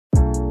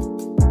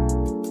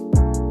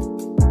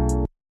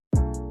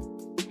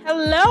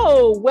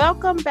Hello,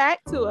 welcome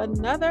back to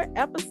another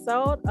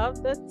episode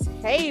of The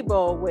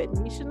Table with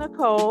Nisha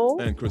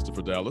Nicole. And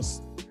Christopher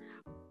Dallas.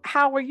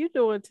 How are you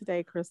doing today,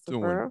 Doing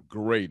Christopher?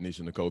 great,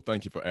 Nisha Nicole.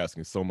 Thank you for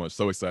asking so much.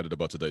 So excited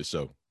about today's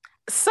show.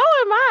 So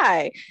am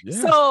I.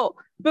 Yes. So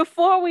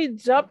before we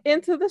jump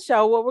into the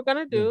show, what we're going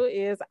to do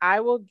is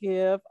I will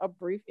give a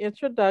brief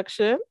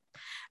introduction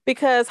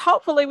because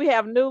hopefully we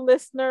have new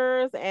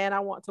listeners and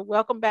I want to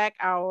welcome back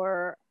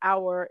our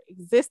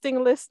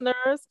existing listeners.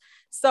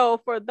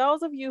 So for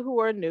those of you who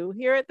are new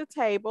here at the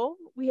table,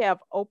 we have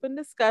open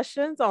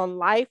discussions on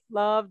life,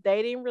 love,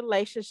 dating,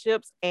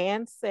 relationships,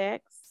 and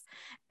sex.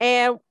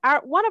 And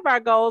one of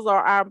our goals, or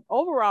our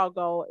overall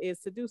goal, is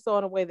to do so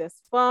in a way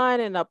that's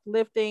fun and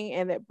uplifting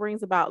and that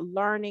brings about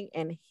learning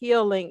and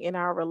healing in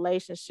our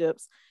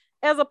relationships,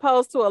 as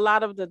opposed to a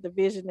lot of the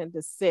division and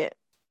dissent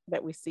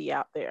that we see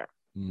out there.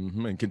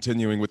 And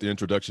continuing with the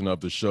introduction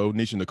of the show,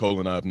 Nisha Nicole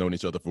and I have known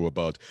each other for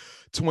about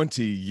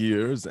 20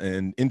 years,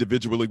 and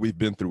individually we've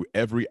been through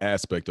every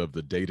aspect of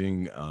the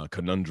dating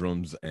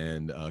conundrums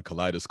and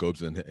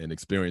kaleidoscopes and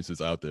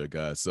experiences out there,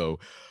 guys. So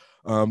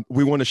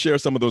we want to share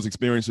some of those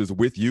experiences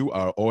with you,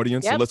 our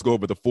audience. Yep. So let's go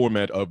over the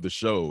format of the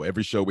show.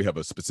 Every show we have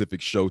a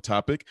specific show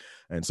topic,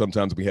 and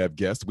sometimes we have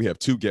guests. We have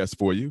two guests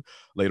for you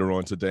later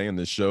on today in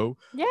this show.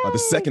 The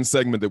second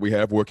segment that we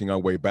have, working our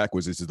way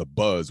backwards, this is the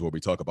buzz, where we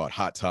talk about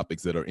hot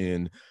topics that are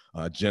in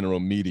general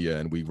media,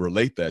 and we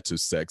relate that to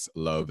sex,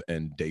 love,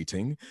 and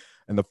dating.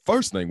 And the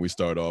first thing we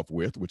start off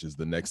with, which is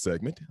the next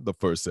segment, the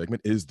first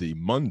segment, is the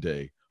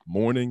Monday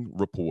Morning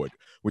Report,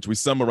 which we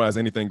summarize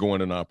anything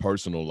going in our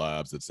personal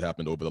lives that's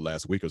happened over the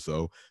last week or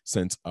so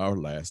since our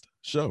last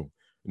show.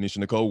 Nisha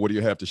Nicole, what do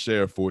you have to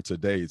share for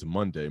today's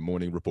Monday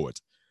Morning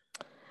Report?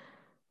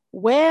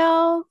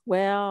 Well,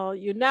 so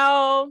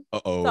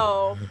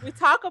we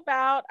talk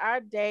about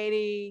our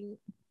dating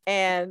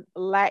and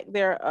lack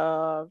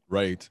thereof.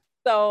 Right.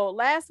 So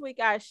last week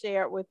I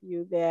shared with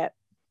you that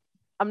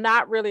I'm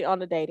not really on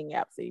the dating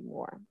apps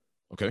anymore.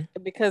 Okay.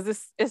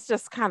 Because it's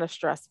just kind of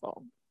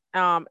stressful.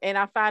 And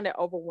I find it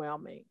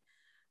overwhelming.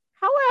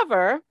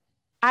 However,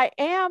 I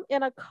am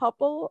in a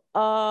couple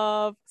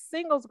of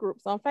singles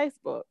groups on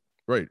Facebook.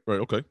 Right.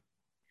 Okay.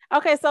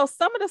 Okay, so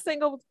some of the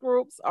singles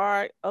groups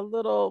are a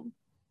little,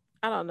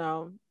 I don't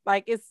know,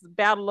 like it's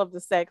battle of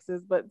the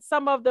sexes, but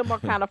some of them are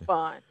kind of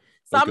fun.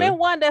 So Okay. I'm in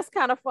one that's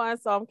kind of fun.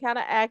 So I'm kind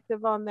of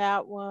active on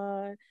that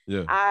one.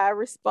 Yeah. I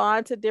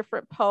respond to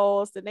different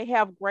posts, and they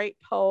have great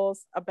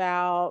posts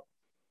about,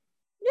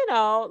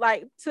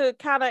 like to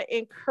kind of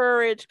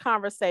encourage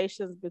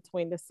conversations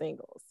between the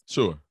singles.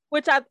 Sure.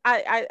 Which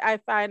I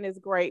find is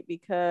great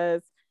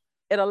because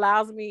it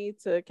allows me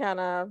to kind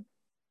of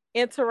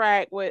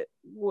interact with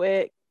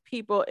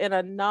people in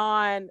a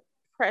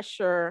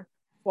non-pressure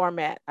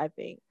format, I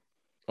think.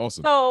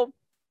 Awesome. So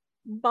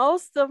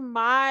most of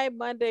my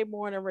Monday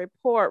morning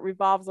report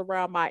revolves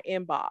around my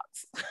inbox.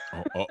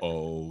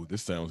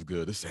 This sounds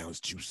good. This sounds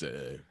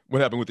juicy.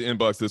 What happened with the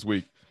inbox this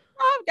week?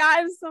 I've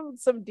gotten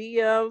some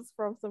DMs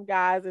from some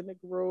guys in the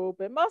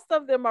group, and most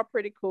of them are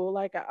pretty cool.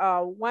 Like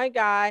one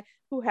guy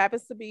who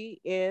happens to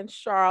be in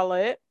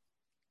Charlotte,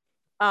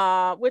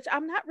 which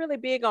I'm not really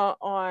big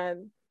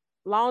on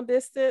long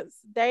distance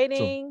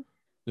dating. Sure.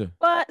 Yeah.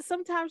 But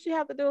sometimes you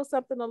have to do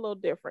something a little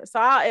different.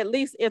 So I'll at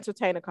least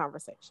entertain a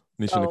conversation.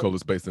 Nisha Nicole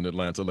is based in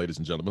Atlanta, ladies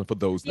and gentlemen, for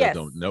those that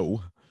don't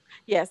know.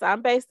 Yes,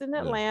 I'm based in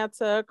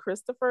Atlanta. Yeah.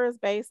 Christopher is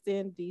based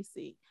in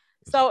DC.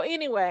 So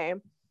anyway,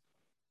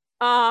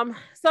 so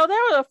there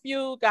were a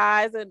few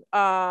guys, and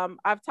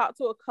I've talked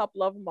to a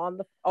couple of them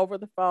over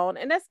the phone,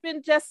 and that's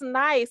been just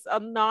nice, a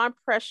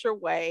non-pressure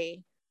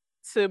way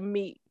to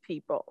meet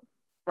people,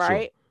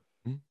 right?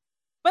 Sure. Mm-hmm.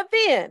 But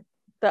then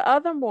the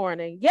other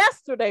morning,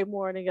 yesterday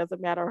morning, as a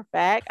matter of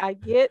fact, I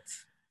get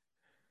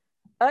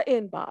an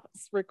inbox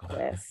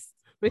request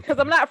because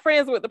I'm not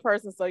friends with the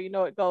person, so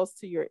it goes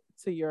to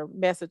your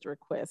message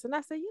request, and I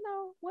said,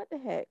 what the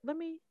heck? Let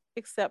me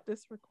accept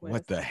this request.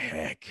 What the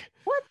heck?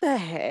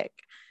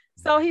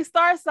 So he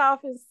starts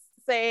off as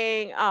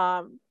saying,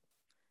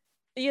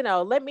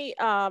 let me,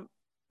 I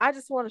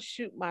just want to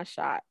shoot my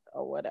shot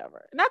or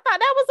whatever. And I thought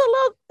that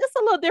was it's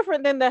a little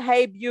different than the,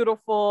 hey,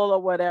 beautiful or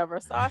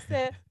whatever. So I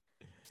said,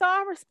 so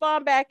I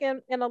respond back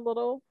in a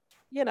little,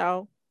 in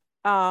a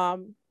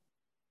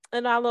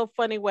little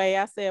funny way.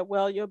 I said,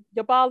 well, your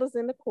ball is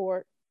in the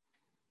court,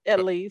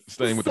 at least.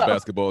 Staying with the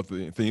basketball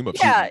theme of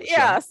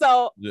yeah.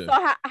 So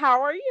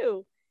how are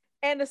you?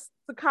 And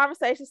the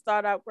conversation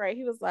started out great.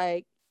 He was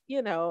like,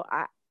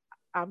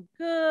 I'm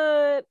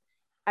good.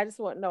 I just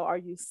want to know, are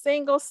you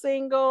single?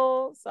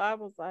 So I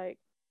was like,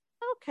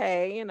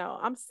 okay,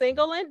 I'm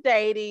single and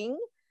dating.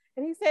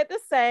 And he said the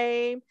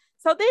same.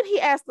 So then he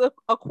asked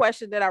a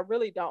question that I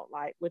really don't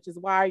like, which is,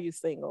 why are you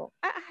single?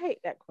 I hate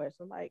that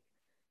question. Like,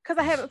 because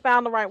I haven't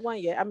found the right one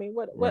yet. I mean,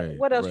 what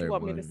else you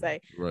want me to say?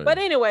 Right. But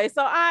anyway,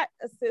 so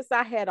since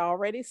I had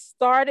already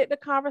started the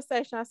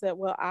conversation, I said,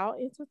 well, I'll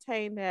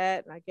entertain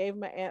that. And I gave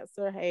him an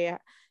answer. Hey, I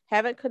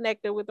haven't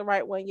connected with the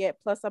right one yet.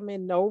 Plus, I'm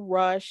in no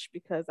rush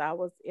because I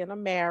was in a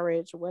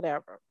marriage or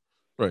whatever.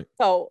 Right.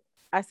 So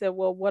I said,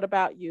 well, what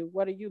about you?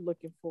 What are you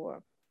looking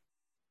for?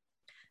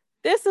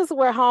 This is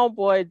where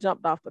homeboy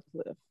jumped off the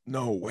cliff.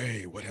 No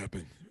way. What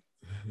happened?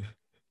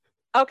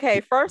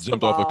 Okay, first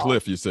jumped of all, off a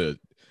cliff, you said.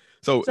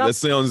 So that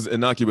sounds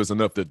innocuous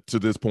enough that to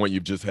this point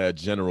you've just had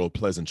general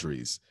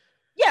pleasantries.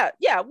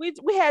 Yeah.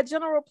 We had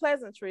general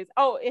pleasantries.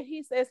 Oh, and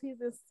he says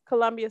he's in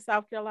Columbia,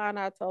 South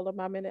Carolina. I told him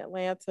I'm in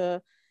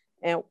Atlanta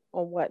and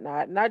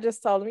whatnot. And I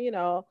just told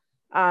him,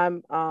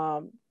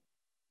 I'm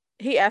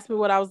he asked me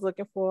what I was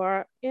looking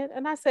for.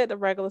 And I said the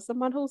regular,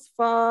 someone who's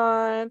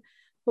fun,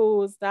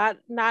 who's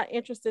not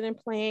interested in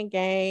playing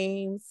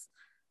games,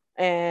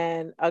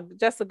 and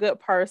just a good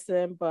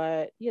person,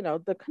 but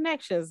the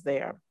connection's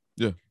there.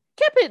 Yeah.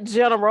 Keep it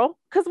general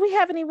because we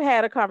haven't even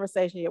had a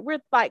conversation yet. We're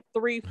like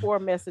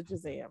 3-4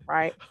 messages in,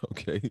 right?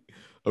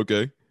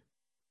 Okay.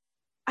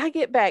 I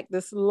get back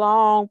this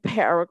long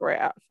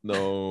paragraph.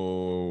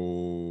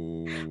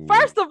 No.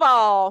 First of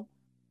all,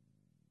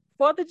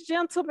 for the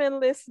gentleman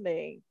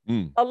listening,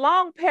 a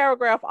long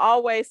paragraph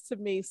always to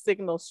me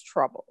signals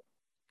trouble.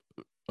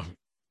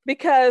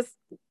 Because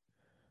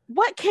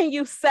what can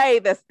you say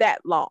that's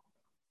that long?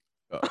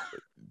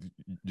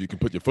 You can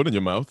put your foot in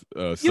your mouth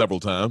several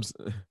times.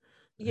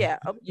 Yeah,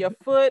 your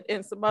foot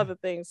and some other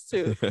things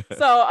too.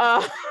 So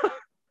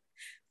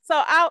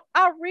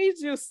I'll read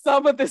you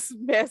some of this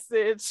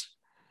message.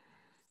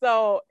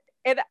 So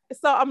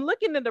I'm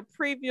looking in the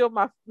preview of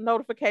my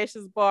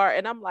notifications bar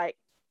and I'm like,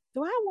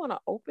 do I want to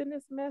open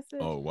this message?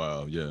 Oh,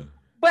 wow. Yeah.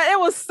 But it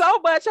was so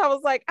much. I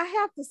was like, I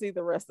have to see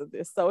the rest of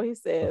this. So he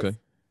says, okay.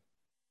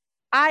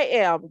 I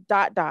am ...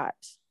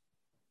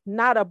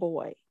 not a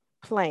boy,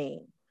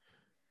 plain.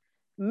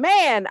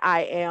 Man,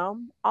 I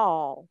am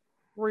all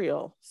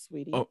real,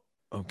 sweetie. Oh,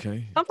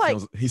 okay. I'm like,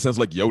 he sounds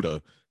like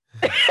Yoda.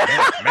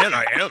 man,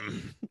 I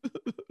am.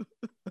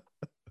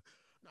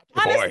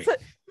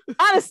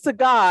 Honest to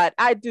God,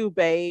 I do,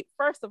 babe.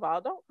 First of all,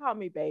 don't call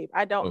me babe.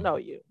 I don't know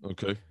you.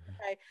 Okay.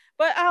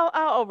 But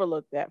I'll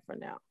overlook that for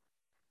now.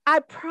 I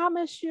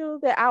promise you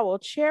that I will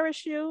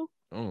cherish you.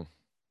 Oh.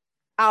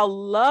 I'll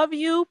love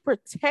you,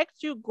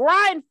 protect you,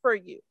 grind for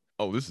you.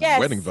 Oh, this is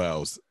wedding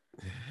vows.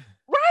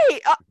 Right.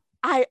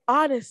 I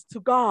honest to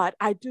God,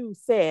 I do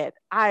said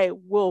I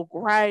will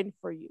grind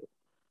for you.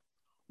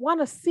 Want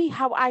to see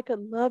how I could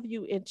love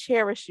you and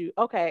cherish you.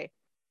 Okay.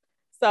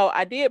 So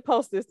I did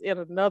post this in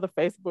another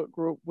Facebook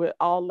group with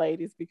all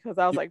ladies because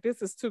I was like,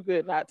 this is too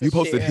good not to share. You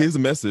posted his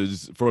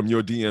message from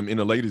your DM in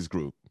a ladies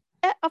group.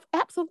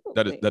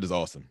 Absolutely. That is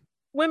awesome.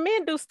 When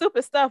men do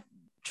stupid stuff,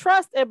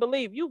 trust and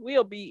believe you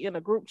will be in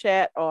a group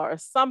chat or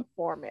some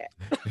format.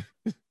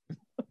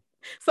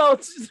 So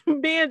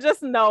men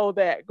just know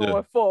that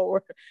going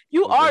forward,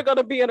 you are going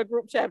to be in a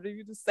group chat if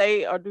you just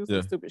say or do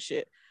some stupid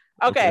shit.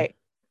 Okay.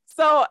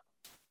 So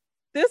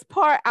this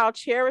part, I'll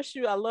cherish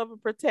you, I love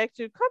and protect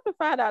you. Come to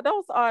find out,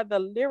 those are the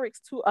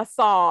lyrics to a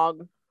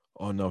song.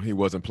 Oh no, he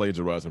wasn't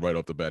plagiarizing right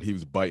off the bat. He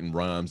was biting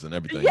rhymes and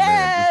everything.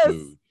 Yes, man,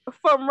 this dude.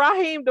 From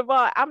Raheem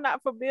DeVaughn. I'm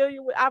not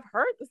familiar with. I've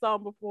heard the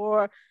song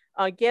before.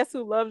 Guess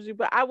Who Loves You,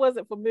 but I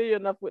wasn't familiar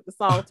enough with the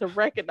song to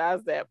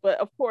recognize that. But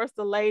of course,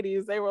 the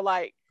ladies, they were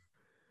like,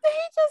 Did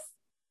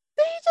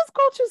he just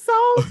quote you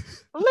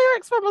songs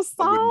lyrics from a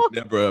song? I would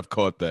never have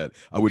caught that.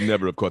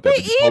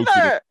 Me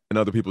either. And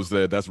other people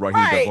said that's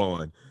Raheem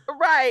DeVaughn.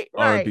 Right.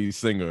 R&B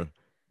singer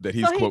that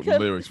he's quoting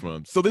lyrics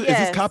from. So is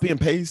this copy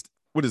and paste?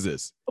 What is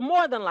this?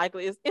 More than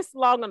likely, it's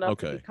long enough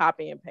to be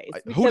copy and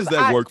paste. Who does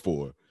that work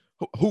for?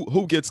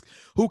 Who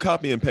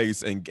copy and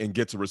paste and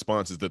gets the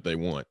responses that they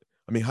want?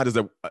 I mean, how does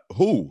that?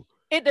 Who?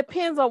 It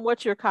depends on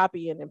what you're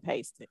copying and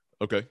pasting.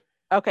 Okay.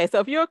 So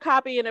if you're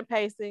copying and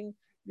pasting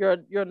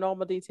your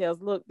normal details,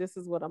 look, this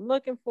is what I'm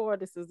looking for.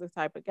 This is the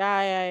type of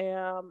guy I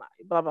am.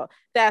 Blah blah.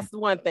 That's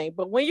one thing.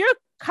 But when you're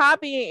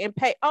copying and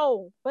paste,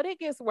 but it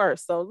gets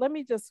worse. So let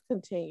me just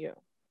continue.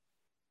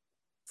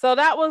 So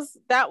that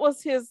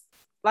was his,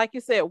 like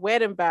you said,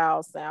 wedding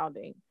vows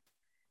sounding,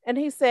 and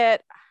he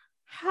said,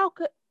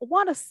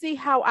 want to see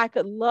how I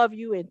could love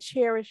you and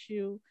cherish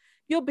you.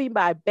 You'll be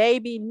my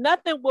baby.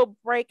 Nothing will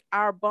break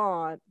our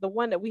bond. The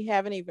one that we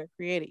haven't even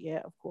created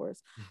yet, of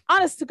course.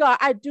 Honest to God,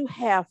 I do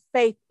have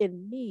faith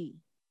in me.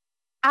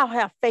 I'll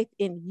have faith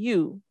in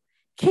you.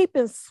 Keep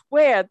and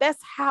swear.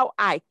 That's how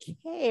I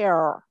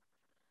care.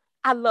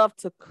 I love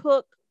to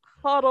cook,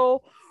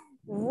 cuddle,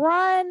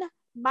 run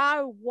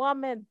my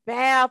woman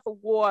bath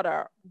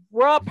water,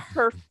 rub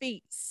her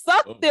feet,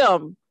 suck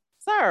them,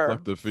 sir.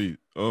 Suck the feet.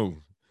 Oh.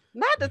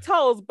 Not the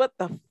toes, but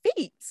the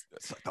feet.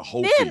 That's like the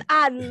whole then feet.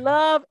 I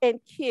love and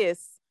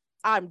kiss.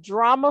 I'm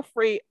drama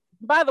free.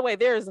 By the way,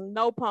 there is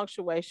no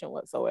punctuation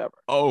whatsoever.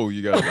 Oh,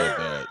 you gotta love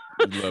that.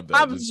 You love that.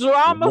 I'm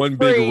drama free. One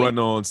big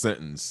run-on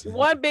sentence.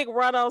 One big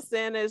run-on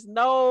sentence.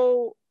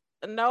 No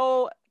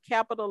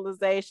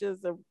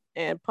capitalizations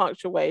and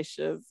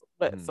punctuations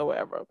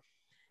whatsoever.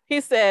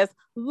 He says,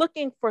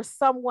 looking for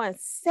someone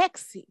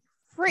sexy,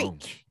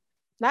 freak.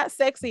 Not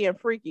sexy and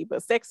freaky,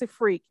 but sexy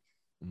freak.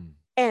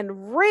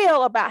 And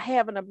real about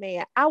having a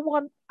man. I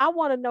want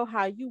to know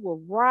how you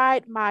will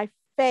ride my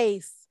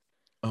face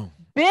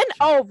bend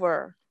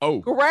over,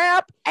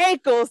 grab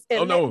ankles,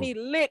 and let me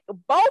lick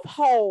both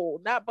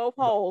holes. Not both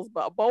holes,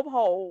 but both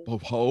holes.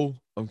 Both hole?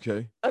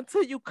 Okay.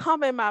 Until you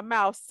come in my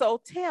mouth.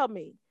 So tell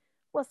me,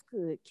 what's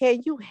good?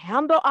 Can you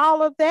handle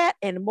all of that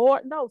and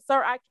more? No,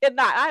 sir, I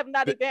cannot. I have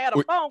not even had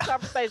a phone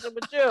conversation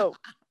with you.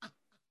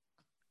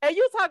 And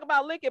you talk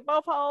about licking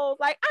both holes.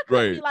 Like, I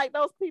could be like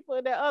those people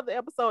in that other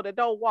episode that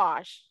don't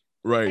wash.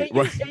 Right,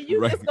 and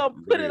you just gonna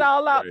put it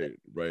all out.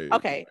 Right.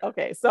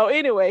 Okay. So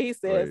anyway, he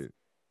says,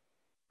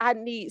 I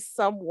need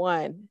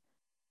someone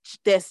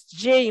that's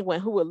genuine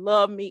who would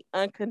love me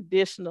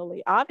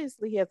unconditionally.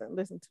 Obviously, he hasn't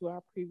listened to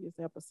our previous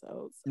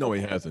episodes. No,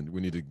 he hasn't. We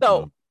need to.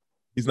 So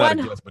he's not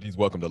a guest, but he's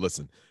welcome to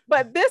listen.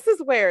 But this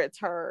is where it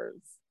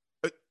turns.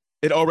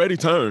 It already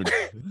turned.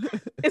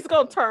 It's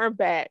gonna turn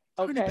back.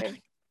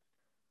 Okay.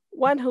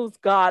 One who's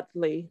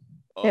godly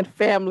and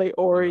family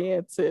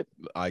oriented.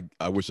 I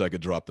wish I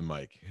could drop the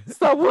mic.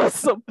 Someone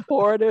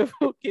supportive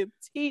who can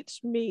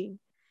teach me,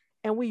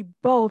 and we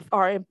both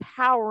are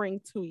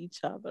empowering to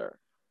each other.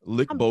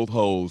 Lick both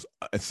holes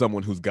as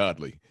someone who's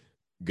godly.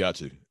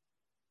 Got you.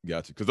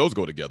 Because those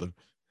go together.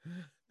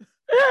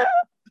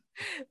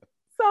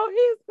 So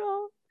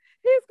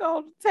he's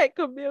gonna take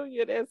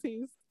communion as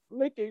he's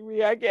licking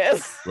me, I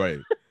guess. Right.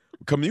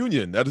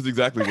 Communion. That is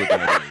exactly what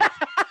that is.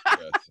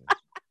 Yes.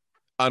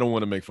 I don't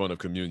want to make fun of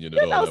communion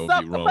at all.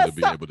 That would be wrong to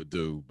be able to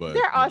do. But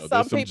there's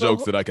some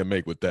jokes that I can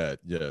make with that.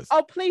 Yes.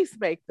 Oh, please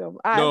make them.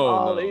 I'm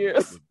all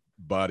ears.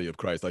 Body of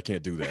Christ. I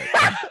can't do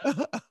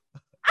that.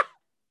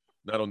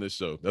 Not on this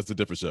show. That's a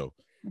different show.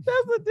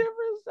 That's a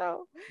different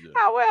show. Yeah.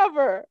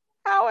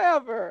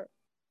 However,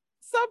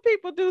 some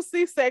people do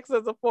see sex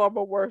as a form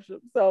of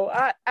worship. So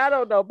I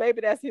don't know.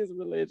 Maybe that's his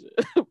religion.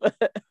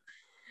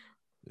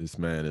 This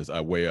man is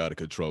way out of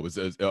control.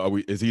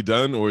 Is he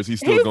done or is he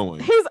still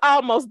going? He's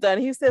almost done.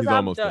 He says,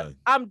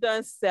 I'm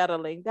done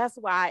settling. That's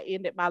why I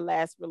ended my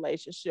last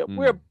relationship.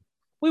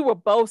 We were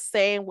both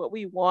saying what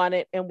we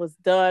wanted and was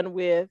done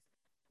with,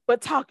 but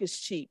talk is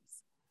cheap.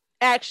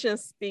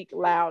 Actions speak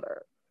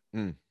louder.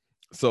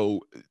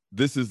 So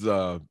this is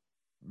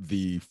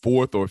the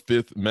fourth or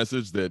fifth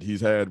message that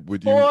he's had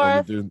with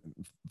you.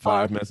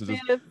 Five messages.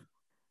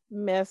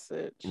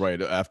 Message.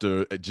 Right.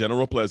 After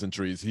general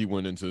pleasantries, he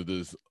went into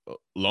this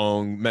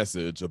long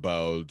message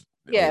about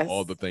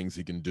all the things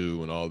he can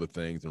do and all the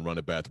things and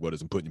running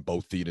backwards and putting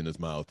both feet in his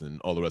mouth and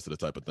all the rest of the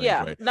type of things.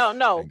 Yeah. Right?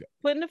 No.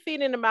 Putting the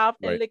feet in the mouth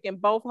and licking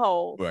both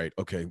holes. Right.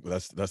 Okay. Well,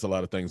 that's a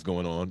lot of things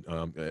going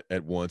on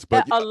at once.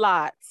 But a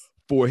lot.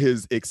 For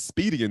his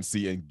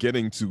expediency in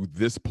getting to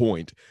this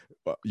point,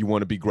 you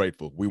want to be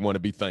grateful. We want to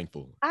be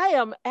thankful. I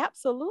am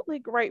absolutely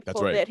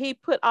grateful that he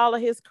put all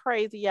of his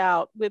crazy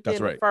out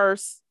within the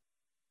first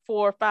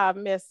 4 or 5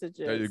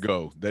 messages. There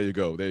you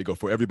go.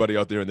 For everybody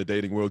out there in the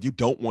dating world, you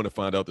don't want to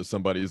find out that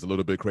somebody is a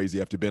little bit crazy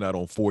after you've been out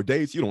on 4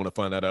 dates. You don't want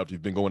to find that out if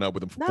you've been going out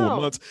with them for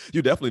 4 months.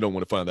 You definitely don't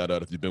want to find that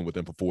out if you've been with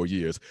them for 4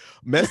 years.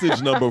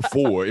 Message number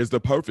 4 is the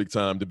perfect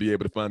time to be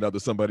able to find out that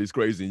somebody's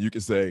crazy. And you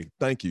can say,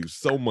 thank you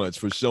so much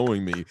for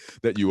showing me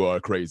that you are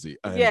crazy.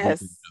 And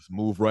just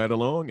move right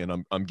along.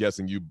 And I'm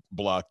guessing you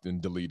blocked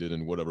and deleted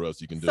and whatever else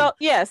you can do. So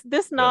yes,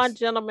 this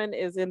non-gentleman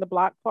is in the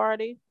block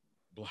party.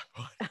 Block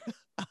party.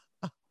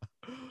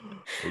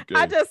 Okay.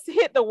 I just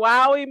hit the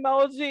wow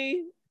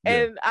emoji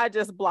and I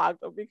just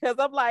blocked them because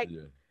I'm like, there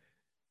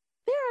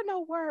are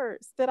no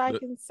words that I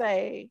can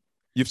say.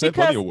 You've said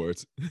plenty of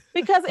words.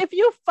 Because if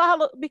you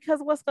follow, because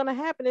what's going to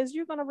happen is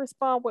you're going to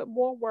respond with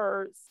more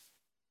words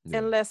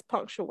and less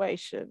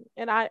punctuation.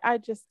 And I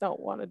just don't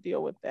want to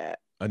deal with that.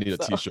 I need a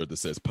t-shirt that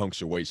says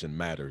punctuation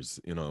matters,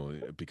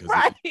 because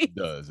it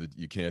does.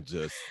 You can't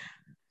just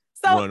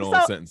run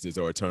on sentences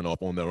or turn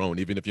off on their own,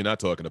 even if you're not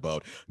talking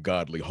about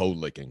godly hole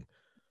licking.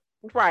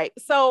 Right.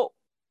 So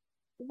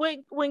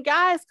when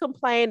guys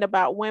complain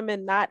about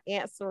women not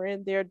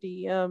answering their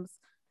DMs,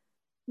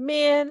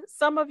 men,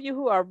 some of you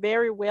who are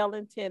very well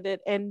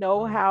intended and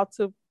know how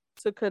to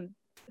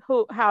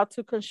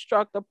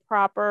construct a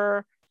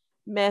proper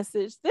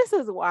message, this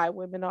is why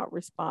women aren't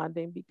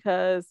responding,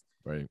 because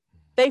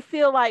they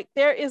feel like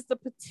there is the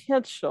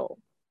potential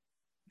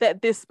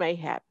that this may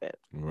happen.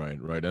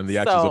 Right. And the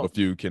actions of a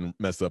few can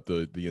mess up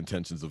the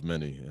intentions of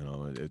many.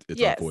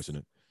 It's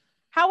unfortunate.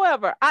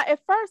 However, at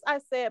first I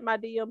said my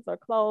DMs are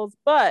closed,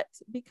 but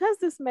because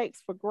this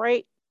makes for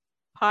great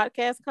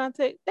podcast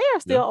content, they are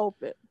still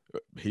open.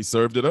 He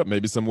served it up.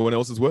 Maybe someone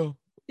else as well.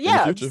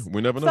 Yeah. In the future.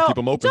 We never know. Keep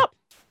them open.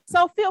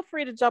 So feel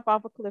free to jump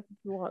off a cliff if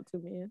you want to,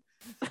 man.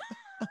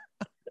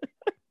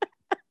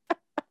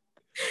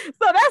 So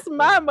that's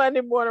my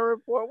Monday morning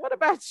report. What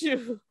about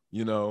you?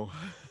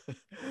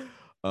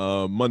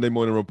 Monday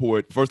morning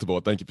report. First of all,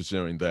 thank you for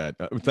sharing that.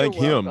 Thank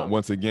him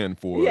once again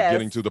for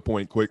getting to the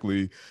point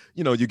quickly.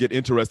 You get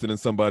interested in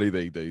somebody.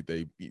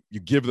 You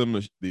give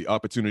them the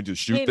opportunity to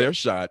shoot their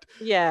shot.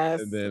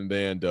 Yes. And then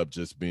they end up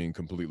just being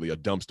completely a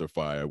dumpster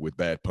fire with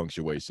bad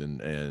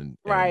punctuation and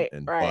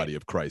body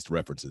of Christ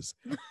references,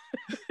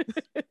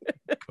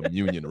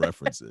 communion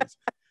references.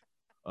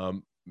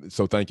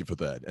 So thank you for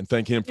that, and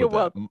thank him for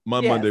that.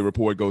 My Monday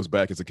report goes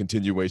back as a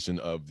continuation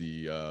of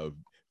the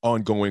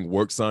ongoing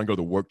work saga,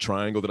 the work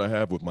triangle that I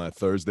have with my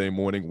Thursday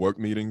morning work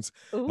meetings.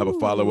 Ooh. I have a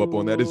follow-up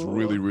on that. It's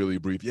really, really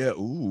brief. Yeah,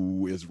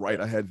 ooh is right.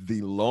 I had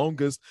the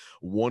longest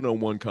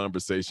one-on-one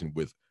conversation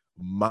with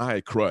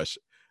my crush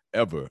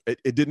ever.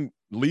 It didn't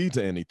lead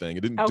to anything.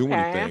 It didn't do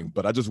anything,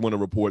 but I just want to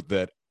report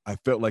that I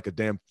felt like a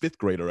damn fifth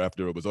grader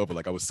after it was over.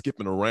 Like I was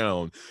skipping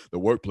around the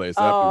workplace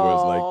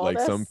afterwards, like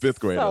some fifth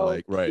grader, so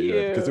like right, cute.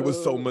 yeah, because it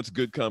was so much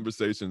good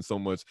conversation, so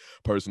much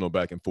personal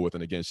back and forth.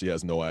 And again, she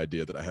has no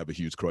idea that I have a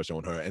huge crush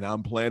on her, and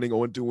I'm planning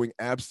on doing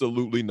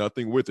absolutely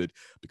nothing with it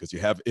because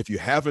if you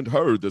haven't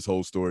heard this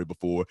whole story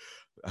before,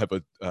 I have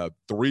a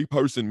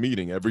 3-person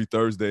meeting every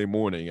Thursday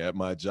morning at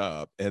my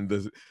job, and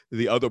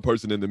the other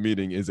person in the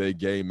meeting is a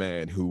gay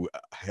man who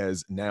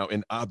has now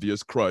an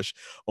obvious crush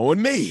on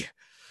me.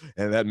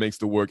 And that makes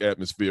the work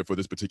atmosphere for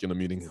this particular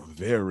meeting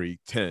very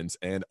tense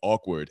and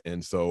awkward.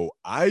 And so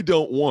I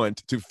don't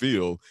want her to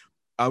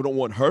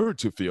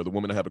feel, the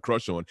woman I have a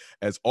crush on,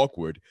 as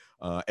awkward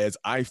as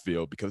I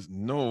feel, because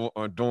no,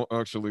 I don't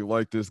actually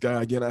like this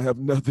guy. Again, I have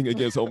nothing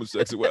against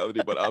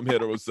homosexuality, but I'm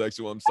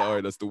heterosexual. I'm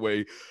sorry. That's the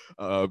way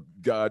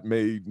God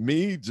made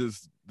me.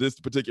 Just this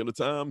particular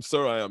time,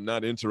 sir, I am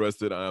not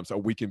interested. I am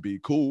sorry. We can be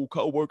cool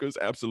co-workers.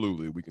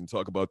 Absolutely. We can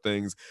talk about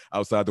things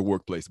outside the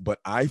workplace, but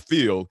I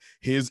feel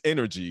his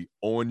energy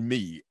on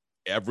me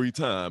every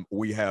time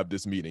we have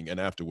this meeting and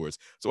afterwards.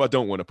 So I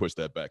don't want to push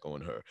that back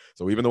on her.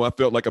 So even though I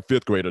felt like a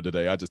fifth grader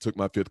today, I just took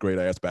my fifth grade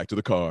ass back to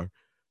the car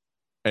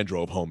and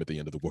drove home at the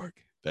end of the work.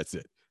 That's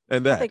it.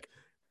 And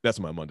that's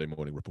my Monday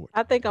morning report.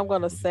 I think I'm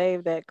going to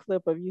save that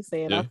clip of you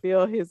saying, I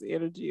feel his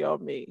energy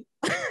on me.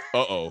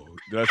 Uh-oh.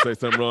 Did I say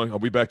something wrong? Are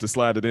we back to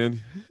slide it in?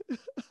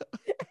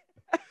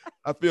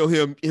 I feel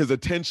his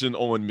attention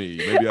on me.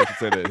 Maybe I should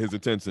say that. His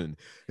attention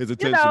is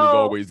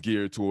always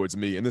geared towards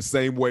me in the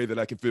same way that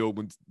I can feel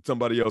when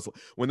somebody else,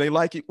 when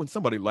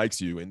somebody likes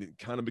you and it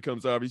kind of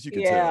becomes obvious, you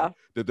can tell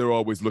that they're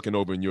always looking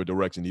over in your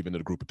direction, even in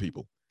a group of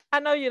people.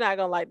 I know you're not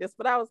going to like this,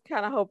 but I was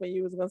kind of hoping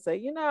you was going to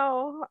say,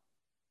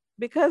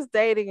 because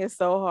dating is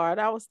so hard,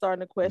 I was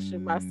starting to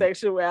question my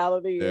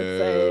sexuality and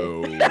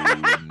say,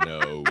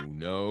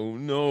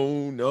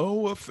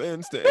 no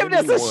offense to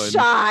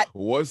anyone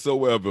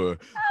whatsoever.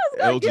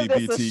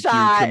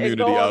 LGBTQ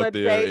community out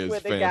there is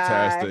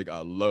fantastic. I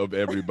love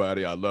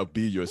everybody. I love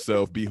be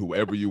yourself, be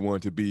whoever you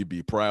want to be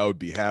proud,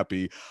 be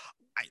happy.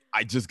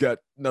 I just got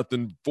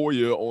nothing for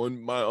you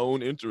on my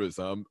own interests.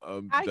 I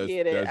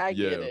get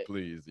it.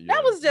 Please. Yeah,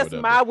 that was just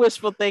my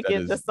wishful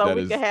thinking, just so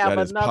we can have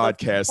another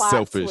podcast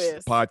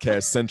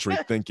podcast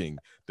centric thinking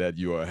that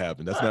you are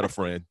having. That's not a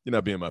friend. You're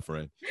not being my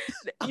friend.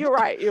 You're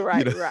right. You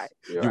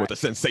want the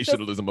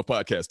sensationalism of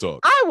podcast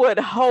talk. I would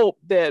hope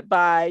that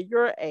by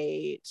your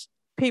age,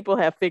 people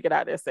have figured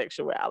out their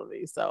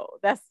sexuality. So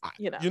that's,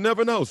 you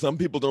never know. Some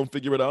people don't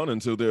figure it out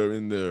until they're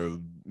in their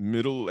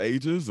middle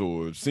ages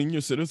or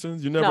senior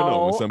citizens. You never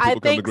know when some people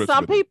come to grips with it.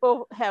 Some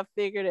people have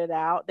figured it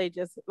out. They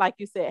just, like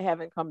you said,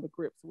 haven't come to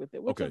grips with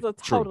it, which is a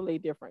totally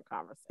different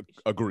conversation.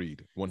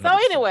 Agreed. 100%. So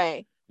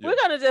anyway, we're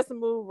going to just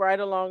move right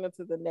along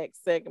into the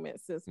next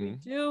segment since we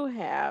do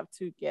have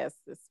 2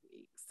 guests this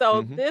week.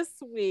 So this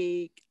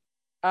week,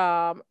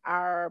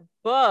 our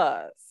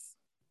buzz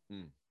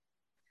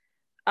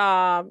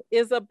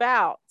is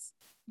about,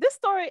 this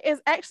story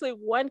is actually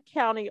 1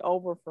 county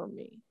over from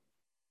me.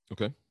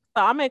 Okay.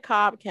 So I'm in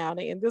Cobb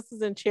County and this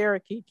is in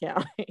Cherokee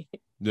County.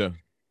 Yeah.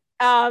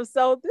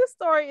 So this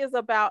story is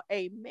about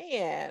a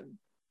man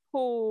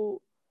who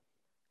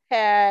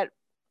had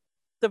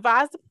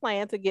devised a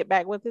plan to get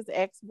back with his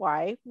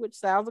ex-wife, which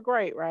sounds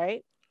great,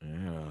 right?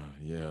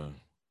 Yeah.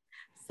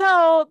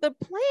 So the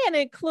plan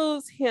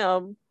includes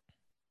him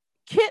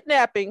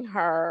kidnapping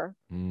her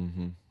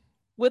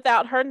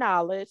without her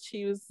knowledge.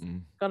 She was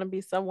going to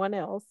be someone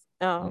else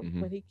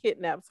when he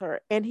kidnaps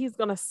her, and he's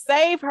going to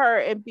save her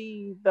and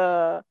be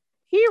the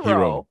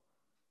hero.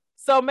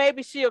 So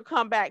maybe she'll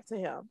come back to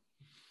him.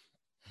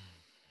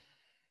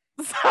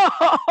 So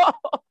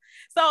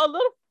a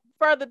little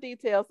further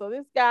detail. So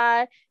this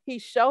guy, he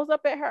shows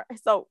up at her.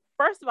 So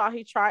first of all,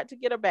 he tried to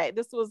get her back.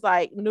 This was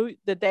like New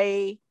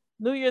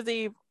Year's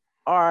Eve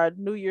or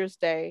New Year's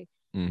Day.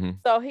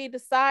 So he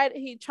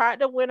tried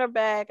to win her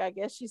back. I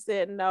guess she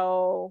said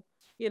no.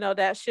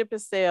 That ship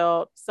is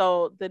sailed.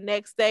 So the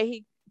next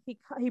day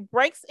he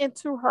breaks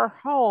into her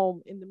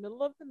home in the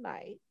middle of the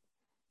night,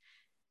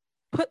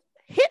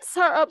 hits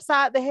her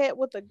upside the head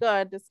with a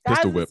gun,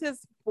 disguises his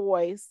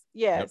voice.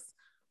 Yes.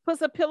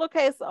 Puts a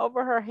pillowcase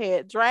over her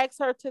head, drags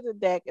her to the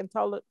deck and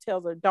tells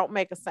her, don't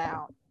make a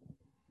sound.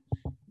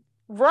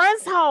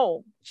 Runs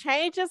home,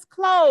 changes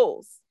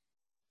clothes,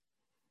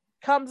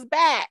 comes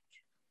back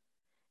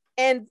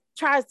and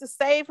tries to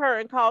save her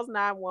and calls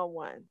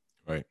 911.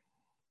 Right.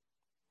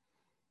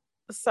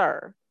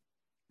 Sir.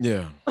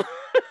 Yeah.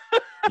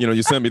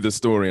 You sent me this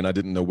story and I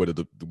didn't know whether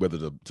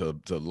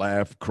to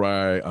laugh,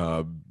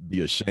 cry,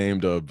 be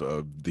ashamed of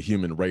the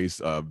human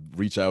race,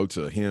 reach out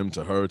to him,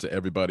 to her, to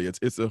everybody.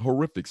 It's a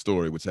horrific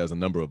story, which has a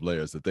number of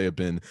layers. That they have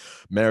been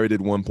married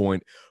at one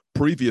point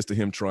previous to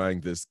him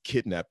trying this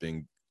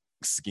kidnapping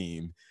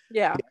scheme.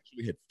 Yeah. He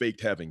actually had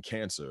faked having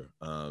cancer,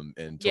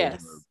 and told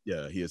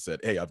her, he had said,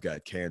 "Hey, I've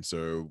got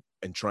cancer,"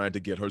 and trying to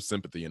get her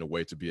sympathy in a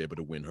way to be able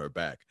to win her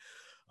back.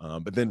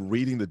 But then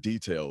reading the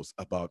details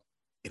about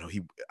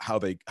how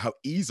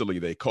easily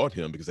they caught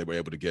him, because they were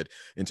able to get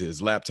into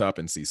his laptop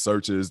and see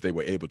searches. They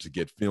were able to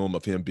get film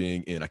of him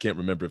being in, I can't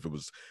remember if it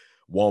was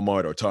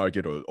Walmart or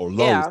Target or Lowe's.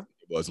 Yeah.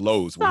 It was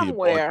Lowe's, where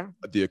somewhere he had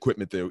bought the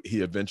equipment that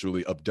he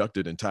eventually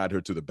abducted and tied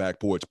her to the back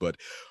porch. But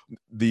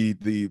the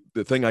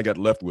thing I got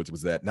left with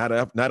was that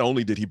not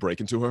only did he break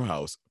into her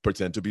house,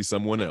 pretend to be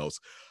someone else,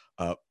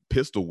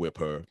 pistol whip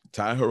her,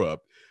 tie her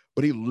up,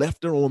 but he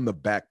left her on the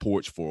back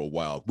porch for a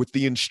while with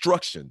the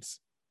instructions,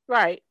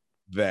 right,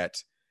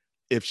 that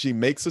if she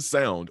makes a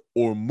sound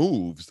or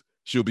moves,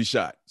 she'll be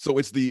shot. So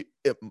it's the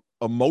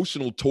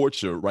emotional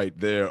torture right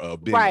there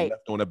of being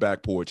left on a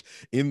back porch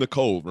in the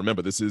cold.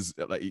 Remember, this is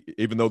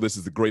even though this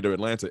is the greater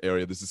Atlanta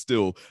area, this is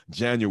still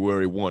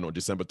January 1 or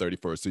December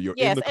 31st. So you're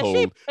in the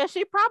cold. And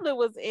she probably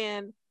was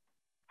in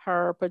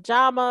her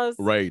pajamas.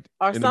 Right.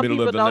 Or in some the middle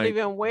people of the don't night.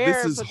 even wear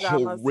This is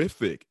pajamas.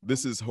 horrific.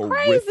 This is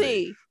horrific.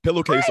 Crazy.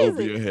 Pillowcase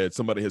over your head.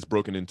 Somebody has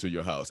broken into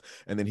your house.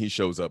 And then he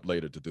shows up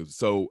later to do.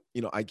 So,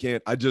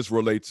 I just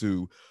relate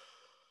to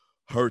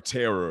her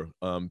terror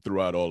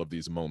throughout all of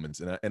these moments.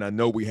 And I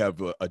know we have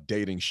a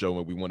dating show,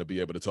 and we want to be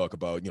able to talk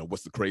about,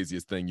 what's the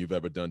craziest thing you've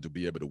ever done to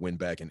be able to win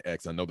back an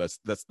ex. I know that's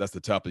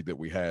the topic that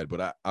we had,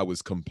 but I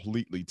was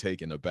completely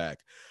taken aback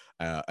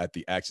at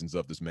the actions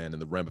of this man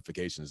and the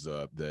ramifications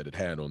that it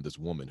had on this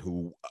woman,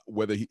 who,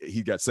 whether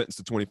he got sentenced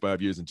to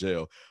 25 years in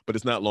jail, but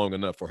it's not long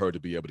enough for her to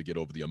be able to get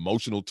over the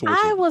emotional torture.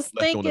 I was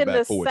thinking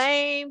the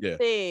same thing.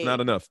 It's not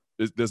enough.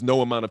 There's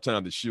no amount of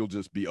time that she'll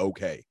just be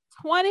okay.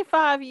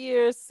 25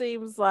 years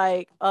seems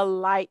like a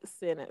light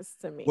sentence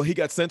to me. Well, he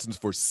got sentenced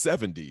for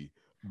 70,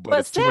 but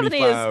it's 70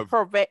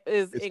 25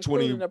 is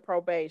including the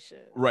probation.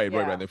 Right.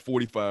 Then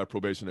 45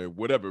 probationary,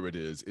 whatever it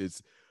is,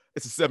 it's a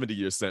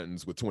 70-year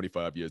sentence with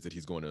 25 years that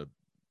he's going to,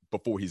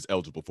 before he's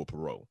eligible for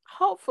parole.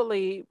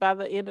 Hopefully, by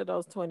the end of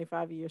those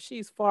 25 years,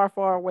 she's far,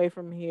 far away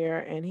from here,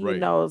 and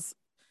he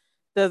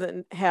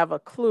doesn't have a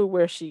clue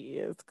where she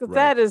is, because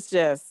that is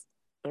just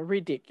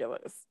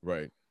ridiculous.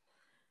 Right.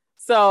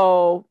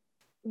 So,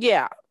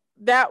 yeah,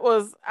 that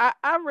was,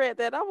 I read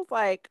that. I was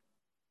like,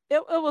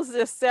 it was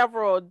just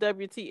several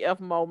WTF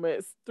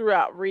moments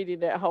throughout reading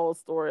that whole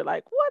story.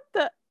 Like, what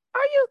the,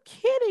 are you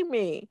kidding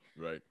me?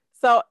 Right.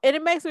 So, and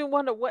it makes me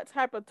wonder what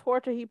type of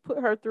torture he put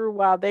her through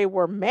while they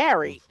were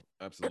married.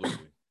 Absolutely.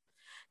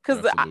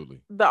 Because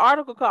the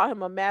article called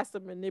him a master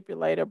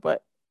manipulator,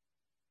 but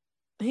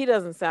he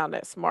doesn't sound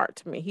that smart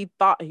to me. He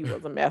thought he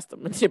was a master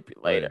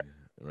manipulator.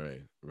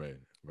 Right.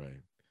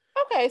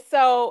 Okay,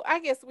 so I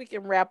guess we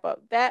can wrap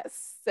up that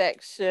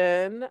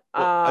section.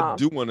 I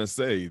do want to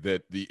say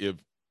that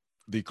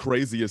the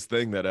craziest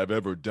thing that I've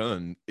ever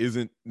done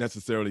isn't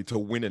necessarily to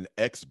win an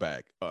ex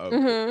back.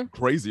 The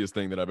craziest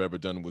thing that I've ever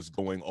done was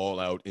going all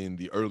out in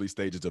the early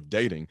stages of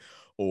dating,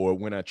 or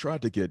when I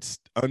tried to get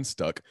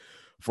unstuck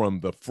from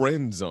the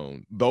friend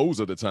zone.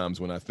 Those are the times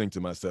when I think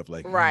to myself,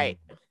 like,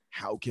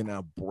 how can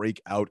I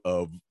break out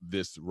of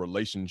this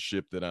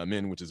relationship that I'm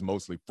in, which is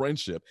mostly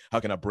friendship?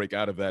 How can I break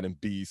out of that and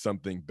be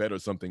something better,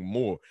 something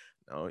more?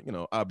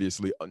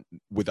 Obviously,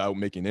 without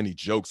making any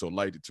jokes or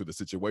light to the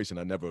situation,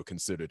 I never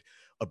considered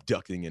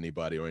abducting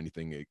anybody or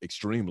anything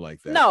extreme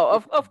like that. No,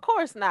 of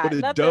course not. But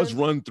it does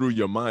run through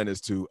your mind as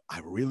to,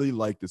 I really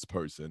like this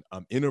person.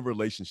 I'm in a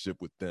relationship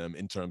with them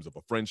in terms of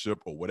a friendship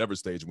or whatever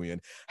stage we're in.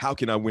 How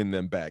can I win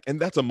them back? And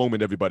that's a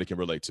moment everybody can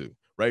relate to,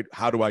 right?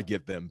 How do I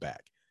get them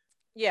back?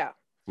 Yeah.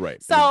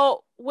 Right.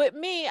 So with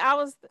me,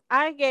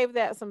 I gave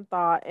that some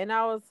thought, and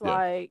I was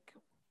like,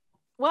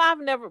 well, I've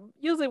never,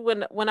 usually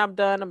when I'm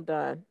done, I'm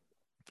done.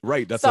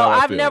 Right. That's how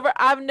I feel.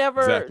 I've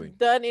never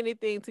done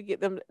anything to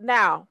get them.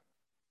 Now,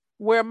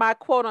 where my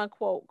quote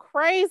unquote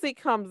crazy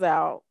comes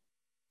out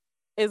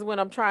is when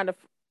I'm trying to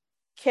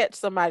catch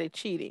somebody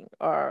cheating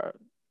or.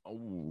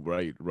 Oh,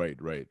 right.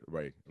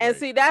 And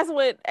see, that's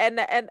when, and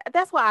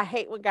that's why I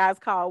hate when guys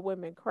call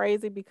women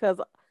crazy,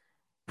 because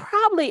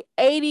probably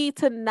 80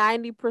 to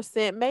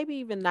 90%, maybe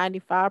even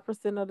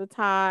 95% of the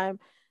time,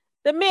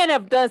 the men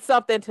have done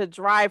something to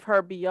drive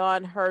her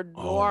beyond her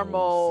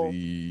normal.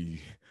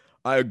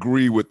 I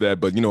agree with that,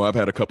 but I've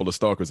had a couple of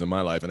stalkers in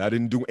my life, and I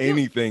didn't do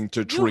anything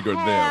to trigger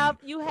them.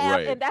 You have,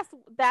 right. And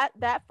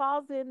that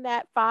falls in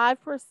that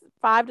 5 to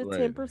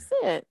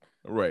 10%.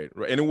 Right.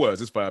 And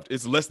it's 5.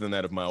 It's less than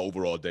that of my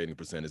overall dating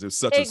percentage. It's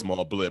such a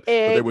small blip, but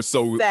they were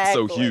so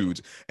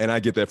huge. And I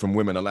get that from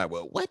women a lot.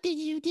 Well, what did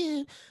you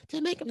do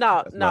to make her?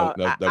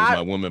 That was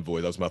my woman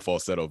voice. That was my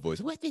falsetto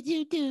voice. What did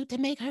you do to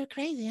make her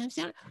crazy? I'm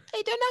sorry.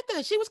 Hey, did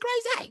nothing. She was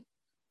crazy.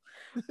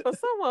 For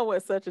someone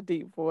with such a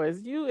deep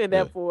voice, you and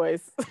that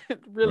voice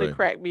really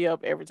crack me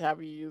up every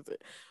time you use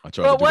it.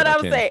 But what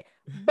I'm saying,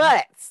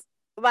 but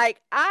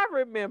like, I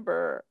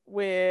remember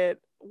when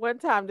one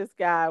time this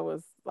guy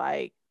was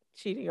like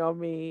cheating on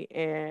me,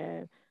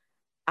 and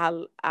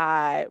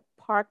I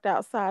parked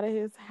outside of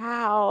his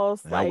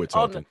house, now like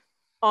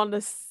on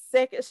the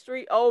second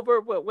street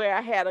over, but where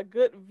I had a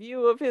good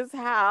view of his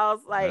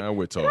house. Like, now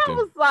we're and I talking.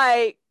 was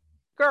like,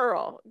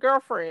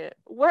 girlfriend,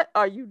 what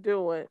are you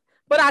doing?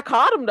 But I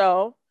caught him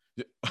though.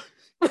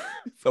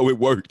 So it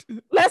worked.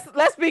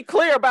 Let's be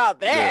clear about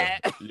that.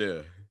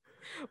 Yeah.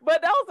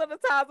 But those are the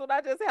times when I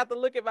just have to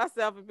look at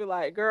myself and be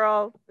like,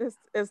 girl,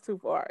 it's too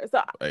far.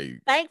 So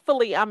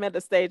thankfully, I'm at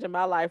a stage in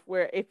my life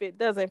where if it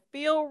doesn't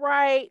feel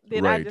right,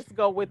 then I just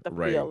go with the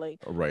feeling.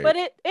 Right. But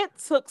it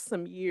took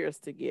some years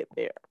to get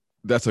there.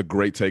 That's a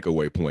great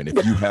takeaway point.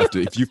 If you have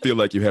to, if you feel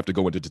like you have to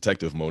go into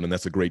detective mode, and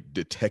that's a great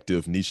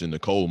detective Nisha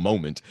Nicole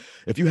moment.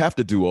 If you have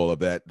to do all of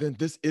that, then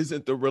this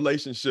isn't the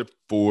relationship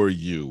for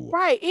you.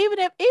 Right. Even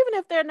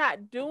if they're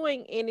not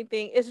doing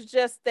anything, it's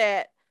just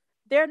that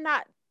they're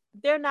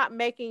not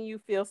making you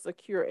feel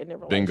secure in the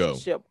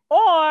relationship. Bingo.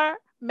 Or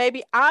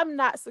maybe I'm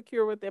not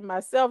secure within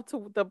myself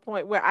to the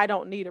point where I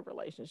don't need a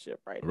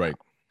relationship right now.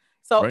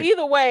 So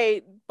either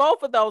way,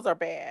 both of those are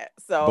bad.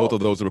 So both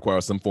of those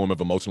require some form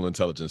of emotional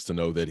intelligence to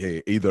know that,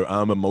 hey, either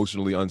I'm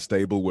emotionally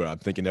unstable where I'm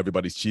thinking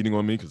everybody's cheating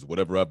on me because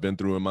whatever I've been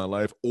through in my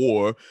life,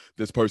 or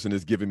this person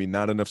is giving me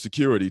not enough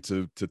security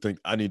to think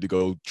I need to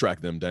go track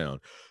them down.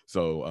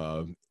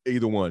 So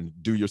either one,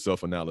 do your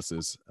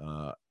self-analysis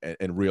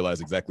and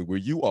realize exactly where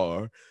you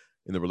are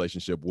in the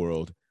relationship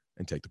world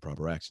and take the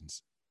proper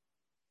actions.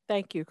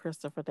 Thank you,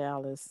 Christopher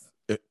Dallas.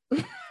 You're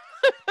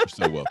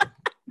so welcome.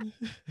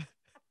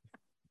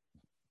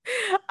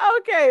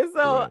 Okay,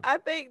 so I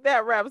think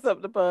that wraps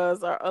up the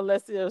buzz, or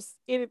unless there's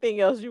anything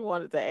else you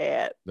wanted to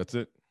add. That's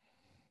it.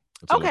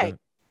 Okay,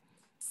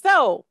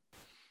 so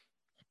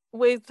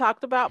we've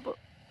talked about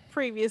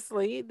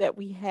previously that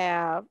we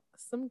have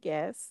some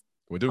guests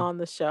on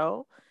the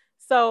show.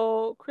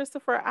 So,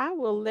 Christopher, I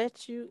will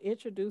let you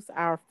introduce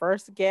our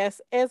first guest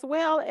as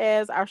well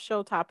as our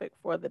show topic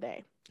for the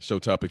day. Show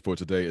topic for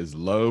today is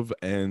love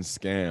and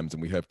scams,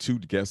 and we have two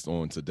guests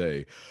on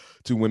today,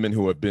 two women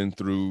who have been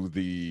through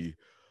the,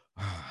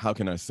 how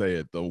can I say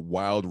it, the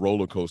wild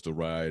roller coaster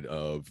ride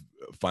of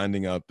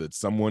finding out that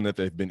someone that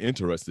they've been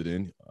interested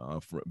in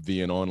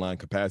via an online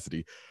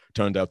capacity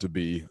turned out to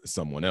be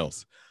someone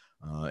else.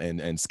 And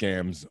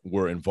scams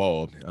were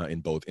involved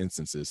in both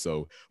instances.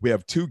 So we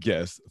have two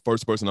guests.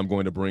 First person I'm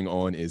going to bring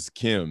on is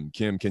Kim.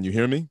 Kim, can you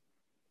hear me?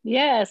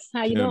 Yes.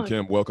 How you doing?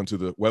 Kim, welcome to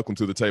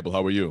the table.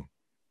 How are you?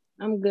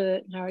 I'm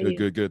good. How are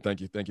you? Good.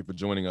 Thank you for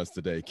joining us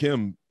today.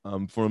 Kim,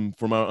 from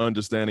our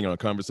understanding, our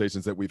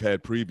conversations that we've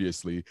had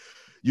previously,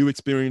 you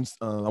experienced,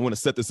 I want to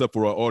set this up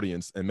for our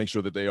audience and make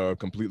sure that they are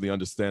completely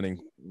understanding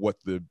what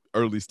the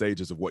early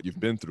stages of what you've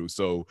been through.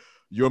 So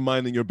you're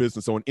minding your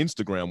business on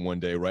Instagram one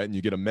day, right? And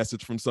you get a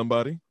message from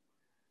somebody?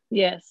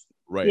 Yes.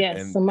 Right. Yes,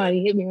 and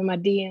somebody hit me in my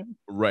DM.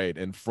 Right.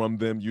 And from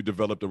them, you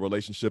developed a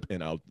relationship,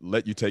 and I'll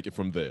let you take it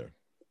from there.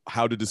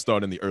 How did it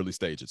start in the early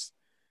stages?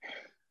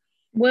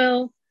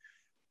 Well,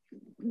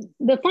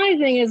 the funny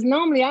thing is,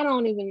 normally I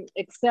don't even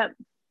accept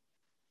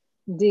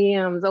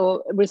DMs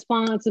or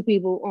respond to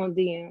people on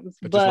DMs.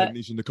 But just like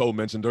Nisha Nicole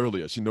mentioned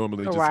earlier, she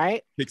normally just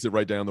kicks it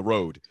right down the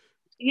road.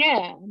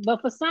 Yeah,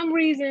 but for some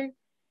reason,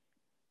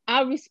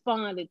 I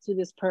responded to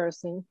this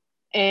person,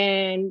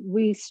 and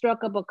we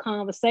struck up a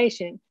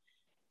conversation,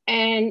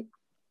 and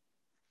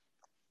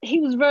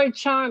he was very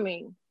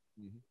charming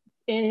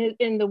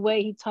in the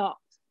way he talked.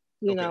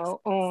 You know,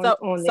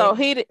 so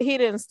he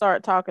didn't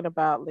start talking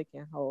about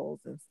licking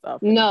holes and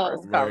stuff. No, in the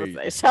first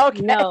conversation.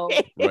 Okay. No,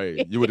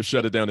 right. You would have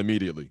shut it down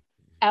immediately.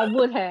 I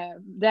would have,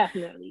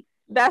 definitely.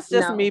 That's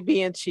just me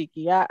being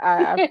cheeky.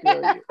 I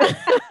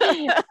feel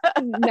you.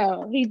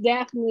 No, he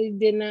definitely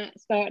did not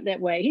start that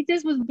way. He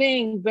just was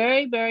being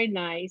very, very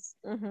nice.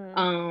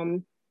 Mm-hmm.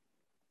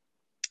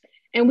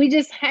 And we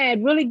just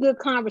had really good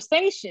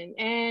conversation.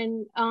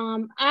 And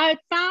I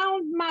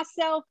found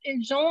myself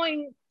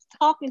enjoying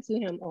talking to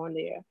him on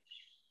there.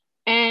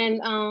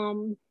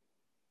 And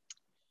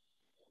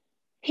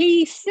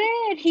he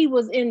said he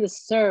was in the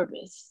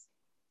service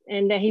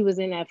and that he was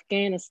in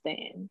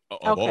Afghanistan.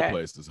 Of all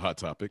places, hot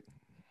topic.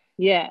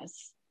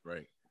 Yes.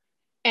 Right.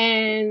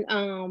 And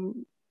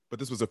but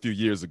this was a few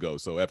years ago,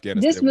 so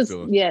Afghanistan this was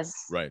still...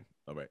 yes. Right.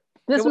 All right.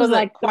 This was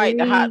like quite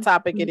the hot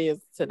topic it is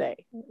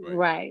today.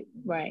 Right.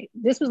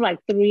 This was like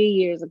 3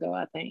 years ago,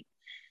 I think.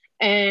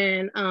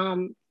 And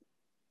I'm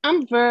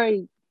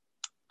very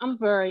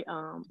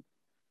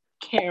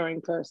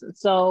caring person.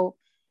 So,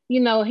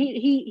 you know,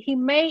 he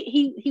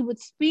would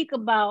speak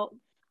about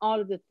all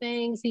of the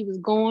things he was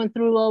going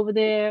through over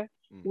there,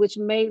 which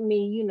made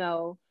me, you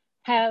know,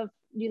 have,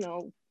 you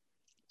know,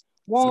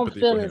 warm sympathy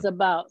feelings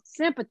about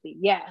sympathy.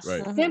 Yes.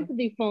 Right.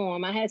 Sympathy for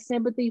him. I had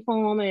sympathy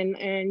for him,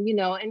 and you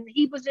know, and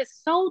he was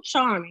just so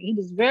charming. He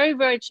was very,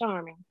 very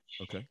charming.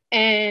 Okay.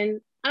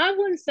 And I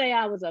wouldn't say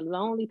I was a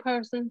lonely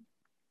person,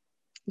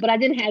 but I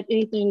didn't have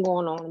anything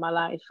going on in my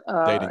life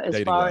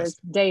as far as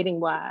dating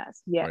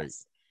wise.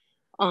 Yes.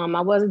 Right.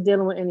 I wasn't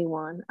dealing with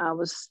anyone. I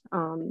was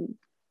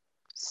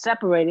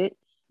separated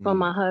from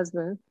my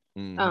husband,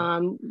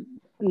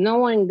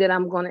 knowing that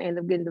I'm going to end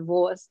up getting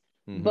divorced,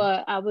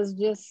 but I was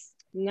just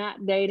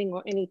not dating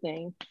or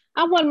anything.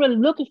 I wasn't really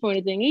looking for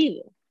anything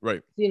either.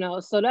 Right. You know,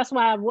 so that's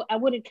why I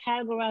wouldn't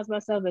categorize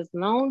myself as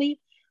lonely,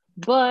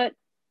 but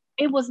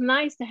it was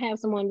nice to have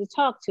someone to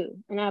talk to.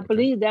 And I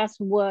believe that's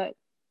what,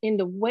 in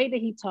the way that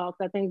he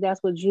talked, I think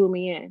that's what drew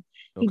me in.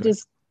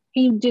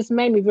 He just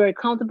made me very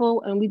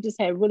comfortable, and we just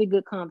had really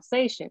good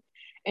conversation.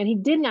 And he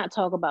did not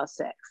talk about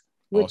sex,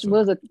 which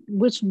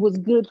was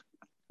good.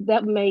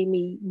 That made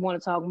me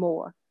want to talk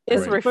more.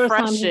 It's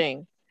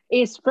refreshing.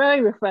 It's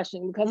very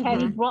refreshing, because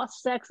had he brought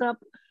sex up,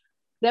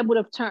 that would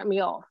have turned me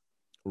off.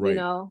 You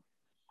know,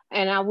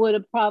 and I would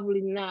have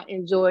probably not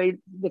enjoyed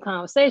the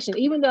conversation,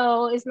 even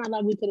though it's not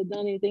like we could have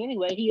done anything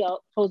anyway. He was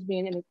supposed to be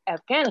in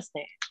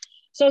Afghanistan.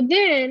 So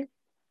then,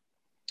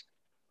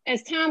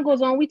 as time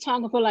goes on, we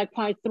talking for like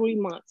probably 3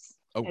 months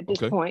at this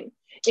point.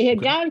 It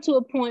had gotten to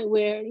a point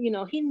where, you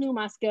know, he knew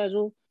my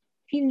schedule.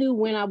 He knew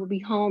when I would be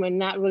home and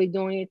not really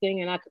doing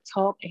anything, and I could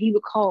talk, and he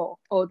would call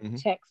or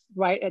text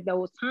right at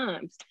those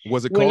times.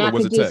 Was it call or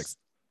was it text?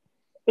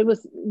 It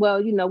was, well,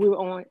 you know, we were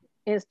on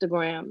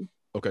Instagram.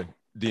 Okay.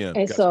 DM.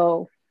 And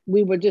so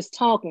we were just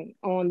talking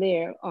on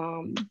there.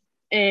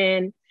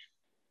 And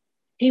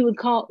he would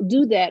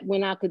do that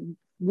when I could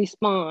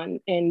respond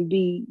and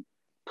be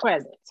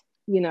present,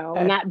 you know,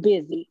 not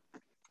busy.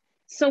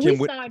 So Kim,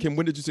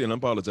 when did you see, and I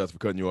apologize for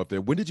cutting you off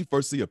there, when did you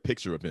first see a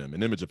picture of him,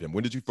 an image of him?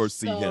 When did you first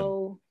see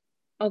him?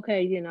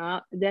 Okay, you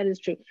know, that is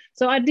true.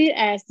 So I did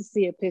ask to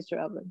see a picture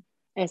of him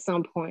at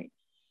some point.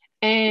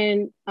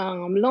 And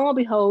lo and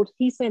behold,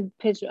 he sent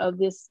a picture of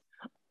this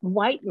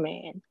white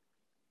man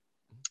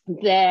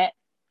that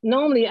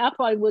normally I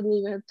probably wouldn't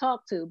even have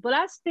talked to, but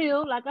I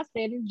still, like I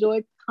said,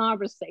 enjoyed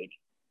conversating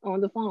on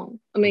the phone.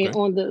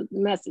 On the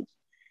message.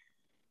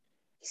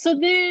 So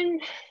then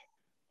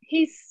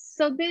he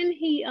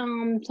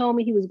told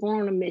me he was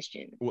going on a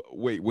mission.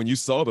 Wait, when you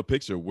saw the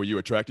picture, were you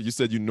attracted? You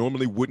said you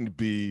normally wouldn't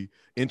be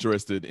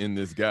interested in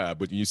this guy,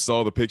 but you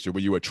saw the picture,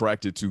 were you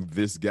attracted to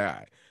this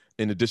guy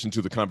in addition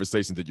to the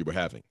conversation that you were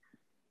having?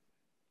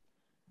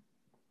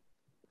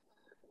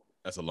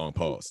 That's a long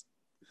pause.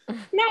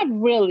 Not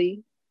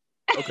really.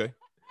 Okay.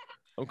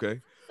 Go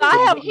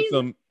ahead. He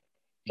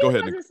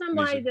wasn't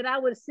somebody that I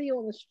would see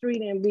on the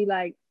street and be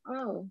like,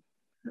 oh,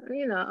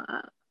 you know,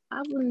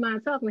 I wouldn't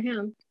mind talking to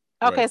him.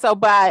 Okay, so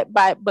by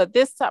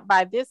this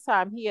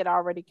time he had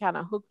already kind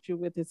of hooked you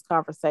with his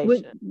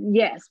conversation.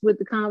 With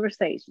the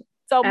conversation.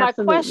 So my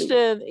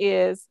question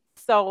is,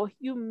 so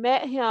you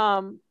met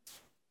him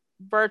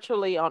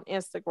virtually on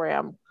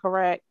Instagram,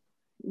 correct?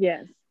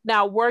 Yes.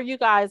 Now, were you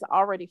guys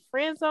already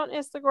friends on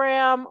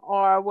Instagram,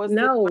 or was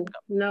no?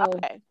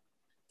 Okay.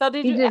 So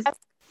did he you just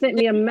sent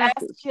me a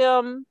message? Ask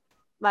him,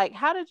 like,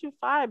 how did you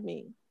find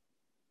me?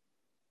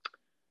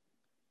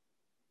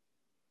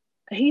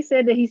 He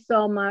said that he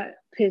saw my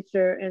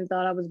picture and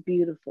thought I was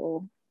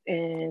beautiful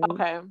and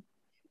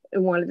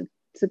wanted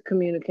to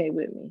communicate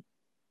with me.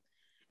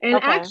 And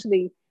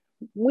actually,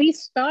 we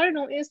started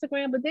on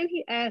Instagram, but then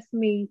he asked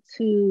me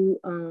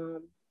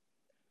to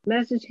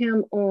message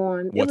him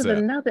on WhatsApp. It was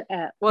another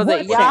app. Was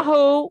it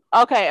Yahoo?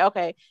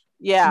 Okay.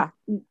 Yeah.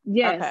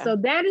 Yes. Okay. So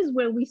that is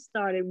where we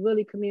started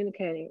really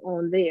communicating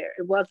on there.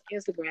 It wasn't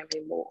Instagram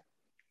anymore.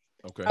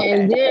 Okay.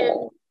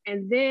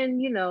 And then,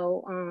 you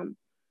know,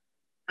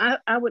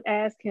 I would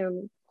ask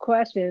him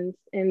questions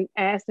and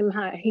ask him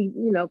how he,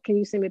 you know, can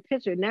you send me a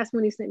picture? And that's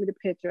when he sent me the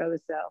picture of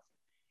himself,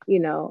 you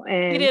know.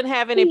 And he didn't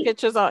have any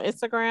pictures on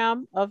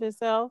Instagram of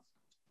himself?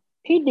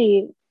 He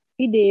did.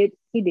 He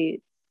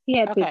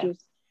had pictures.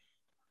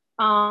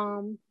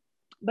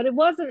 But it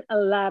wasn't a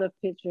lot of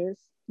pictures,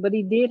 but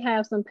he did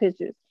have some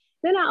pictures.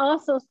 Then I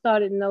also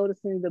started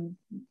noticing the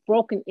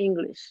broken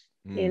English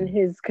in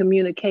his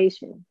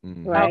communication,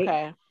 right?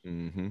 Okay.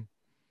 Mm-hmm.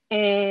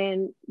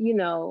 And, you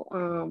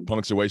know,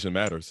 punctuation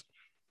matters.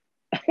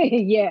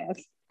 Yes.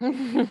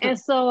 and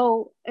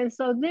so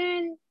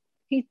then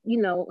he,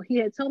 you know, he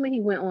had told me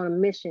he went on a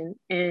mission,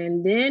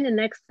 and then the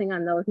next thing I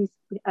know,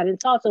 I didn't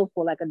talk to him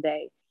for like a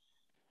day.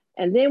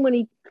 And then when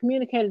he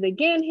communicated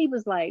again, he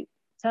was like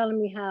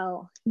telling me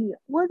how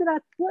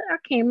I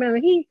can't remember.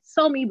 He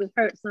told me he was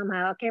hurt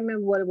somehow. I can't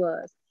remember what it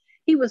was.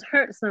 He was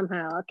hurt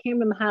somehow. I can't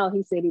remember how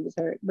he said he was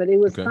hurt, but it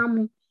was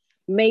some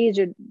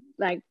major,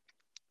 like,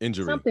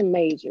 injury. Something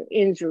major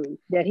injury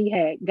that he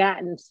had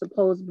gotten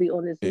supposedly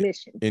on this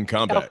mission. In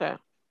combat. Okay.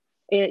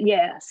 And,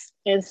 yes.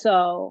 And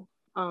so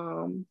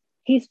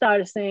he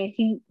started saying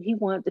he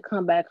wanted to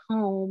come back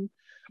home,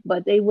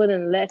 but they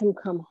wouldn't let him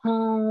come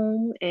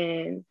home,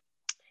 and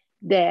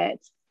that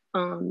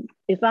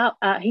if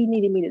he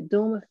needed me to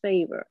do him a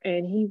favor,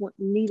 and he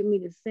needed me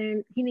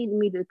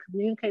to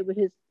communicate with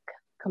his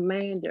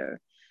commander,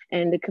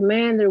 and the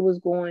commander was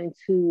going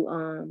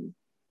to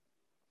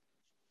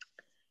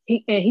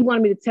he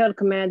wanted me to tell the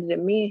commander that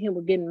me and him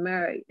were getting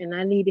married, and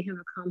I needed him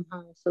to come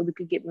home so we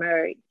could get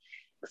married,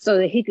 so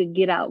that he could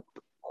get out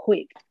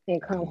quick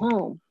and come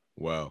home.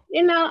 Wow.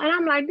 You know, and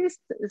I'm like, this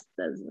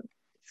doesn't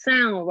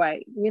sound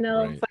right, you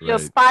know. Right, so your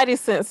spidey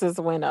senses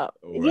went up.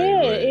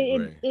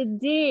 It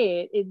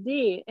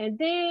did. And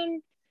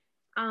then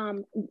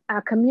I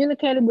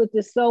communicated with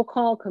the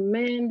so-called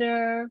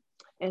commander,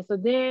 and so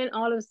then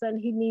all of a sudden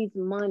he needs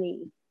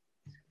money.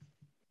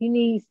 He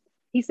needs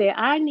he said,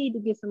 I need to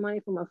get some money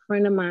from a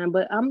friend of mine,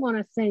 but I'm going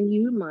to send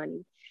you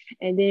money.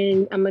 And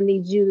then I'm going to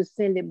need you to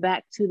send it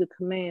back to the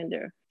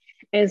commander.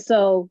 And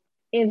so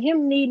in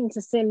him needing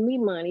to send me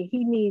money,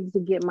 he needs to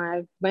get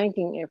my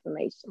banking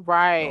information.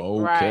 Right.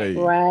 Okay.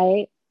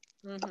 Right.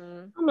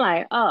 Mm-hmm. I'm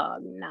like, oh,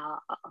 no.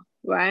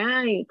 Right.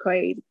 I ain't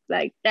crazy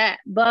like that.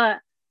 But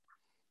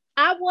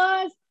I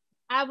was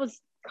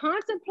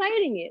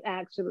contemplating it,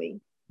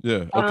 actually.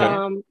 Yeah.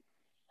 Okay.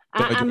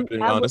 Thank you for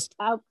being honest.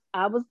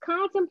 I was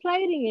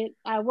contemplating it.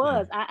 I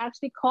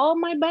actually called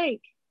my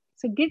bank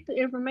to get the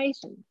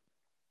information.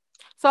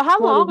 So how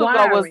long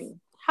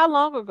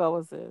ago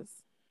was this?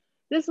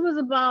 This was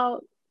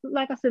about,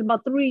 like I said,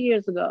 about 3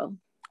 years ago.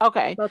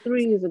 Okay. About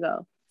 3 years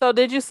ago. So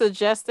did you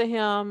suggest to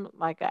him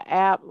like an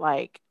app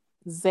like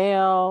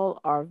Zelle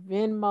or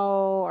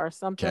Venmo or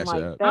something Cash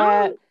like app.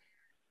 that?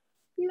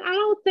 I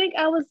don't think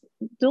I was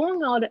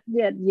doing all that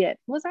yet.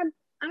 Was I?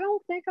 I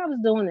don't think I was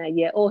doing that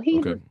yet. Or he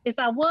was. If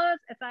I was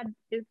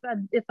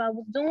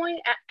doing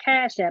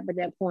Cash App at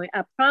that point,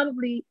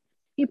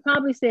 he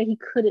probably said he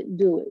couldn't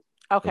do it.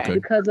 Okay.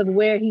 Because of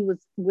where he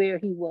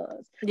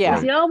was. Yeah.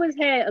 Because he always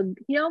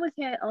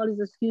had all these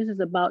excuses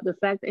about the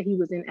fact that he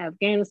was in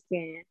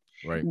Afghanistan.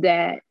 Right.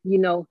 That he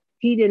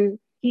didn't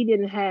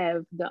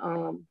have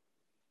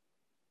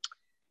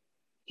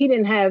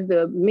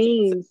the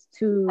means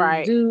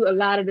to do a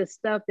lot of the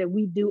stuff that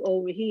we do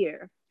over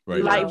here.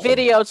 Right. Like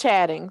video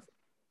chatting.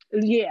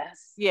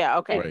 Yes. Yeah.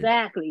 Okay.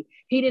 Exactly. Right.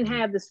 He didn't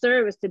have the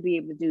service to be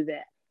able to do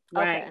that.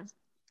 Right. Okay.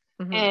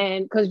 Mm-hmm.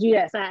 And because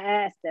I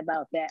asked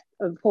about that,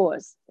 of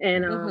course,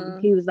 and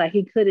he was like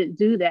he couldn't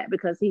do that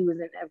because he was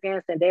in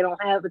Afghanistan. He don't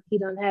have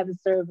the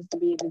service to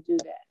be able to do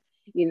that,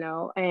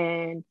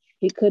 and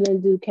he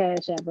couldn't do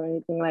Cash App or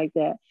anything like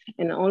that.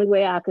 And the only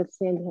way I could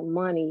send him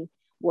money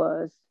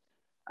was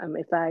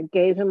if I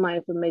gave him my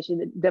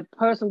information. The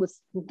person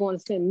was going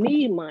to send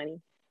me money.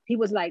 He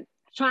was like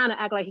trying to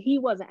act like he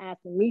wasn't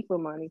asking me for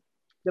money.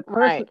 The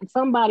person,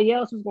 somebody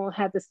else was going to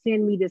have to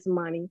send me this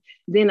money.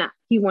 Then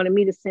he wanted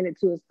me to send it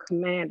to his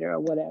commander or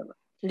whatever.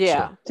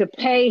 Yeah. To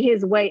pay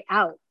his way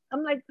out.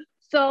 I'm like,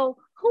 so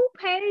who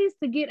pays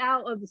to get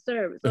out of the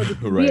service or to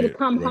be able to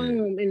come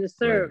home in the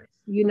service?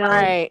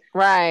 Right.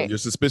 When your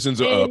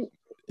suspicions are up.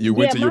 You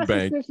went to your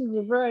bank. My suspicions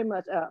were very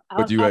much up.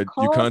 But you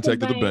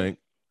contacted the bank.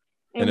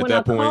 And at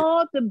that point, I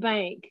called the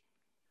bank,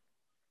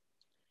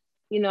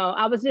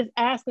 I was just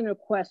asking her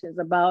questions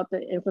about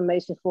the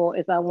information for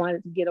if I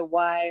wanted to get a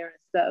wire and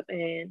stuff.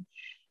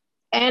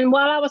 And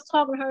while I was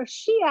talking to her,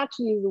 she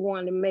actually is the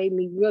one that made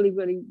me really,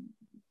 really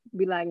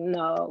be like,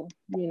 no,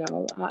 I ain't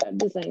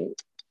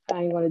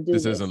going to do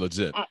this. This isn't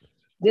legit.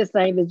 This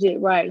ain't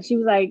legit, right? She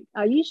was like,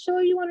 are you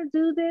sure you want to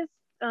do this?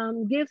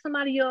 Give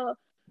somebody your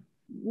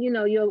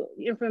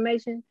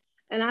information.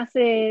 And I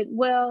said,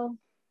 well,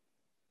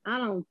 I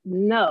don't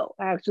know,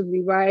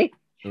 actually, right?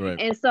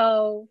 And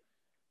so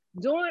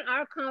during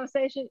our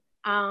conversation,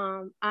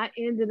 I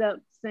ended up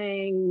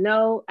saying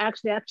no.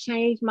 Actually, I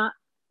changed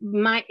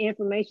my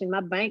information,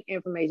 my bank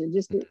information,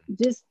 just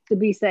to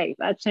be safe.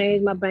 I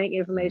changed my bank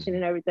information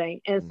and everything.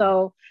 And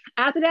so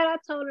after that, I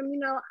told him,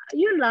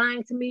 you're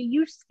lying to me.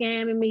 You're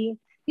scamming me.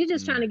 You're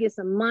just trying to get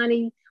some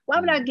money. Why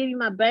would I give you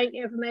my bank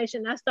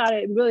information? I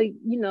started really,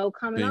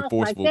 coming being off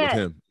forceful like that.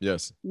 with him.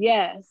 Yes.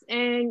 Yes.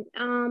 And,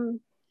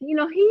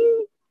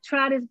 he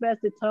tried his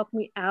best to talk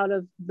me out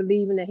of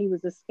believing that he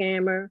was a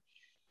scammer.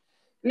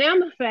 Now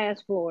I'm gonna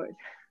fast forward.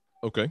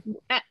 Okay.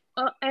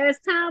 As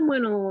time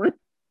went on.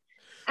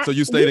 So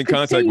you stayed in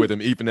contact with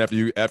him even after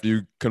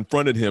you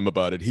confronted him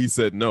about it. He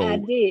said no. I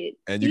did.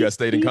 And you guys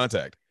stayed in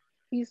contact.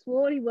 He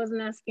swore he was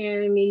not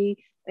scamming me.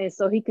 And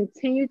so he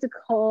continued to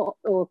call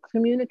or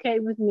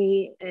communicate with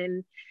me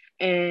and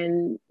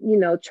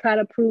try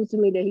to prove to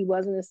me that he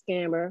wasn't a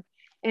scammer.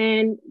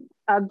 And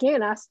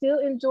again, I still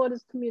enjoyed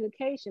his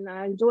communication.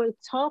 I enjoyed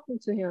talking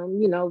to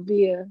him,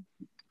 via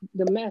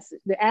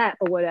the app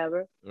or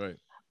whatever. Right.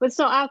 But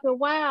so after a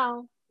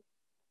while,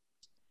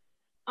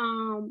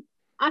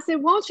 I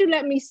said, won't you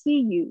let me see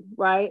you?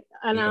 Right.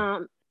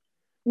 And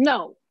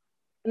no.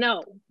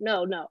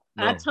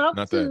 I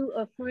talked to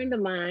a friend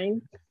of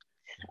mine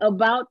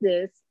about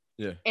this.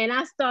 Yeah. And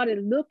I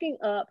started looking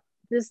up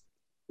this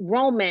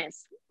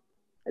romance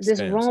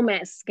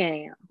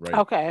scam. Right.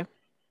 Okay.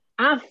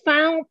 I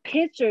found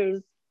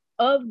pictures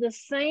of the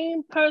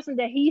same person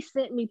that he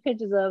sent me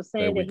pictures of,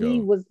 saying that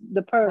he was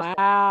the person.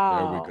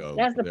 Wow. There we go.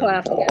 That's the part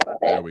I forgot about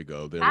that. There we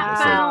go.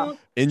 So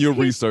in your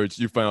research,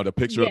 you found a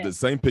picture of the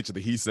same picture that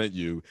he sent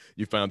you.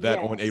 You found that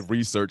on a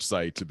research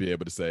site to be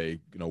able to say,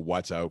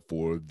 watch out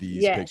for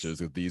these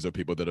pictures if these are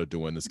people that are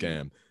doing the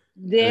scam.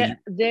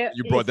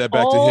 You brought that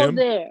back to him?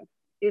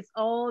 It's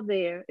all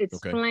there. It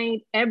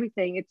explained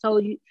everything.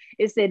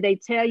 It said they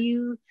tell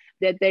you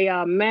that they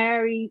are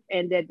married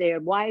and that their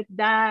wife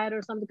died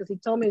or something, because he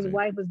told me his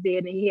wife was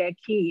dead and he had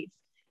kids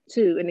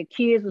too. And the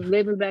kids was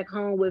living back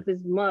home with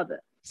his mother.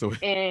 So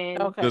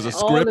there's a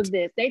script. All of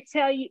this. They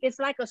tell you, it's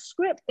like a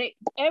script.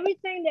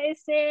 Everything that it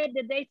said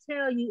that they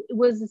tell you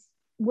was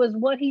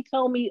what he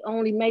told me,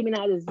 only maybe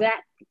not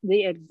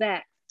the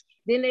exact.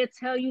 Then they'll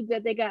tell you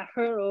that they got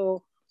hurt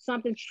or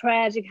something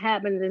tragic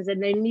happens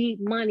and they need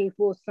money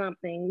for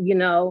something, you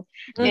know,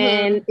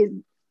 and it,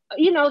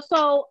 you know,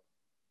 so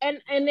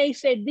and they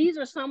said these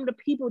are some of the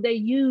people they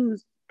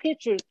use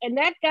pictures, and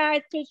that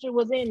guy's picture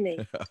was in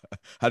there.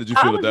 How did you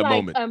feel at that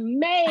like moment?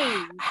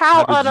 Amazed.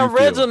 How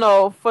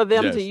unoriginal for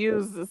them to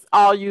use the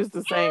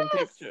same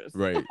pictures.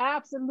 Right.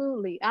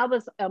 Absolutely. I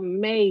was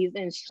amazed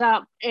and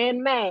shocked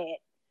and mad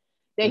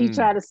that he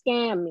tried to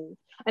scam me.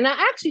 And I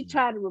actually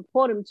tried to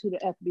report him to the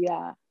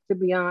FBI, to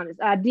be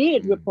honest. I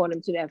did report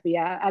him to the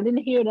FBI. I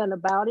didn't hear nothing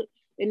about it.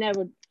 They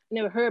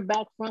never heard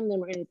back from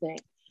them or anything.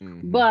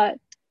 But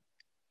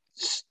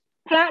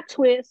plot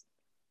twist,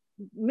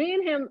 me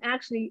and him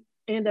actually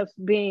end up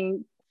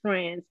being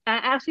friends. I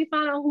actually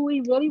found out who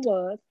he really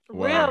was.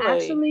 Really?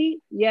 Actually,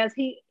 yes,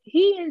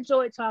 he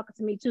enjoyed talking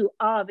to me too,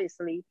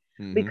 obviously,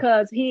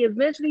 because he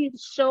eventually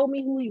showed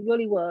me who he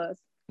really was.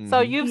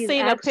 So you've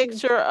seen a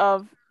picture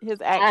of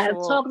his actual... I have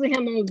talked to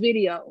him on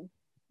video.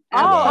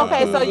 Oh,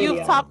 okay. So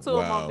you've talked to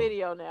him on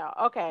video now.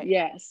 Okay.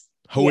 Yes.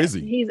 Who is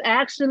he? He's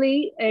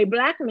actually a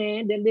Black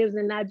man that lives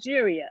in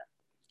Nigeria.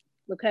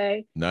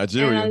 Okay.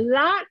 Nigeria. And a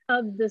lot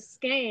of the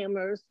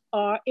scammers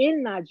are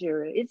in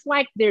Nigeria. It's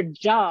like their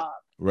job.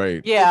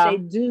 Right. Yeah. They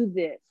do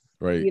this.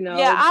 Right. You know.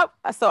 Yeah.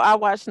 I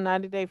watched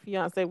 90 Day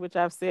Fiance, which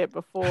I've said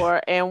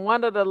before, and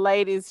one of the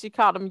ladies, she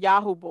called them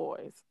Yahoo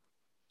boys.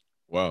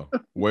 Wow.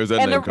 Where's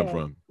that name come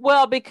from?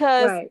 Well,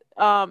 because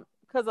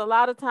a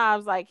lot of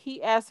times, like,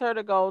 he asked her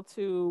to go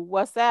to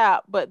WhatsApp,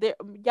 but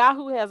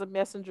Yahoo has a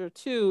messenger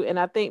too. And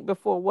I think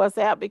before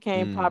WhatsApp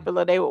became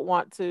popular, they would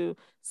want to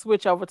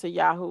switch over to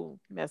Yahoo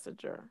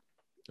Messenger.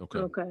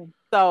 Okay.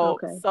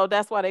 So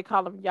that's why they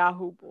call them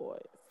Yahoo boys.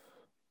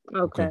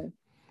 Okay.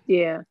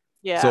 Yeah.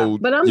 Yeah. So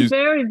but I'm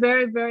very,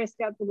 very, very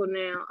skeptical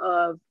now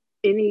of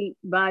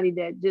anybody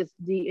that just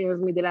DMs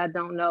me that I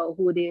don't know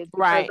who it is.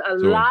 Because a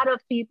lot of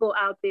people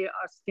out there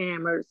are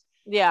scammers.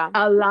 Yeah.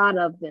 A lot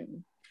of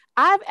them.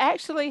 I've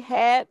actually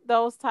had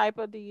those type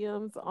of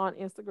DMs on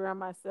Instagram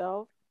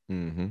myself.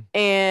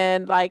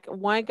 And like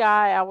one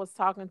guy I was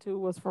talking to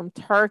was from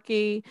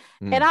Turkey.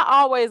 And I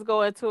always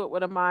go into it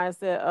with a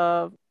mindset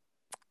of,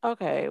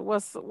 okay,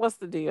 what's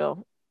the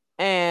deal?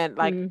 And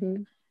like,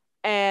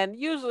 and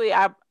usually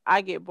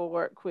I get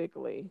bored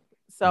quickly.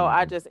 So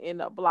I just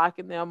end up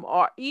blocking them,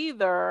 or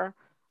either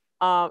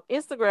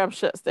Instagram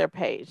shuts their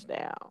page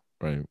down.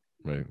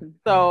 Right.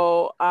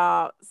 So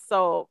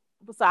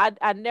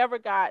I never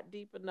got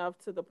deep enough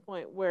to the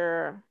point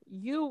where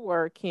you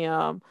were,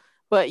 Kim.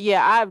 But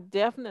yeah, I've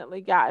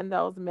definitely gotten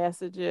those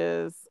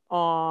messages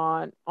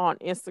on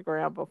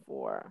Instagram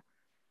before.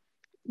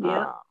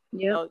 Yeah.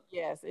 So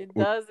yes, it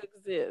does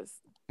exist.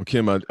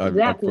 Kim, I want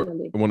to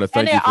thank you.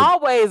 And they're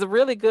always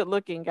really good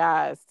looking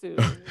guys too.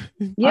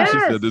 Yes. She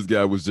said this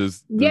guy was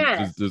just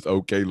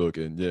okay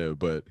looking. Yeah,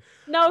 but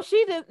no,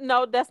 she didn't.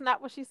 No, that's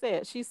not what she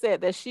said. She said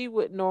that she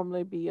would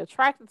normally be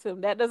attracted to him.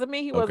 That doesn't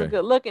mean he wasn't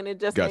good looking. It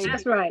just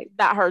that's right.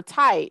 Not her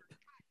type.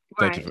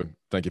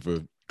 Thank you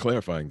for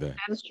clarifying that.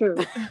 That's true.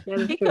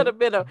 He could have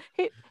been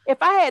if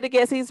I had to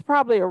guess, he's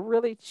probably a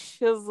really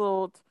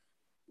chiseled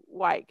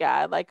white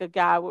guy, like a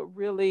guy with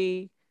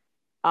really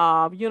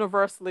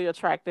universally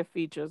attractive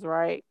features,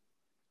 right?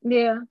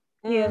 Yeah.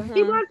 He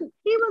was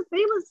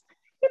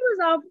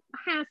a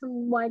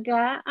handsome white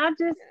guy. I'm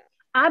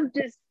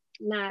just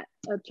not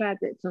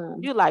attracted to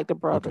him. You like the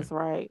brothers,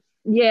 right?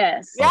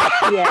 Yes.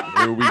 Yeah.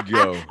 Here we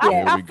go.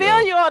 I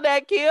feel you on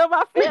that, Kim.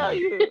 I feel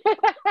you.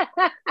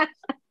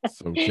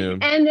 So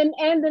Kim. And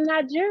the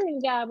Nigerian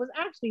guy was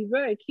actually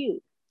very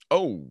cute.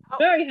 Oh,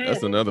 very handsome.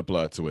 That's another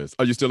plot twist.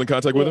 Are you still in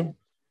contact with him?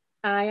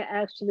 I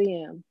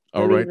actually am.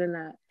 All believe it or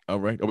not. All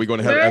right. Are we going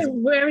to have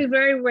very,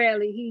 very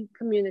rarely he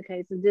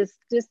communicates and just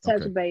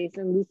touch base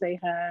and we say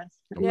hi.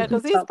 Yeah,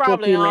 because he's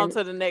probably on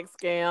to the next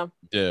scam.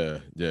 Yeah.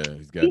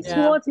 He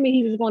swore to me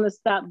he was going to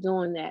stop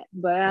doing that,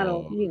 but I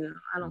don't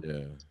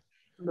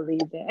believe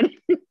that.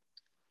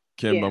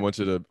 Kim, I want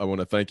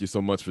to thank you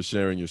so much for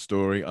sharing your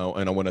story,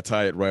 and I want to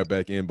tie it right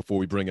back in before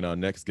we bring in our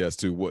next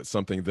guest to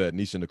something that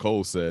Nisha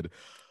Nicole said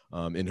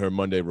in her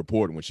Monday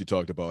report when she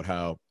talked about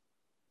how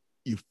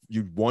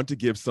you want to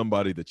give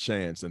somebody the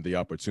chance and the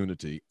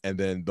opportunity, and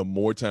then the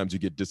more times you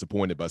get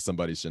disappointed by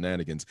somebody's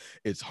shenanigans,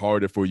 it's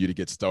harder for you to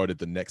get started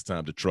the next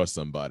time to trust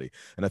somebody.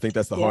 And I think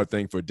that's the hard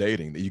thing for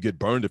dating, that you get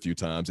burned a few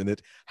times,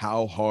 and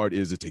how hard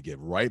is it to get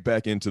right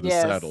back into the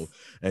saddle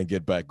and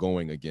get back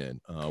going again,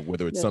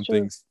 whether it's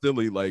something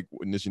silly like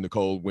what Nisha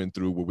Nicole went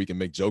through where we can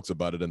make jokes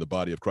about it in the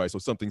body of Christ, or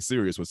something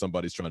serious where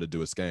somebody's trying to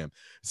do a scam.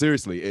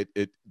 Seriously,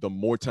 the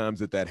more times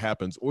that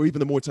happens, or even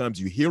the more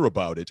times you hear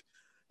about it,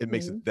 it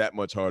makes it that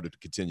much harder to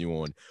continue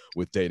on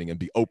with dating and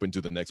be open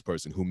to the next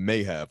person who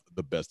may have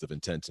the best of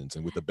intentions.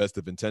 And with the best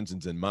of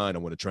intentions in mind, I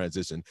want to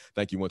transition.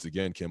 Thank you once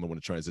again, Kim. I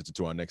want to transition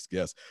to our next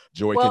guest.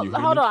 Joy, can you hear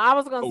hold me? on. I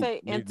was going to say,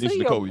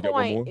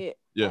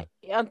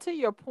 until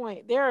your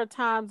point, there are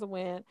times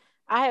when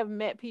I have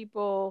met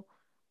people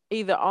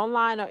either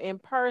online or in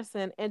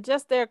person, and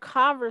just their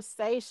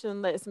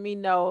conversation lets me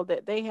know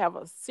that they have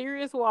a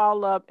serious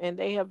wall up and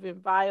they have been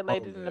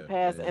violated in the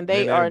past, and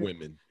they are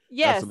women.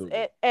 Yes,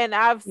 and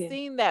I've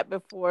seen that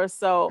before.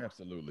 So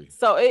absolutely.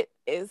 So it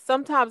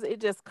sometimes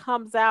it just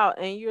comes out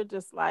and you're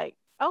just like,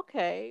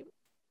 okay,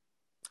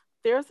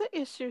 there's an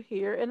issue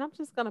here, and I'm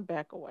just gonna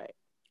back away.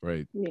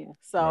 Right. Yeah.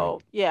 So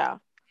Right. yeah.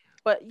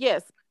 But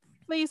yes,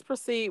 please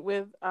proceed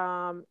with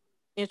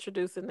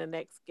introducing the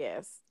next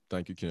guest.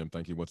 Thank you, Kim.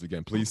 Thank you once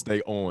again. Please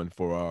stay on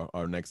for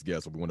our next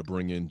guest. We want to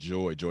bring in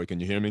Joy. Joy, can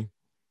you hear me?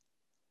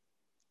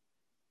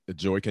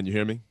 Joy, can you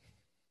hear me?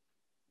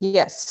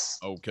 Yes.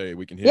 Okay,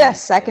 we can hear you.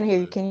 Yes, I can hear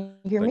you. Can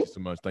you hear Thank me? you so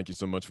much. Thank you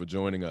so much for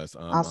joining us.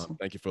 Awesome.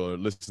 Thank you for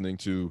listening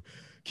to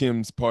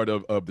Kim's part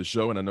of the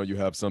show. And I know you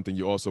have something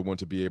you also want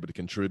to be able to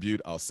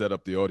contribute. I'll set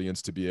up the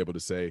audience to be able to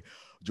say,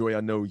 Joy,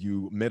 I know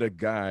you met a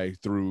guy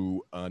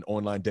through an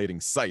online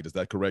dating site. Is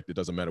that correct? It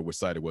doesn't matter which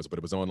site it was, but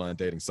it was an online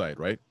dating site,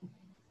 right?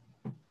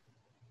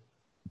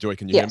 Joy,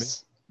 can you hear me?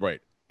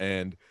 Right.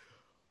 And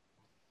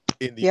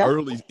in the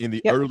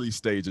early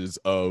stages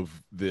of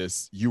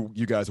this, you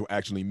guys were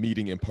actually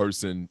meeting in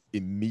person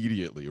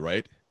immediately,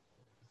 right?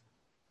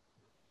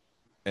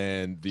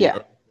 And the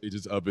early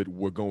stages of it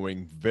were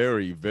going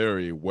very,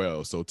 very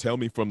well. So tell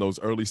me, from those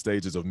early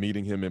stages of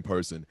meeting him in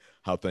person,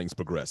 how things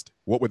progressed.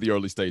 What were the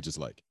early stages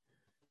like?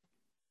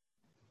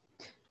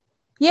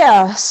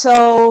 Yeah,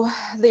 so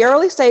the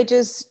early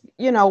stages,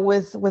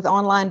 with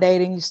online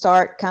dating, you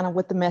start kind of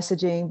with the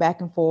messaging back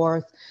and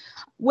forth.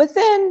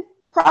 Within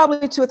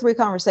probably 2 or 3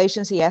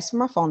 conversations, he asked for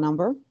my phone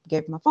number,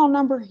 gave him my phone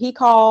number. He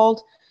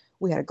called.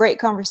 We had a great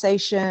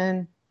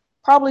conversation.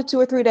 Probably 2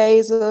 or 3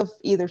 days of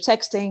either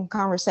texting,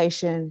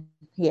 conversation.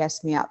 He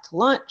asked me out to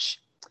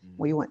lunch.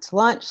 We went to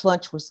lunch.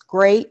 Lunch was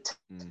great.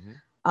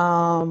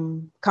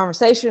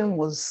 Conversation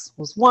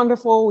was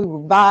wonderful. We were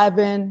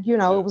vibing.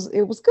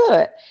 It was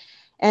good.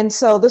 And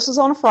so this was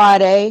on a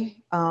Friday.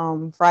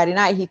 Friday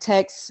night, he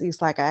texts.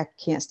 He's like, I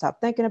can't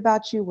stop thinking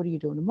about you. What are you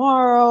doing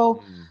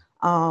tomorrow?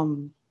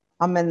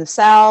 I'm in the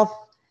South.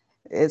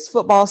 It's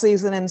football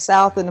season in the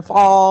South in the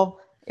fall.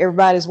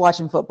 Everybody's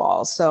watching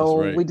football.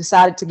 So we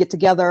decided to get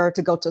together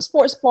to go to a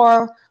sports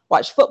bar,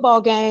 watch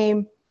football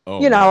game.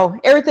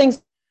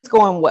 Everything's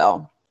going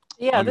well.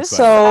 Yeah, this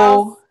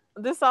all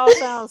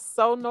sounds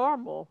so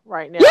normal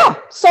right now. Yeah,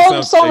 so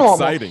normal.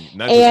 Exciting.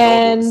 Not just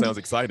normal, it sounds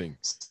exciting.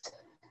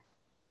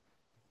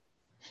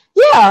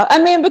 Yeah, I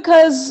mean,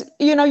 because,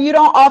 you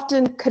don't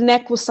often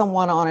connect with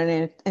someone on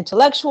an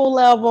intellectual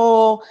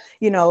level.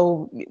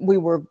 We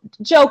were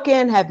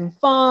joking, having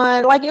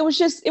fun. Like, it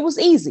was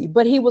easy,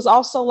 but he was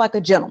also like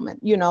a gentleman,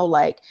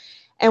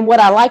 and what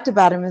I liked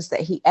about him is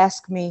that he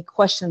asked me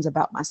questions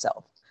about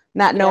myself,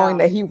 not knowing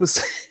that he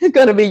was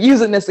going to be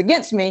using this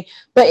against me,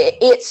 but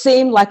it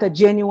seemed like a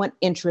genuine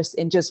interest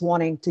in just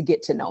wanting to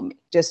get to know me,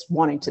 just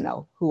wanting to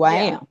know who I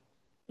am.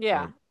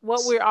 Yeah,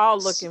 what we're all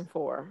looking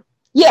for.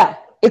 Yeah.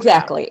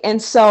 Exactly.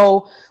 And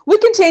so we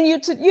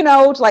continued to,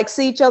 like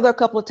see each other a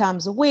couple of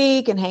times a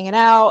week and hanging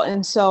out.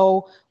 And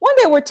so one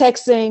day we're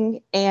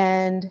texting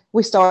and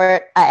I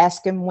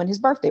asked him when his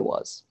birthday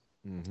was.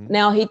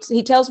 Now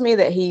he tells me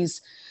that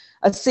he's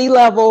a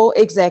C-level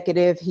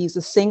executive. He's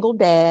a single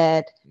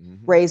dad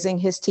raising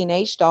his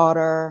teenage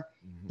daughter.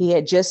 He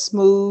had just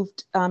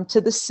moved to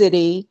the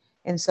city.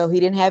 And so he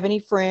didn't have any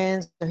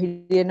friends, or he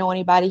didn't know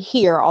anybody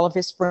here. All of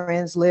his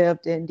friends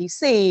lived in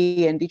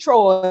DC and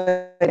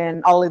Detroit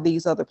and all of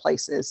these other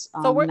places.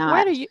 So where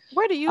do you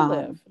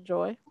live,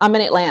 Joy? I'm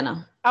in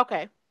Atlanta.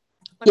 Okay.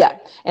 Yeah.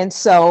 And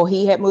so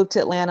he had moved to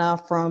Atlanta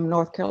from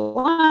North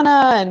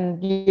Carolina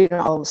and,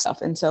 all the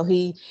stuff. And so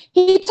he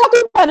talked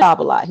about it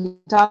a lot. He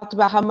talked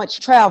about how much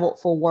he traveled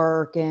for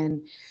work,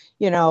 and,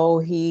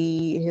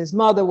 his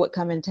mother would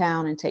come in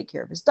town and take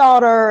care of his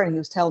daughter. And he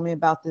was telling me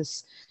about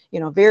this,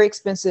 very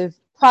expensive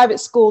private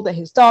school that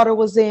his daughter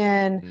was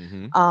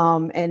in,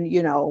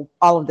 and,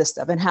 all of this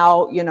stuff, and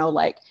how,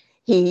 like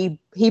he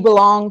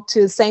belonged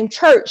to the same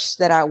church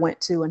that I went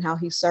to, and how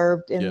he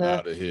served in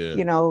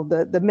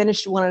the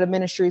ministry, one of the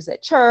ministries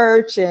at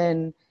church,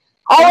 and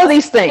all of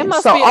these things.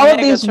 So all of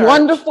these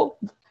wonderful,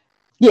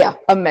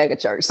 a mega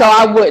church. So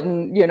I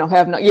wouldn't,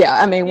 have we're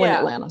in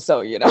Atlanta,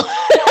 so,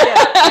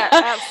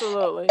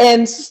 absolutely.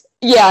 And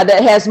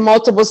that has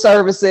multiple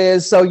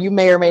services. So you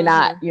may or may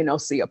not,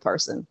 see a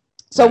person.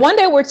 So one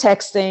day we're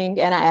texting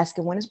and I asked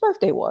him when his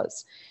birthday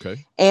was.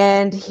 Okay.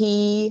 And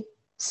he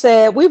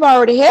said, we've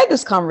already had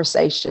this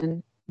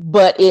conversation,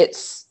 but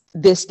it's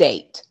this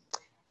date.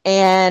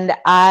 And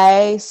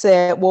I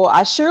said, well,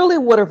 I surely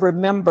would have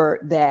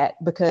remembered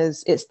that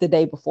because it's the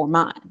day before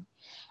mine.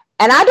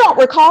 And I don't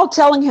recall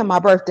telling him my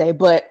birthday,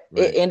 but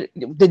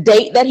the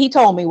date that he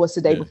told me was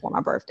the day before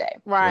my birthday.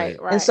 Right.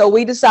 And so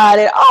we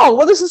decided,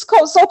 this is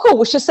so cool.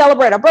 We should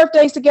celebrate our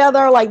birthdays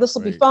together. Like, this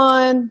will be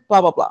fun,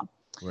 blah, blah, blah.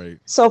 Right.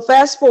 So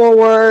fast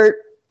forward,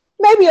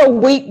 maybe a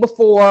week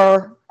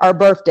before our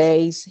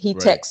birthdays, he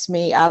texts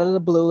me out of the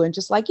blue and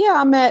just like,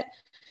 I'm at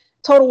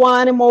Total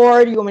Wine and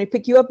More. Do you want me to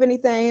pick you up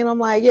anything? And I'm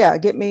like,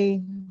 get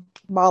me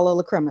a bottle of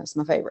La Crema. It's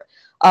my favorite.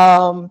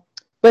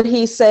 But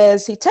he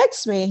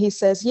texts me, he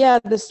says,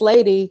 this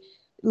lady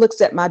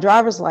looks at my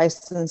driver's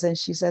license and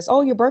she says,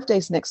 "Oh, your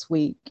birthday's next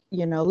week.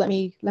 You know, let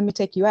me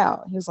take you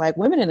out." He was like,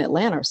 "Women in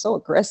Atlanta are so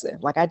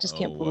aggressive. Like, I just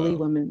can't believe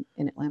women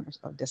in Atlanta are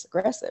so this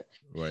aggressive."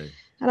 Right.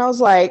 And I was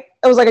like,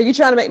 "Are you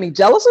trying to make me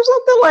jealous or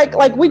something?"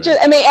 Like we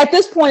just, I mean, at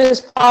this point,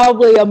 it's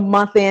probably a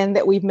month in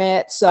that we've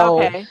met.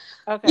 So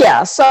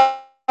yeah. So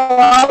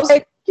I was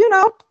like, you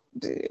know,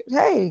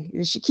 hey,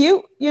 is she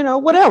cute? You know,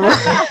 whatever.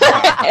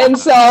 and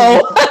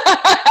so.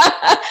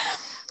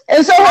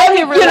 And so,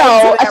 you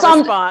know,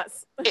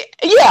 response.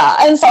 Yeah.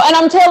 And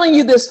I'm telling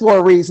you this for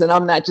a reason.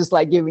 I'm not just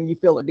like giving you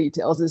filler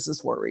details. This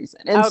is for a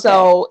reason. And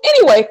so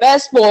anyway,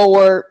 fast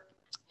forward,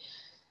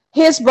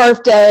 his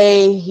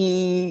birthday,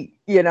 he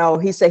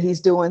said he's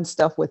doing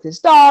stuff with his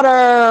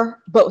daughter.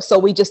 But so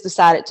we just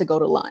decided to go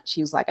to lunch.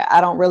 He was like, I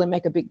don't really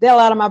make a big deal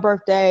out of my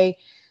birthday.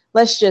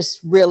 Let's just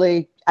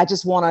really, I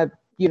just want to,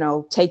 you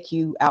know, take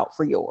you out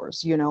for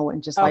yours, you know,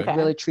 and just like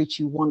really treat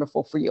you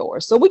wonderful for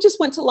yours. So we just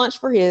went to lunch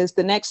for his.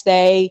 The next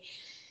day,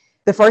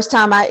 the first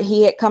time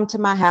he had come to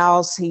my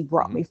house, he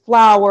brought me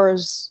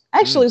flowers.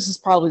 Actually, this is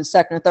probably the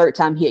second or third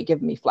time he had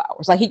given me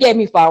flowers. Like, he gave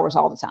me flowers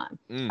all the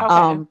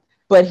time.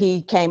 But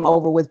he came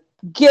over with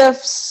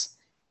gifts.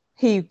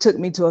 He took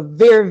me to a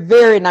very,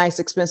 very nice,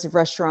 expensive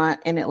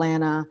restaurant in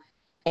Atlanta.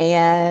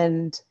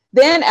 And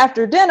then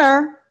after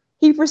dinner,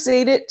 he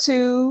proceeded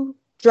to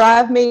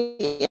drive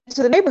me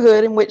into the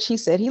neighborhood in which he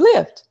said he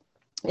lived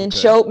and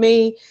showed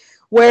me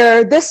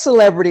where this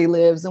celebrity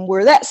lives and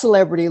where that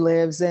celebrity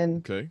lives.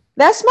 And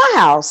that's my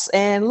house.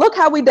 And look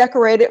how we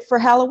decorated for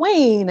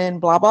Halloween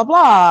and blah, blah,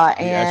 blah.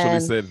 He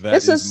actually said,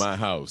 "This is my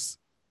house."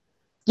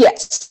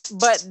 Yes.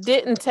 But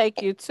didn't take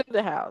you to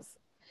the house.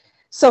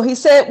 So he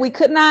said we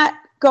could not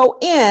go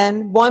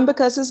in, one,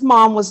 because his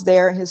mom was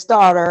there and his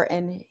daughter,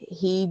 and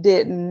he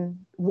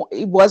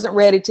wasn't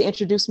ready to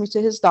introduce me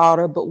to his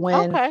daughter. But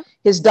when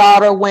his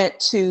daughter went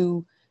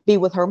to be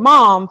with her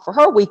mom for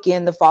her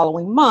weekend the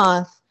following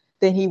month,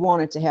 then he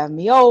wanted to have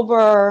me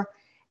over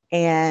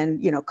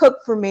and, you know, cook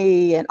for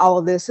me and all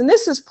of this. And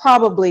this is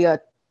probably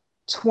a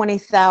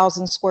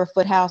 20,000 square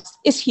foot house.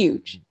 It's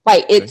huge.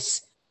 Like,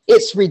 it's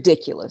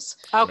ridiculous.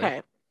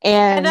 Okay.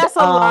 And that's a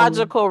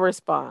logical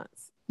response.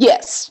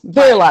 Yes,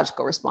 very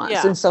logical response.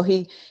 Yeah. And so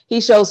he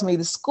shows me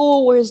the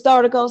school where his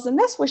daughter goes, and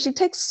that's where she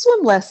takes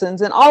swim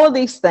lessons and all of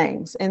these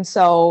things. And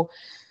so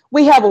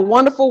we have a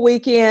wonderful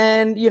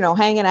weekend, you know,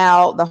 hanging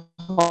out, the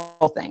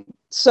whole thing.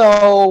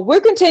 So we're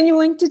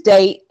continuing to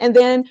date. And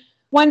then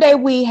one day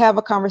we have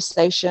a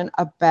conversation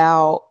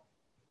about,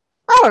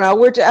 I don't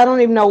know, I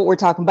don't even know what we're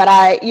talking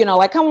about. You know,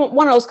 like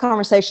one of those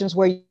conversations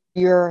where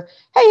you're,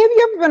 "Hey, have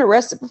you ever been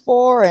arrested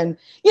before?" And,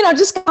 you know,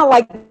 just kind of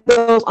like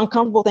those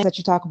uncomfortable things that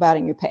you talk about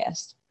in your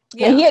past.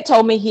 Yeah. And he had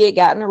told me he had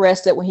gotten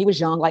arrested when he was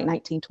young, like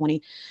 19,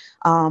 20.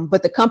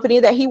 But the company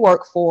that he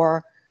worked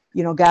for,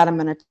 you know, got him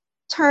an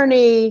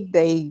attorney.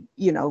 They,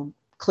 you know,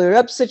 cleared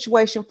up the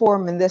situation for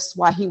him. And that's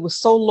why he was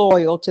so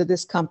loyal to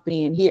this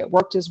company. And he had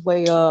worked his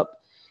way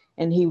up,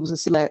 and he was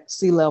a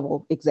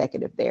C-level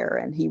executive there,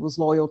 and he was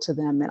loyal to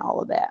them and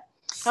all of that.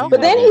 Okay. But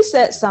then he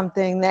said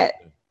something that,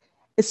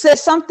 it said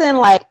something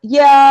like,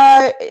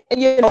 yeah,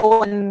 you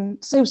know,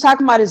 and so he was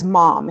talking about his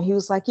mom. He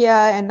was like,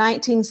 yeah, in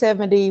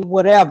 1970,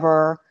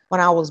 whatever,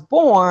 when I was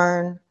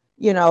born,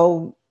 you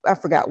know, I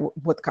forgot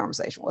what the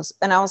conversation was.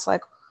 And I was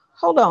like,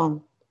 hold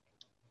on.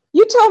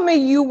 You told me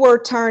you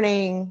were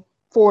turning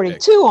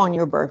 42 on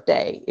your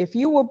birthday. If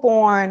you were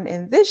born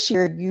in this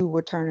year, you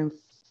were turning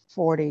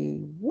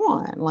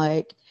 41.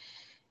 Like,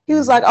 he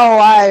was like, oh,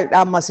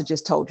 I must have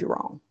just told you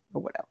wrong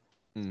or whatever.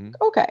 Mm-hmm.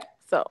 Okay.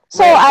 So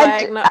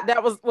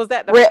was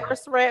that the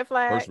first red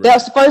flag? That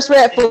was the first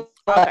red flag.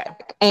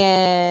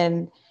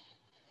 Okay.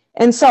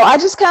 And so I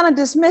just kind of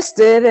dismissed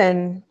it,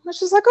 and I was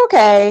just like,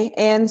 okay.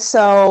 And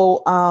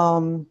so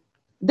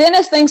then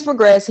as things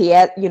progressed, he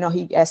asked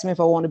me if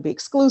I want to be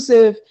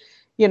exclusive.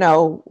 You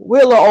know,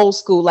 we're a little old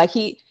school. Like,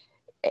 he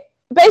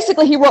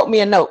wrote me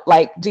a note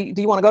like, do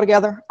you want to go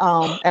together?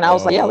 And I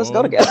was like, yeah, let's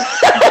go together.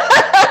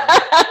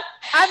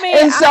 I mean,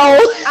 and so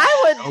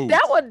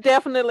that would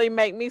definitely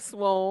make me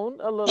swoon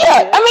a little bit.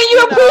 I mean, you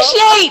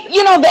appreciate,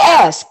 you know, the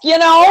ask, you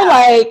know,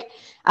 like,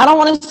 I don't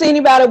want to see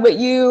anybody but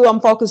you. I'm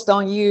focused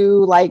on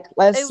you. Like,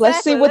 let's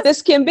see what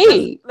this can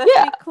be. Let's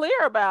be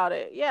clear about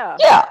it. Yeah.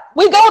 Yeah.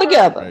 We go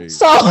together. Right.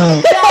 So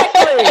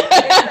exactly.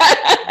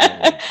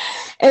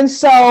 And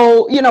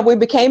so, you know, we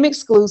became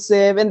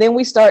exclusive, and then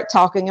we start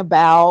talking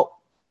about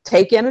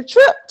taking a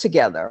trip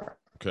together.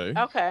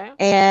 Okay.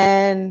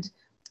 And,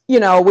 you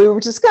know, we were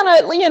just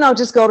gonna, you know,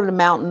 just go to the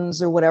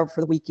mountains or whatever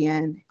for the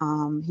weekend.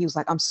 He was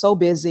like, I'm so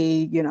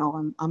busy, you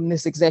know, I'm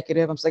this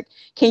executive. I was like,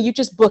 can you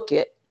just book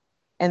it?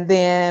 And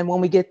then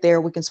when we get there,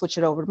 we can switch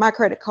it over to my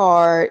credit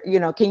card. You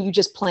know, can you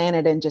just plan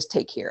it and just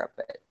take care of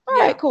it? All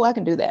right, cool. I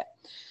can do that.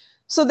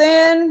 So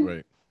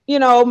then, you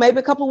know, maybe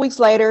a couple of weeks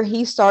later,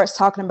 he starts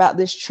talking about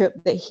this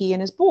trip that he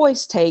and his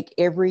boys take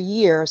every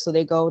year. So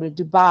they go to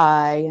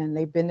Dubai, and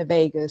they've been to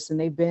Vegas, and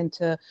they've been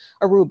to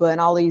Aruba,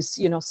 and all these,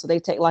 you know, so they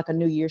take like a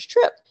New Year's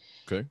trip.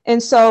 Okay.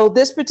 And so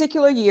this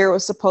particular year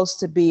was supposed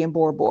to be in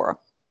Bora Bora.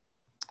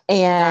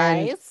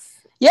 And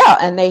yeah,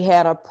 and they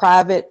had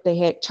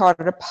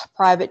chartered a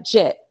private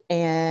jet,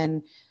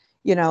 and,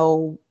 you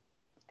know,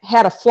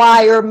 had a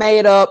flyer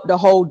made up, the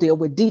whole deal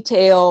with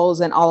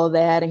details and all of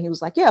that. And he was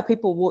like, yeah,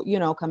 people will, you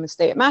know, come and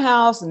stay at my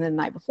house. And then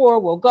the night before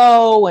we'll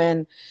go.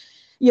 And,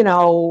 you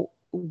know,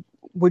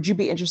 would you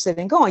be interested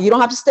in going? You don't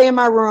have to stay in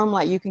my room.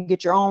 Like, you can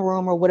get your own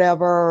room or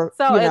whatever.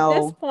 So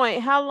at this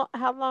point, how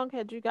long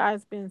had you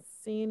guys been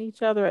seeing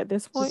each other at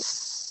this point?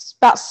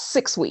 About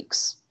 6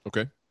 weeks.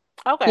 Okay.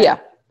 Yeah,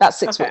 about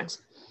 6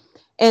 weeks.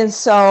 And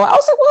so I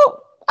was like,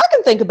 well, I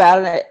can think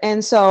about it.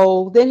 And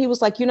so then he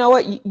was like, you know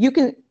what, you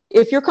can,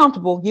 if you're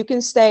comfortable, you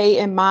can stay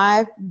in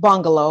my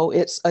bungalow.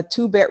 It's a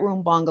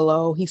 2-bedroom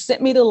bungalow. He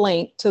sent me the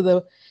link to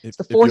the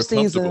Four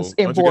Seasons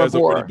in Bora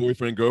Bora. You guys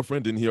boyfriend,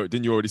 girlfriend?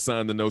 Didn't you already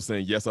sign the note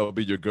saying, yes, I'll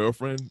be your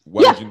girlfriend?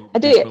 Why did you need to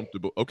be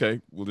comfortable?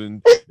 Okay, well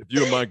then, if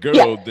you're my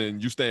girl, then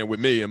you staying with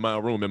me in my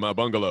room, in my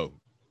bungalow.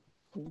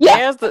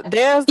 Yeah.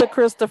 There's the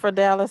Christopher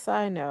Dallas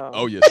I know.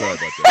 Oh yeah, sorry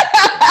about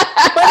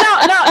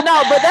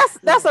that. but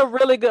that's a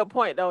really good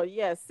point though.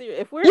 Yes,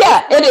 if we're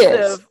it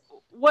is.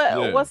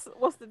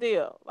 What's the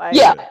deal? Like,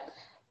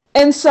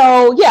 and so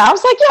I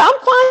was like, yeah, I'm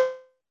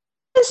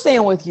fine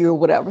staying with you or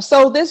whatever.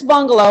 So this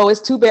bungalow is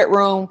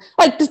 2-bedroom.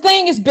 Like, the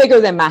thing is bigger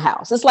than my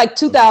house. It's like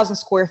 2,000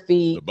 square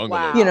feet.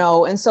 Wow. You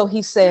know, and so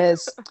he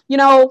says, you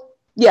know,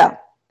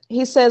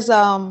 he says,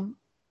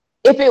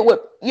 if it would,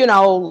 you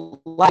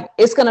know, like,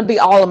 it's going to be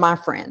all of my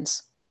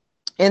friends.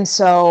 And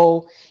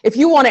so if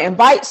you want to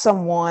invite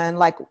someone,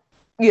 like,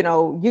 you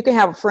know, you can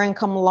have a friend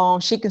come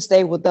along. She can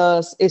stay with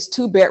us. It's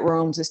 2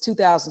 bedrooms. It's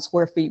 2,000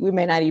 square feet. We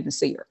may not even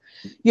see her,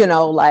 you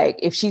know, like,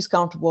 if she's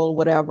comfortable,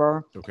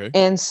 whatever. Okay.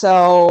 And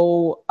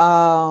so,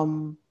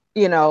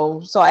 you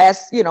know, so I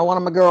asked, you know, one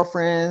of my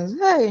girlfriends,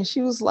 hey, and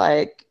she was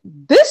like,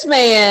 this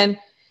man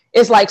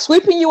is like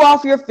sweeping you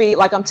off your feet.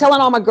 Like, I'm telling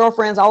all my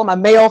girlfriends, all of my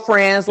male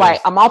friends, like,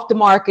 I'm off the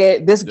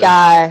market. This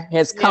guy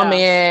has come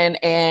in,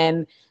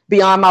 and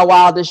beyond my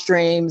wildest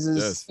dreams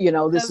is, you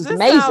know, this is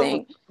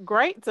amazing.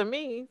 Great to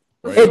me.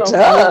 Right. It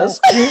does.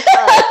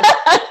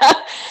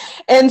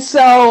 And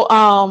so,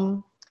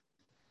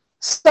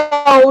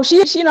 so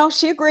she, you know,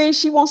 she agrees,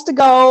 she wants to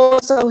go.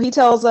 So he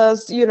tells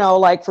us, you know,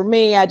 like, for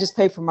me, I just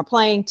pay for my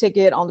plane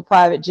ticket on the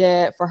private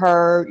jet. For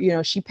her, you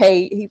know, she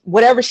paid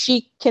whatever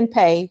she can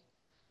pay,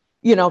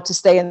 you know, to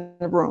stay in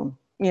the room,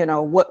 you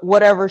know,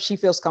 whatever she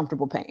feels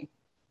comfortable paying.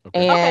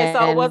 Okay,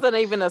 so it wasn't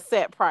even a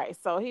set price.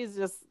 So he's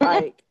just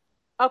like,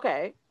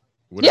 okay.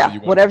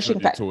 Whatever she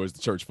can pay towards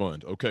the church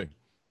fund. Okay.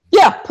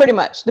 Yeah, pretty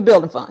much the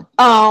building fund.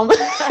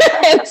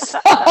 And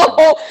so,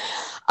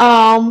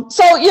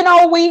 you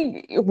know,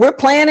 we're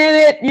planning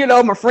it, you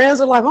know, my friends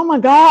are like, oh my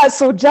God,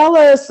 so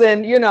jealous.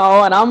 And, you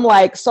know, and I'm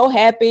like, so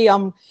happy.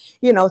 I'm,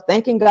 you know,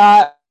 thanking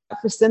God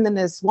for sending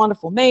this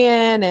wonderful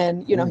man.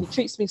 And, you know, he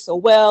treats me so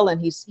well,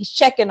 and he's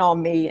checking on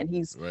me, and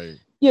he's,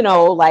 you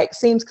know, like,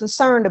 seems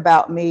concerned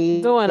about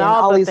me, doing and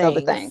all these things.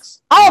 other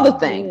things, all the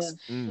things.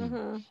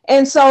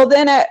 And so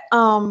then I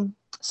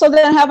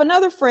have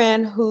another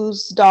friend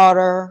whose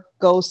daughter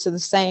goes to the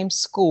same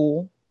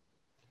school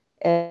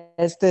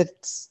as the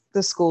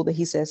school that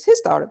he says his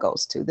daughter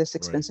goes to, this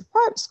expensive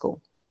private school.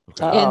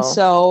 Okay. And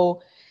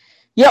so,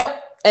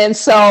 and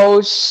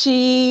so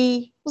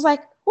she was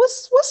like,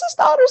 what's his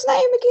daughter's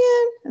name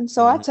again? And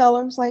so I tell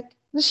her, I was like,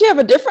 does she have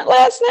a different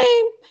last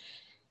name?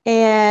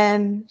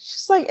 And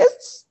she's like,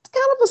 it's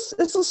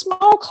it's a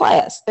small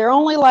class. They're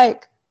only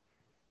like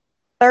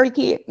 30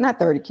 kids, not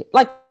 30 kids,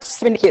 like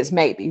 70 kids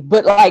maybe,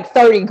 but like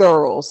 30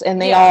 girls, and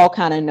they all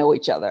kind of know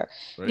each other.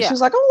 She was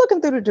like, I'm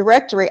looking through the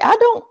directory. I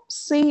don't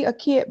see a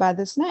kid by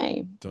this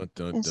name.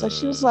 And so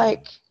she was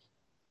like,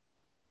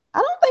 I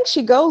don't think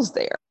she goes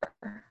there.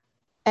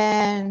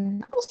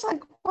 And I was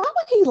like, why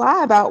would he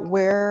lie about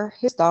where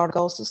his daughter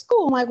goes to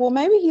school? I'm like, well,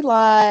 maybe he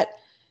lied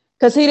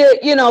because he did,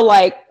 you know,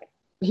 like,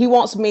 he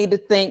wants me to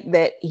think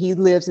that he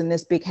lives in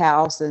this big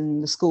house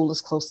and the school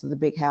is close to the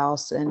big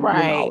house, and you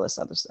know, all this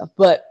other stuff.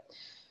 But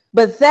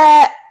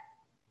that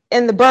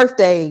and the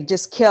birthday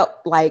just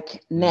kept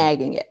like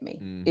nagging at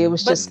me. It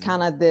was just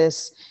kind of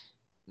this,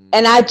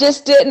 and I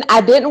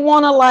didn't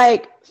want to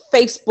like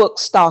Facebook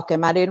stalk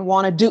him. I didn't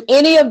want to do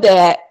any of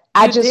that.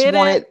 I didn't,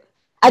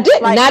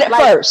 not at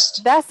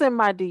first. That's in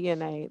my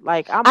DNA.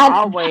 Like, I'm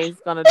always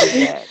gonna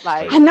do that.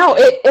 Like, I know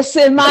it's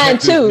in mine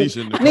too.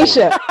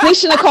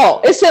 Nisha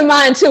Nicole. It's in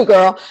mine too,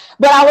 girl.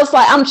 But I was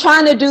like, I'm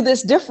trying to do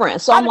this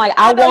different. So I'm like,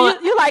 I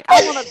want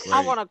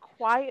to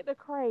quiet the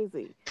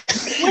crazy.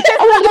 Which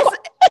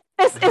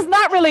is, it's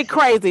not really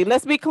crazy.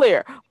 Let's be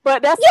clear.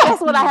 But that's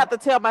what I have to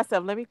tell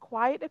myself. Let me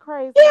quiet the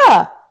crazy.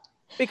 Yeah.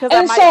 Because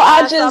I might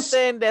find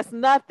something that's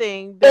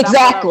nothing that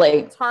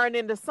I'm turn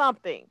into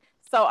something.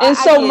 So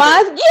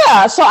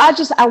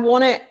I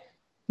wanted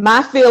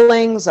my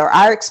feelings or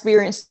our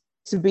experience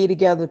to be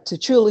together to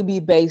truly be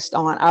based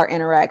on our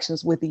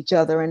interactions with each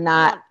other, and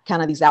not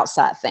kind of these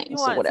outside things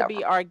or whatever. It to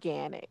be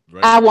organic.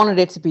 Right. I wanted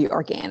it to be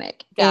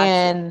organic.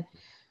 Gotcha.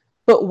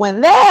 But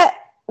when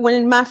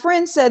my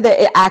friend said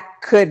that I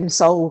couldn't,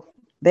 so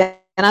then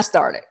I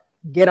started.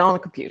 get on the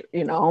computer,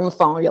 on the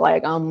phone. You're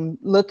like, I'm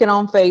looking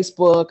on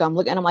Facebook. I'm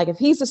like, if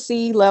he's a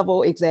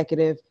C-level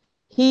executive,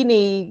 he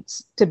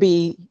needs to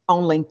be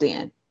on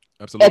LinkedIn.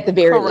 Absolutely. At the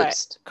very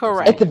least.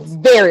 Correct. At the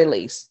very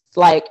least.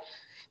 But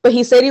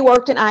he said he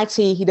worked in IT.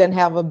 He doesn't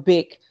have a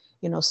big,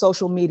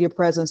 social media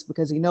presence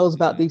because he knows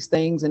about these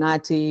things in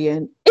IT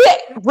and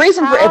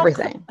reason for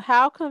everything.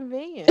 How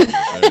convenient.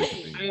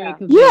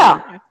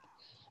 Yeah.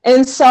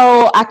 And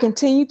so I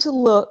continued to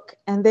look,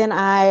 and then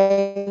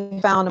I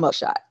found a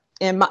mugshot.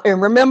 And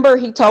remember,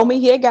 he told me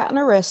he had gotten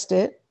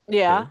arrested.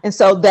 Yeah. And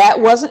so that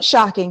wasn't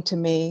shocking to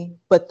me,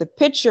 but the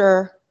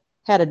picture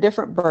had a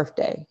different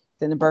birthday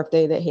than the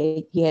birthday that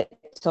he had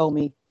told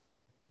me.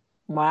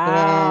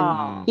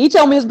 Wow. And he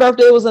told me his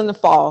birthday was in the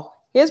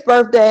fall. His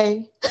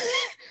birthday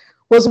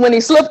was when he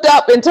slipped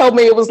up and told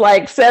me it was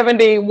like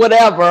 70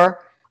 whatever,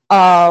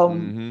 but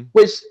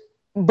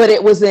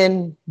it was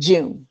in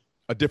June.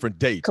 A different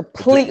date.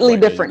 Completely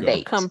different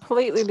date.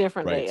 Completely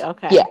different date.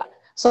 Okay. Yeah.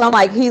 So I'm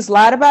like, he's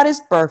lied about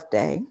his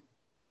birthday.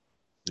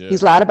 Yeah.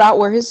 He's lied about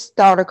where his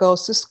daughter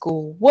goes to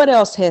school. What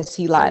else has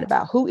he lied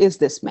about? Who is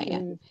this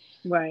man?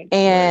 Right.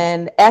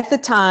 And at the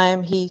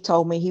time, he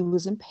told me he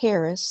was in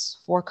Paris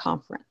for a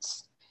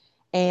conference.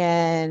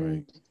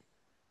 And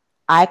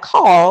I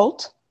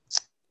called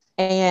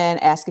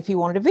and asked if he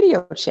wanted a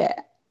video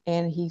chat.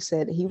 And he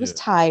said he was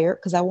tired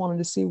because I wanted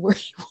to see where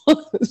he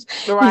was.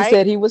 Right. He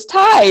said he was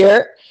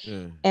tired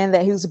and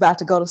that he was about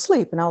to go to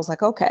sleep. And I was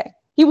like, okay.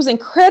 He was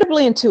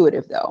incredibly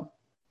intuitive, though.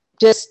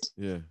 Just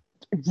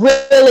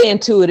really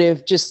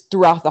intuitive just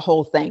throughout the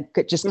whole thing.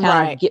 Could just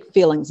kind of get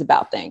feelings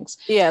about things.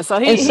 Yeah. So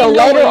he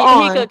later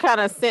on, he could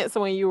kind of sense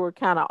when you were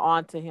kind of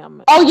on to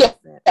him. Oh,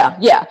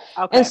 yeah.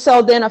 Okay. And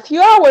so then a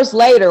few hours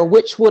later,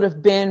 which would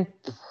have been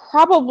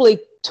probably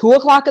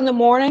 2:00 in the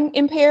morning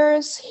in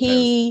Paris,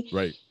 he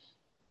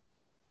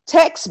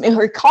texts me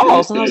or he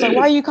calls. And I was like,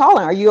 why are you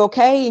calling? Are you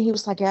okay? And he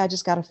was like, yeah, I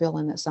just got a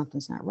feeling that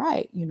something's not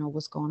right.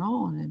 What's going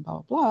on and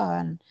blah, blah.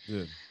 And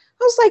I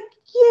was like,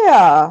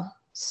 yeah.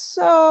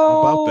 So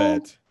about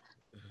that.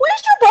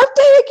 When's your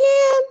birthday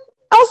again?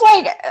 I was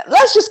like,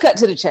 let's just cut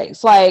to the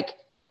chase. Like,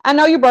 I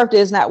know your birthday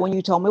is not when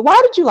you told me.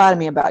 Why did you lie to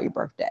me about your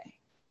birthday?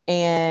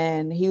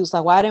 And he was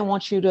like, well, I didn't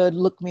want you to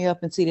look me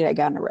up and see that I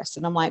got arrested.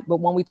 And I'm like, but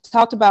when we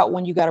talked about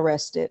when you got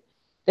arrested,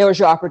 there was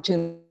your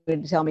opportunity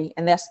to tell me.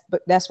 And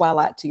that's why I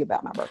lied to you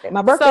about my birthday.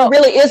 My birthday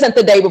really isn't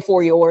the day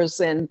before yours.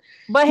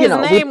 But his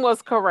name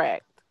was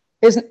correct.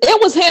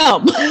 It was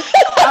him.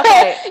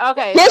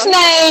 Okay. His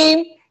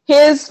name,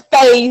 his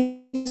face.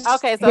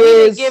 Okay, so he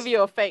didn't give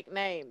you a fake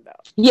name, though.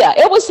 Yeah,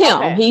 it was him.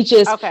 Okay. He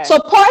just so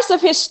parts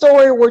of his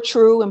story were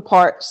true and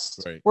parts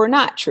were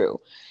not true.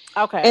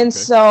 Okay. And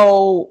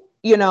so,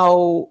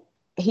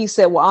 he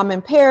said, well, I'm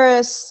in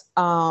Paris.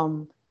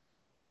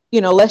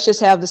 Let's just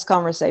have this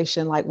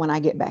conversation like when I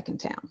get back in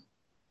town.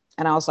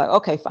 And I was like,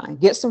 okay, fine.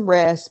 Get some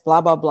rest,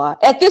 blah, blah, blah.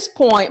 At this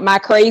point, my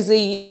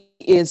crazy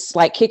is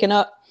like kicking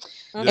up.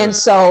 Mm-hmm. And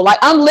so like,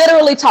 I'm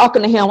literally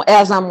talking to him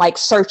as I'm like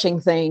searching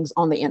things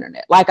on the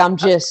internet. Like I'm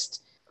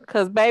just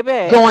because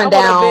baby going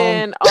down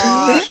been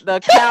on the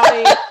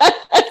county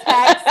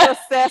tax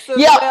assessor's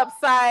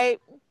website.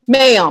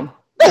 Ma'am.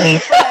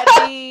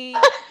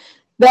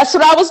 That's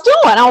what I was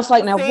doing. I was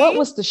like, now what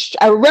was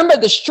I remember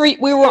the street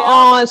we were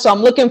on. So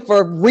I'm looking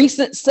for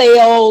recent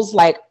sales.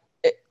 Like,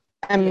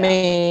 I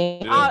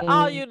mean,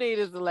 all you need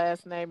is the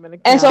last name and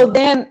the and so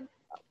then,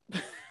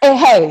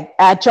 hey,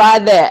 I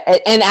tried that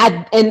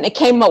and it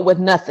came up with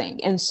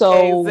nothing. And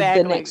so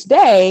the next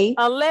day,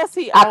 unless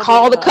I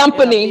called the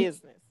company.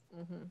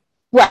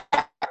 Right.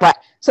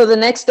 So the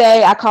next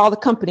day I called the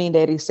company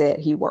that he said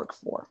he worked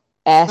for,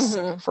 asked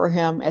for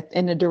him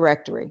in the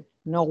directory.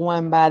 No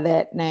one by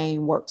that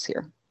name works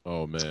here.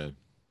 Oh man.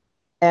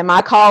 Am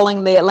I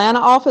calling the Atlanta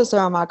office or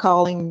am I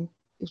calling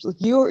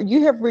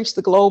you have reached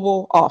the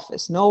global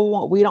office? No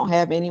one, we don't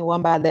have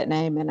anyone by that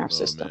name in our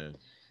system. Man.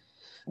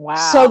 Wow.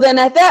 So then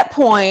at that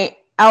point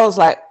I was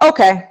like,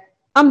 okay,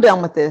 I'm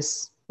done with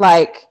this.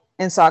 Like,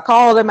 and so I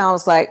called him. I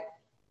was like,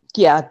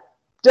 yeah,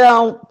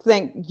 don't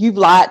think you've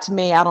lied to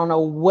me. I don't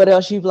know what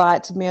else you've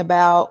lied to me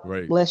about.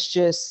 Right. Let's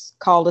just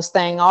call this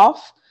thing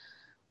off.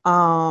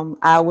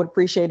 I would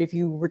appreciate if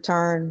you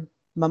return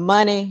my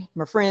money,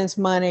 my friend's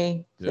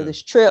money for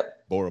this trip.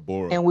 Bora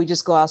Bora. And we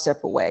just go our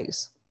separate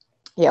ways.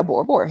 Yeah,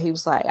 Bora Bora. He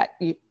was like,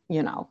 I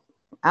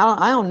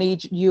don't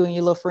need you and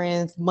your little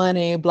friends'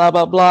 money, blah,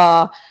 blah,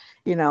 blah.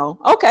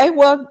 Okay,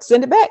 well,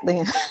 send it back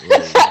then.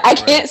 Right, I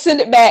can't send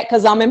it back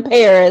because I'm in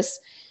Paris,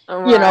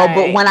 but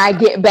when I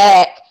get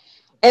back.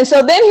 And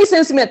so then he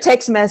sends me a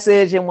text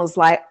message and was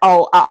like,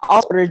 oh, I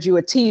ordered you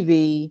a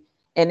TV.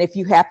 And if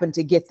you happen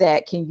to get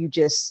that, can you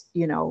just,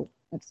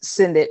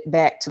 send it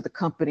back to the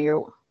company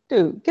or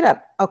dude, get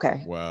up.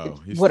 Okay. Wow.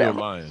 He's whatever.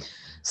 Still lying.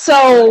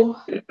 So,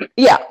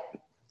 yeah.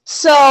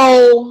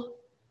 So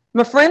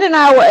my friend and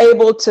I were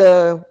able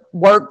to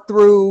work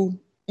through,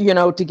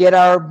 to get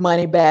our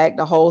money back,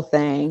 the whole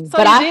thing. So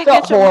but I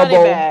felt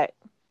horrible.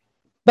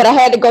 But I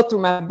had to go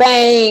through my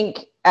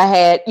bank. I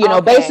had,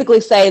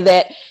 basically say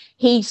that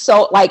he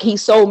sold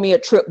me a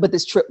trip, but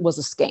this trip was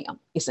a scam,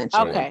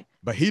 essentially. Okay.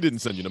 But he didn't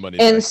send you the money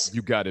And back.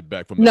 You got it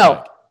back from the no,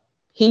 bank.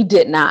 he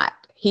did not.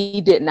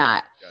 He did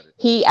not.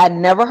 I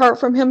never heard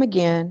from him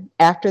again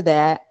after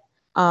that.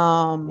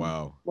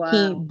 Wow.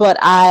 But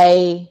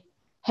I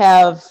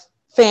have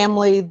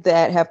family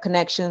that have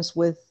connections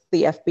with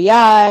the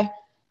FBI.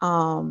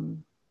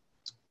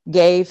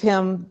 Gave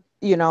him,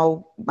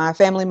 my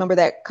family member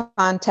that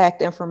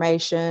contact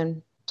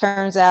information.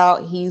 Turns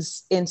out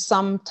he's in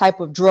some type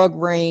of drug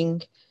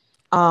ring.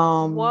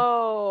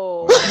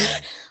 Whoa.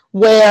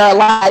 Where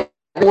like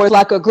there was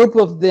like a group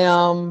of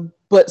them,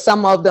 but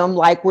some of them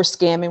like were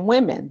scamming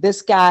women.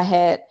 This guy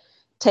had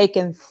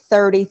taken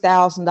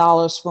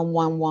 $30,000 from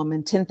one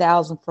woman,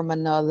 10,000 from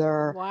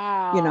another.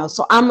 Wow.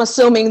 So I'm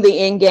assuming the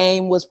end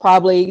game was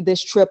probably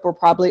this trip or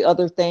probably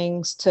other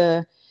things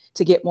to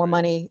get more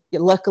money.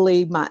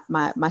 Luckily, my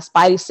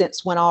spidey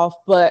sense went off.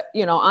 But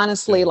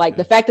honestly,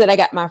 the fact that I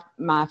got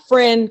my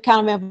friend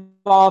kind of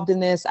involved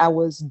in this, I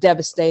was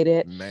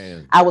devastated.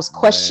 Man, I was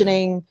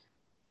questioning,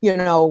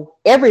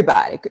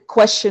 everybody,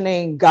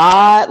 questioning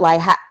God,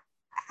 like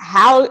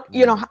how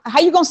you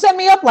gonna set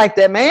me up like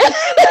that, man?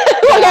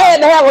 Like I had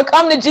to have a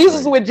come to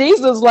Jesus with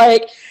Jesus,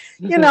 like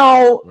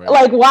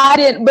like why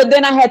didn't? But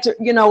then I had to,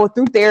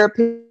 through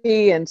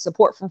therapy and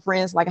support from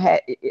friends, like I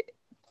had.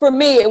 For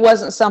me, it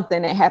wasn't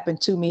something that happened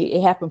to me.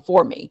 It happened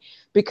for me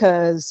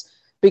because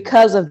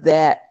of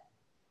that,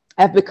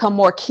 I've become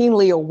more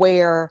keenly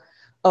aware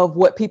of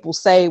what people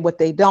say, what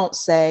they don't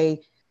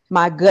say,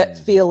 my gut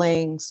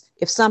feelings.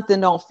 If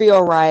something don't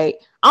feel right,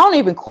 I don't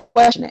even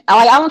question it.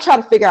 I don't try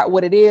to figure out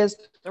what it is.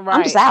 Right.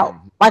 I'm just out.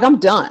 Like I'm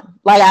done.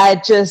 Like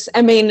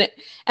and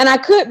I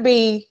could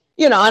be,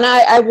 and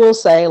I will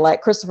say,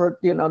 like Christopher,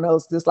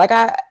 knows this, like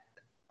I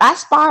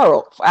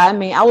spiraled.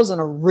 I was in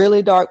a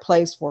really dark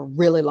place for a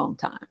really long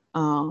time.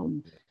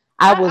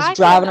 I was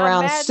driving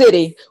around the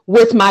city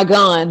with my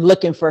gun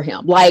looking for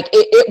him. Like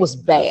it was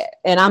bad.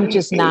 And I'm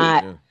just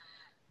not,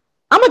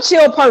 I'm a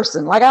chill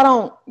person. Like I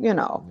don't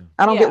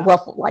get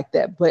ruffled like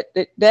that, but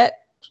it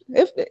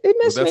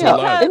messed me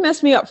up. It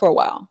messed me up for a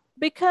while.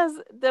 Because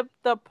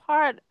the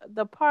part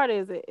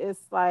is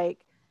it's like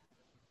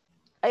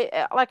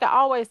I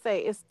always say,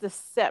 it's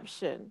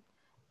deception.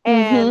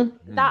 And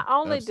not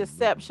only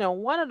deception,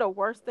 one of the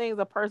worst things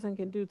a person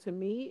can do to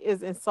me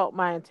is insult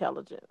my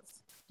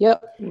intelligence.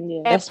 Yep.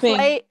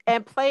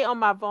 And play on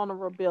my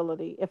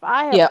vulnerability. If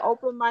I have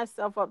opened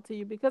myself up to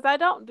you, because I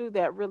don't do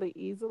that really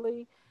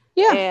easily.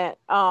 Yeah.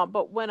 And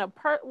but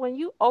when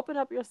you open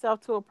up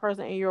yourself to a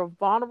person and you're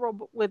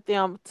vulnerable with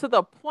them to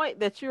the point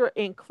that you're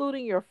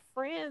including your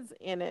friends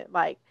in it,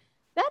 like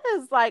that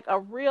is like a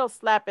real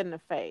slap in the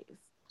face.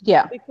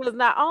 Yeah. Because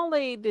not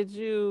only did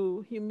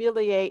you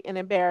humiliate and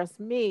embarrass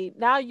me,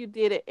 now you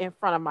did it in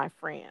front of my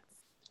friends.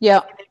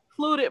 Yeah. It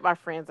included my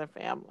friends and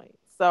family.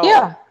 So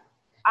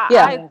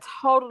I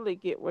totally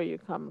get where you're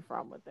coming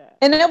from with that.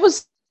 And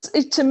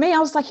to me, I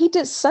was like, he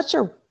did such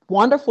a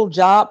wonderful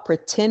job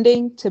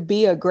pretending to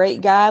be a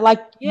great guy.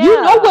 Like, you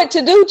know what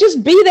to do.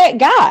 Just be that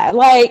guy.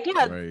 Like,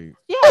 right.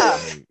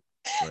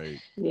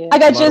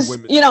 Like I just,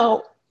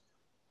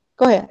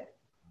 go ahead.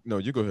 No,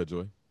 you go ahead,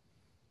 Joy.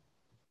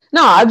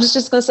 No, I was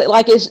just going to say,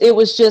 like, it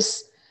was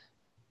just,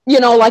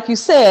 like you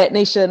said,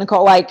 Nisha,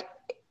 Nicole, like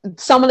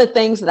some of the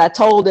things that I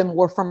told him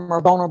were from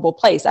a vulnerable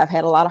place. I've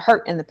had a lot of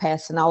hurt in the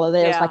past and all of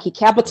that. It's like he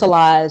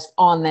capitalized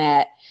on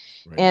that.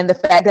 Right. And the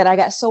fact that I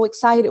got so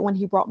excited when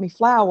he brought me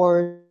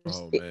flowers,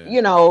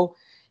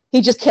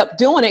 he just kept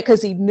doing it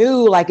because he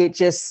knew like it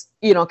just,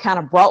 kind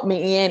of brought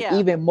me in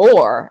even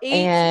more.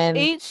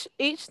 Each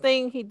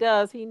thing he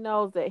does, he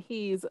knows that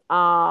he's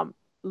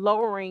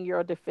lowering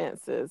your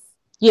defenses.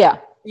 Yeah.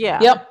 Yeah.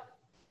 Yep.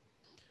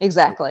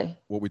 Exactly.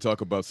 What we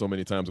talk about so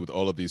many times with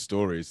all of these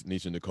stories,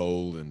 Nisha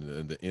Nicole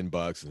and the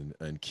inbox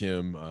and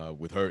Kim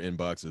with her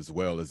inbox as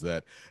well, is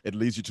that it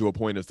leads you to a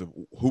point as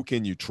to who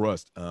can you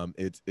trust.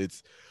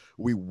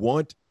 We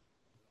want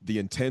the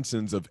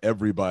intentions of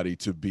everybody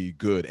to be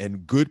good,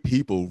 and good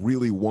people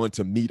really want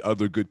to meet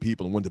other good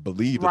people and want to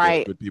believe that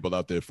there are good people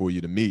out there for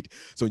you to meet.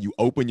 So you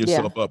open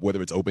yourself up,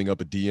 whether it's opening up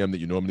a DM that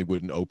you normally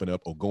wouldn't open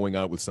up or going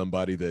out with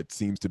somebody that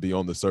seems to be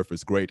on the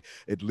surface great.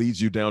 It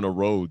leads you down a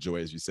road, Joy,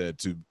 as you said,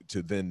 to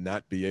then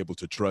not be able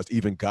to trust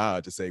even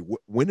God to say,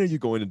 when are you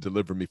going to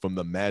deliver me from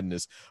the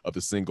madness of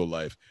the single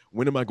life?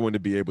 When am I going to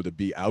be able to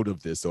be out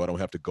of this so I don't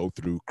have to go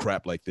through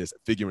crap like this,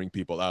 figuring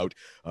people out,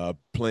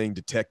 playing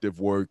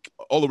detective work,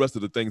 all the rest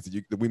of the things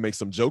that we make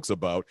some jokes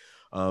about,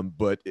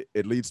 but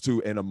it leads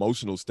to an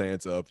emotional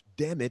stance of,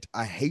 damn it,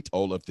 I hate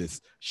all of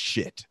this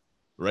shit,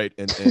 right?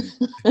 And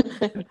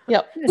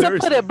yep, to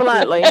put it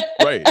bluntly,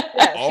 right,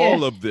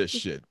 all of this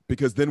shit,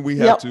 because then we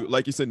have to,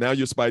 like you said, now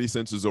your spidey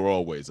senses are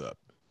always up,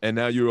 and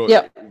now you're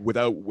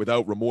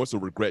without remorse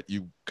or regret,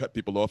 you cut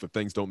people off if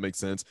things don't make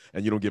sense,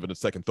 and you don't give it a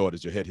second thought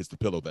as your head hits the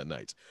pillow that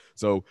night.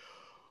 So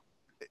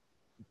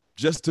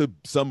just to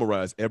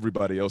summarize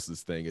everybody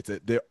else's thing, it's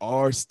that there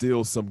are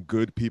still some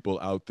good people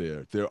out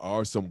there. There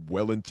are some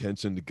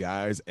well-intentioned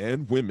guys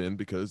and women,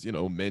 because, you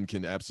know, men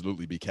can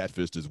absolutely be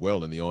catfished as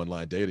well in the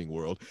online dating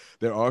world.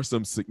 There are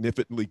some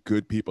significantly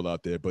good people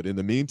out there. But in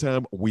the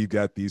meantime, we've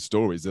got these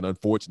stories that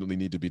unfortunately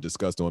need to be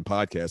discussed on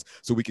podcasts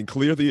so we can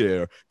clear the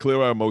air,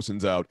 clear our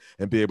emotions out,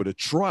 and be able to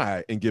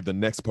try and give the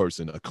next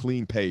person a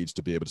clean page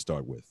to be able to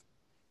start with.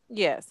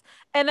 Yes.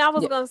 And I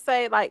was going to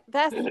say, like,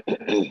 that's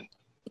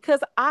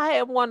because I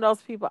am one of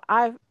those people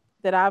I've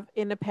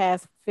in the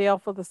past fell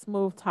for the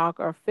smooth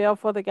talker, or fell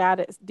for the guy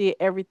that did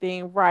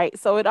everything right.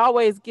 So it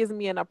always gives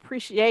me an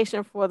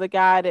appreciation for the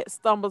guy that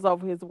stumbles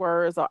over his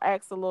words or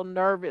acts a little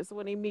nervous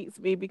when he meets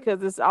me,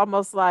 because it's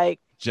almost like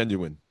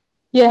genuine.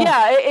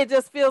 Yeah, it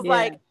just feels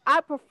like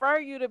I prefer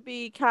you to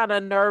be kind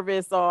of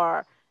nervous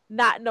or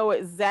not know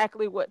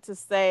exactly what to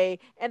say.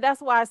 And that's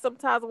why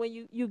sometimes when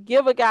you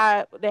give a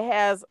guy that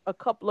has a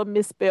couple of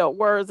misspelled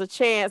words a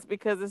chance,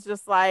 because it's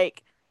just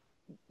like,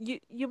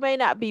 you may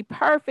not be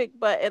perfect,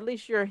 but at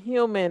least you're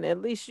human. At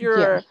least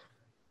you're,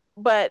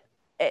 but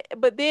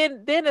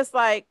then it's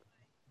like,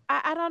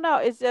 I don't know.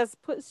 It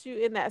just puts you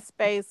in that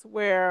space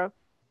where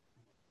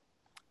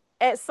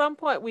at some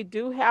point we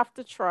do have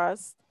to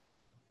trust,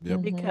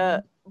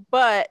 because,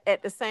 but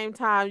at the same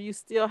time, you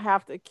still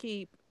have to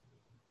keep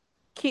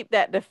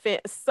that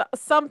defense,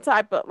 some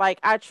type of, like,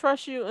 I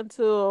trust you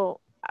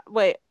until,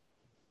 wait,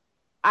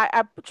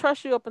 I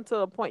trust you up until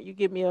the point you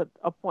give me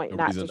a point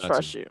not to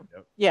trust you.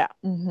 Yep.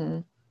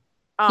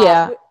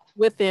 Yeah.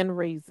 Within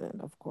reason,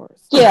 of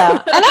course. Yeah.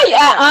 And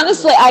I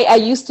honestly, I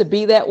used to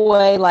be that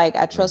way. Like,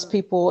 I trust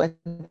people and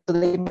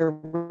they give me a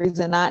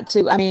reason not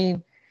to. I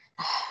mean,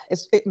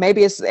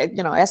 maybe it's,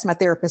 you know, ask my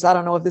therapist. I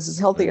don't know if this is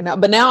healthy or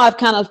not, but now I've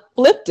kind of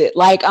flipped it.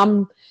 Like,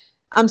 I'm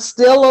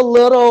still a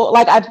little,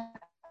 like,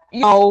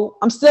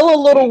 I'm still a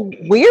little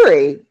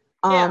weary.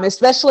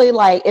 Especially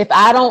like if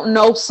I don't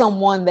know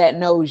someone that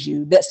knows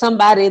you, that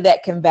somebody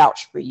that can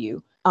vouch for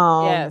you.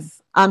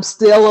 I'm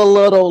still a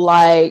little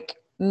like,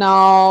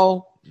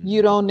 no,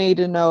 you don't need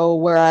to know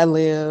where I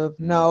live.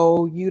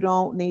 No, you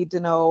don't need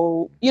to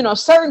know, you know,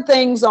 certain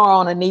things are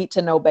on a need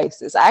to know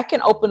basis. I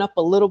can open up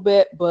a little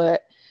bit,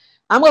 but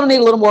I'm going to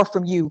need a little more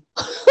from you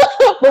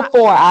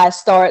before I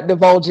start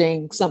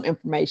divulging some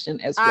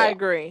information as well. I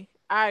agree.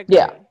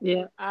 Yeah.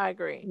 I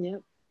agree.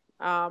 Yep.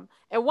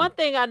 And one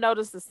thing I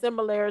noticed the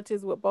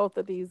similarities with both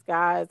of these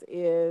guys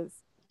is,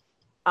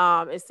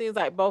 it seems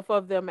like both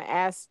of them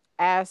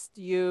asked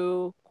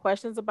you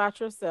questions about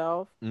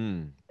yourself.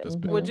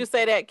 Would you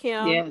say that,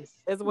 Kim? Yes.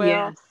 As well.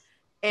 Yes.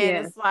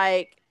 And it's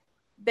like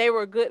they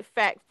were good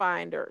fact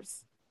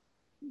finders.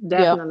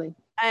 Definitely. Yep.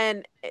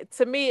 And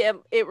to me,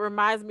 it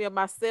reminds me of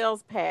my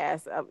sales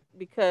pass,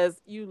 because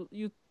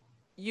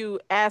you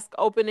ask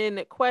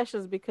open-ended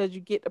questions because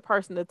you get the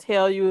person to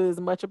tell you as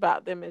much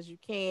about them as you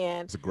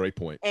can. It's a great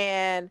point.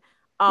 And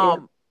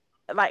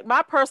like,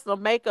 my personal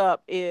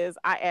makeup is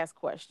I ask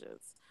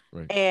questions.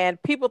 Right.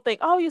 And people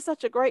think, oh, you're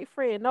such a great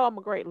friend. No, I'm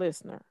a great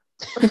listener.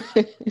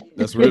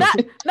 That's really not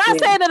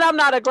saying that I'm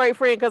not a great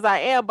friend, because I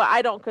am, but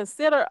I don't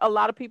consider a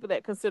lot of people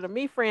that consider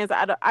me friends.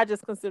 I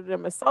just consider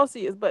them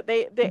associates. But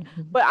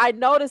but I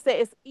noticed that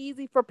it's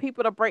easy for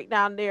people to break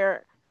down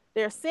their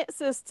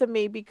senses to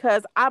me,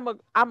 because I'm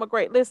a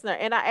great listener,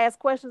 and I ask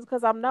questions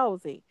because I'm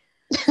nosy.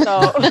 So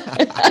and then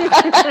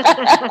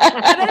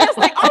it's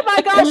like, oh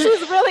my gosh,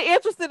 she's really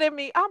interested in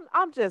me.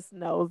 I'm just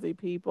nosy,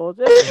 people.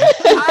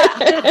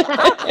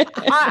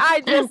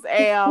 I just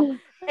am.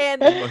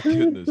 And oh my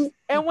goodness.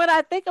 And when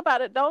I think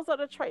about it, those are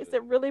the traits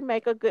that really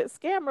make a good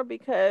scammer,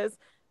 because,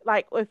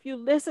 like, if you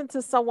listen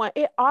to someone,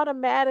 it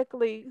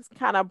automatically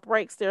kind of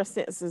breaks their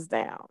senses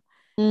down.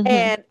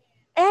 And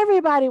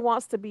everybody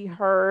wants to be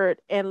heard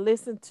and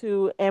listened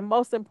to, and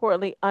most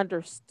importantly,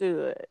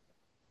 understood.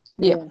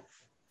 Yeah.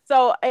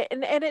 So,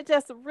 and it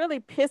just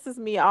really pisses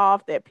me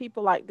off that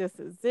people like this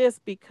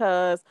exist,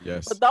 because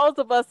for those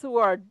of us who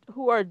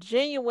are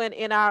genuine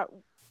in our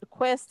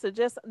quest to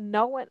just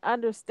know and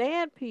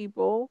understand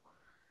people,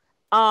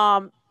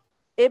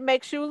 it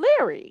makes you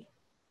leery.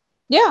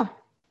 Yeah.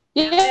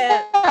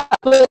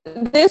 But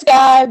this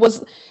guy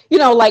was, you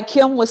know, like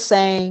Kim was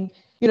saying,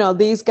 you know,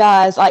 these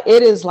guys, like,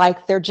 it is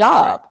like their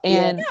job.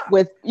 And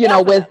with, you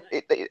know, with,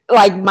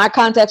 like, my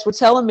contacts were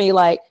telling me,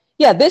 like,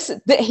 he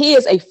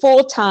is a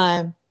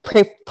full-time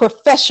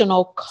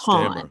professional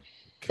con. Scammer.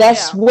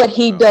 That's what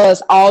he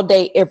does all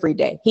day, every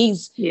day.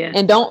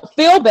 And don't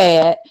feel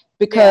bad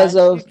because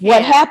of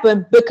what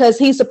happened, because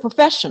he's a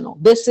professional.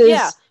 This is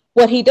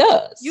what he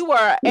does. You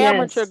are an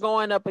amateur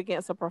going up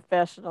against a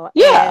professional.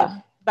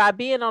 And by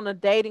being on a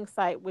dating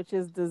site, which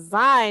is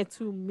designed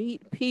to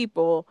meet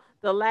people,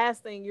 the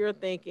last thing you're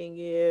thinking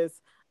is,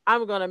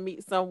 I'm going to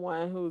meet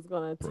someone who's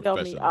going to tell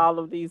me all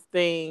of these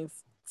things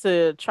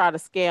to try to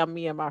scam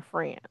me and my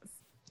friends.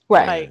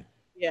 Right.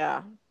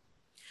 Like,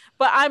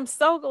 but I'm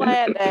so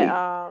glad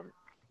that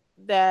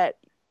that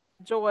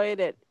Joy,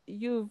 that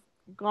you've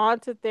gone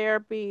to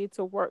therapy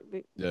to work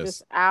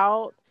this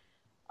out,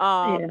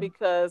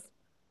 because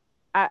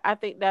I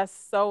think that's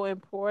so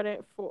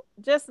important for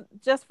just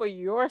for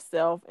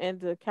yourself and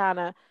to kind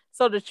of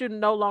so that you're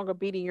no longer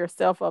beating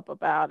yourself up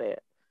about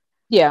it.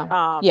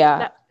 Yeah.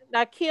 Yeah.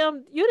 Now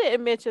Kim, you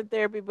didn't mention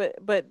therapy,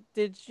 but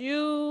did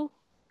you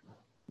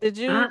go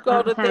I to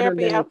haven't therapy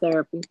been to after?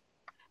 therapy.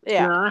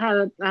 Yeah.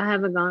 No, I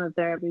haven't gone to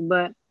therapy,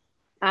 but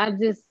I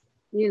just,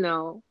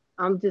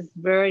 I'm just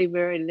very,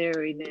 very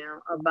leery now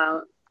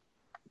about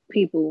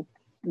people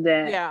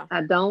that Yeah.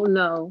 I don't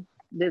know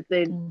that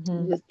they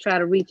Mm-hmm. just try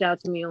to reach out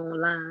to me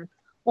online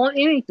on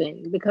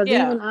anything. Because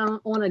Yeah. even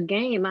on a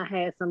game, I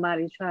had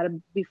somebody try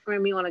to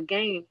befriend me on a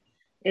game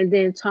and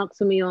then talk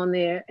to me on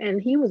there,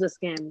 and he was a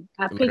scammer.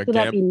 I Like picked it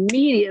up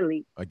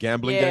immediately. a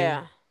gambling game.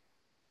 Yeah.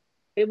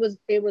 It was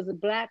a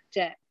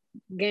blackjack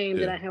game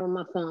that Yeah, I have on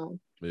my phone.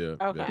 yeah,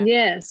 yeah. Okay.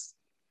 Yes,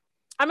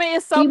 I mean,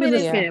 it's so he was a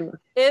many. Yeah.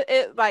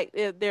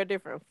 scammer. There are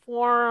different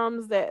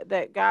forums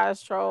that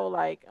guys troll,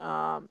 like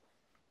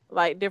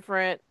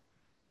different,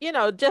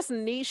 just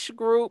niche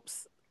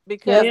groups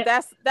because Yep.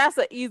 Yeah, that's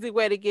an easy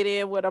way to get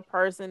in with a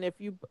person if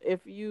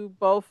you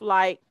both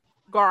like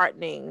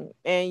gardening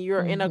and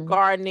you're in a Mm-hmm.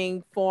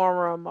 gardening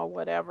forum or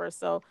whatever.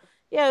 So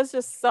yeah, it's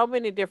just so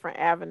many different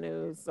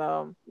avenues.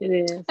 it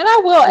is. And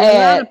I will And a lot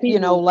add, of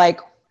people. like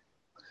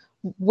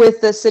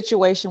with the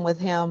situation with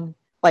him,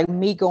 like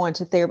me going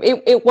to therapy,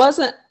 it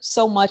wasn't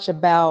so much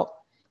about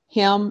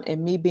him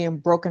and me being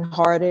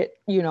brokenhearted,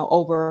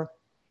 over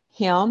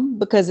him,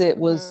 because it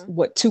was Mhm.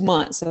 what 2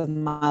 months of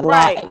my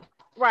Right, life.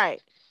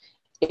 right,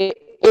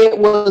 It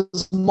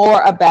was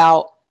more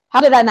about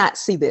how did I not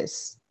see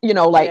this?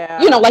 yeah,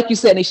 Like you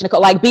said, Nisha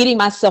Nicole, like beating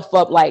myself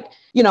up, like,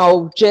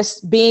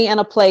 just being in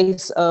a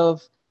place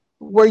of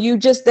were you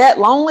just that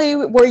lonely?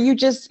 Were you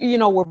just,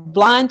 were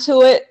blind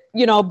to it?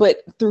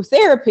 But through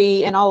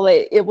therapy and all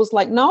that, it was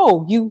like,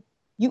 no, you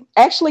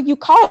actually you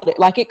called it.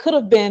 Like it could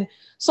have been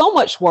so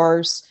much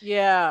worse,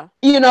 yeah,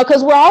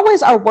 because we're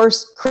always our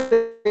worst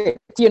critics,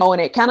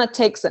 and it kind of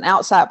takes an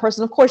outside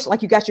person. Of course,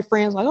 like you got your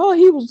friends like, oh,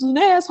 he was an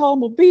asshole,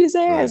 we'll beat his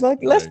ass. Right, Like,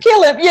 let's right.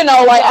 kill him, like yeah,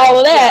 all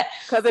of yeah. that.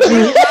 Because if he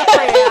was my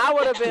friend, I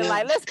would have been Yeah.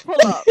 like, let's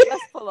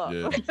pull up.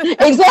 Yeah,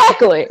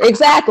 Exactly.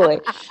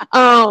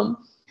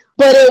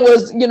 But it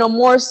was,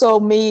 more so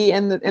me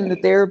and the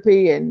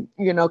therapy and,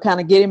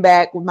 kind of getting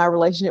back with my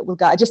relationship with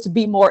God, just to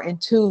be more in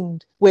tune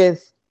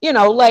with,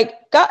 like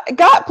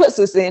God puts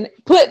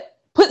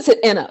it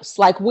in us.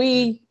 Like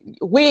we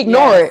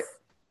ignore Yes, it,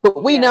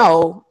 but we yes,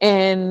 know.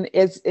 And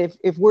it's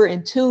if we're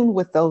in tune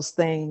with those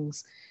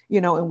things,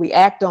 and we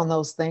act on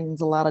those things,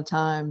 a lot of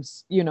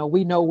times,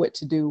 we know what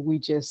to do. We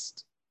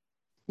just,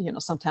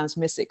 sometimes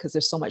miss it because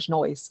there's so much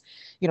noise,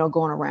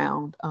 going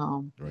around.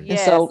 right. And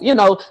so, yes.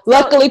 So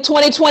luckily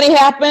 2020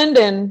 happened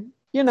and,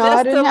 I just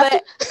to didn't have to.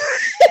 let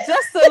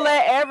just to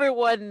let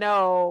everyone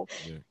know,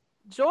 Yeah.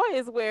 Joy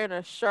is wearing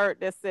a shirt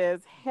that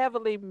says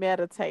heavily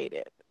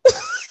meditated.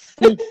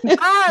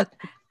 I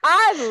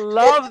I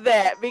love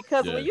that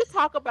because when Yes. you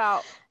talk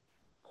about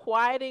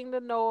quieting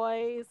the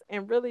noise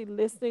and really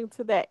listening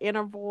to that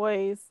inner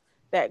voice,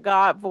 that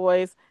God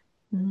voice,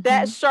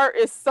 that Mhm. shirt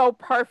is so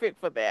perfect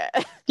for that.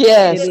 It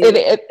Yes, it, it,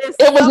 is. it it's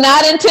it was so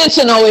not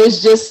intentional.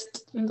 It's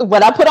just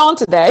what I put on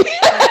today. and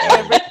Yeah.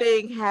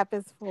 everything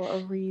happens for a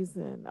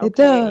reason. It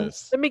Okay. does.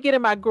 Yes. Let me get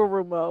in my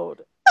guru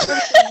mode.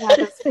 Everything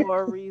happens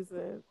for a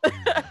reason.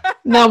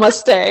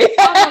 Namaste.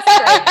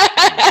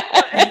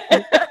 Namaste.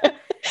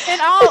 In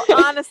all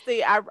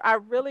honesty, I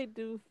really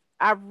do.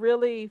 I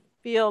really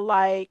feel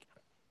like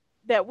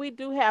that we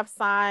do have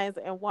signs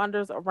and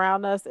wonders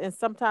around us, and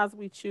sometimes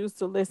we choose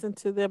to listen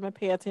to them and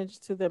pay attention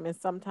to them, and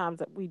sometimes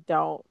that we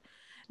don't.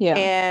 Yeah.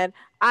 And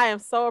I am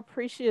so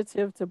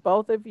appreciative to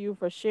both of you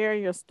for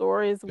sharing your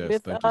stories Yes.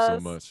 with Thank you so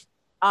us, much.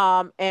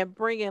 and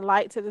bringing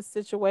light to the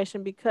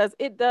situation because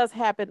it does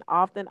happen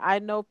often. I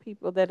know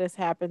people that has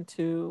happened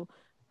to,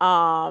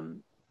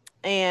 um,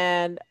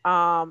 and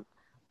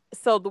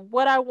so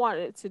what I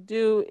wanted to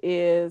do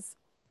is,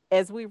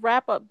 as we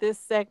wrap up this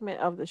segment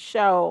of the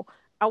show,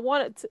 I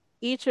wanted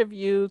each of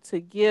you to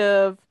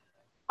give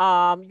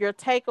your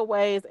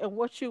takeaways and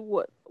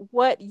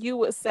what you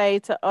would say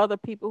to other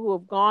people who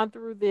have gone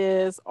through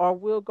this or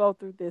will go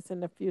through this in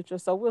the future.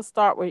 So we'll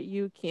start with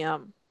you,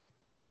 Kim.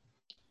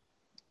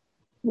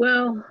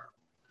 Well,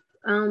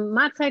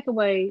 my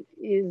takeaway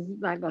is,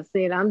 like I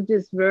said, I'm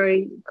just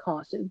very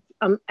cautious.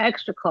 I'm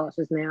extra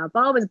cautious now. I've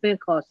always been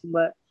cautious,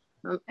 but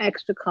I'm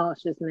extra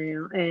cautious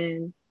now,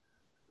 and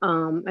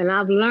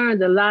I've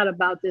learned a lot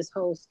about this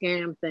whole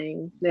scam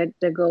thing that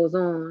goes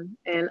on,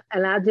 and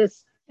I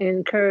just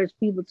encourage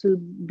people to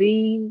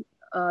be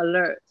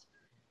alert.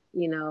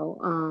 You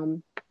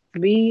know,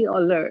 be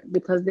alert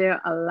because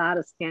there are a lot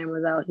of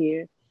scammers out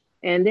here,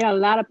 and there are a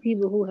lot of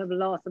people who have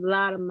lost a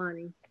lot of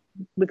money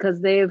because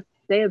they have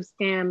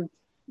scammed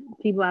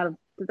people out of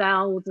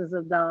thousands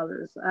of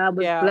dollars. I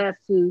was Yeah,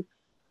 blessed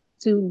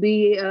to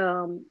be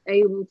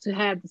able to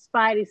have the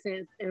spidey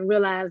sense and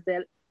realize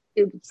that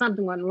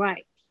something wasn't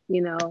right.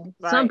 Some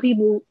right.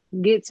 people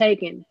get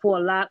taken for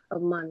a lot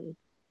of money,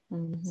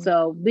 Mhm.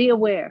 so be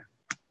aware.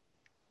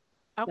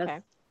 That's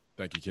Okay.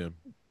 Thank you, Kim.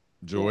 yes.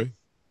 Joy.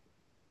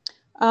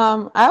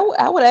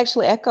 I would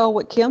actually echo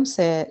what Kim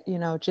said,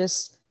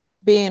 just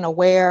being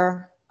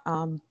aware,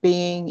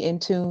 being in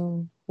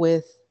tune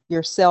with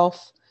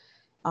yourself,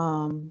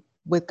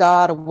 with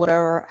God, or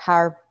whatever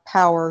higher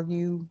power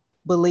you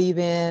believe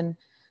in.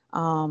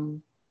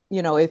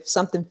 If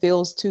something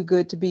feels too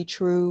good to be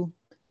true,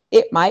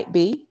 it might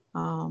be.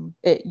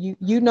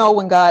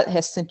 When God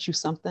has sent you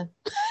something,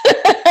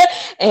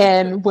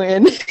 and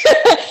when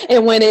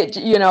when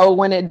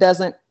it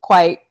doesn't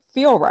quite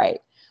feel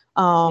right,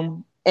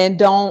 and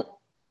don't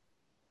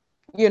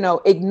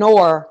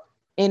ignore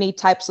any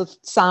types of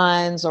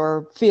signs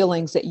or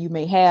feelings that you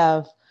may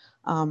have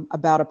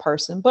about a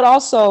person. But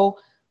also,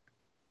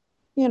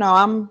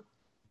 I'm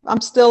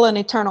still an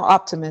eternal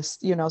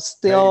optimist,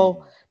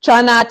 still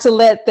try not to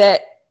let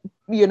that,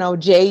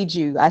 jade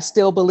you. I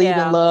still believe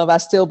in love. I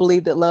still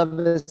believe that love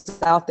is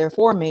out there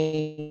for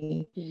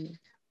me.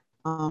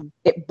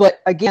 But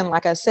again,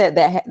 like I said,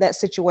 that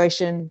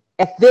situation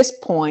at this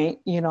point,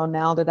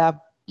 now that I've,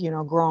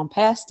 grown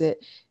past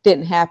it,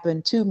 didn't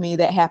happen to me.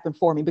 That happened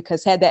for me,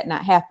 because had that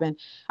not happened,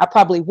 I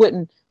probably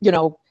wouldn't,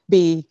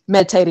 be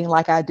meditating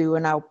like I do.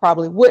 And I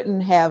probably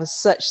wouldn't have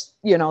such,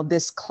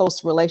 this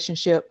close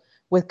relationship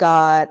with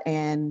God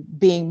and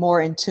being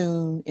more in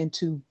tune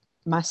into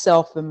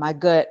myself and my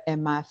gut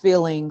and my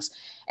feelings.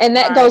 And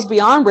that goes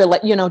beyond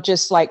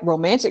just like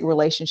romantic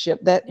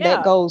relationship,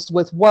 that goes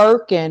with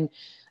work and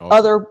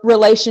other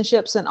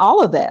relationships and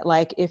all of that.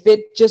 Like, if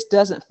it just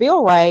doesn't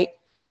feel right,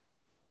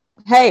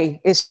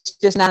 hey, it's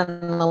just not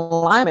in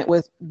alignment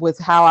with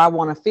how I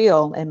want to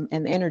feel and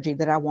the energy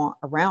that I want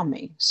around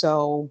me.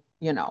 So,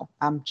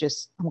 I'm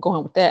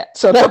going with that.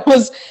 So that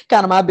was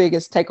kind of my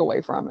biggest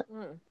takeaway from it.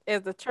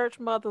 As the church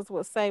mothers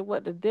would say,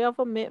 what the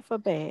devil meant for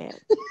bad,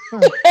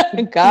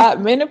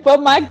 God meant it for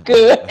my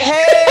good.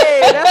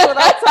 Hey, that's what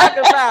I'm talking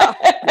about.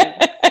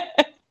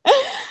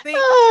 See,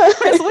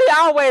 Chris, we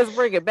always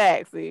bring it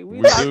back. See,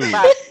 we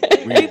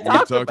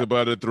talked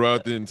about it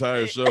throughout the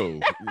entire show.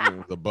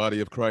 The body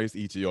of Christ,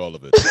 each of all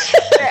of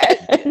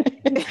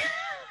it.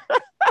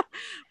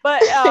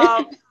 But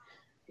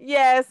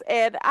yes,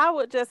 and I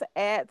would just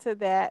add to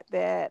that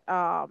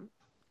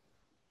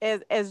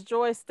as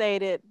Joy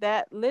stated,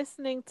 that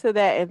listening to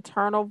that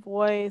internal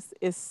voice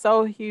is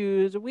so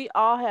huge. We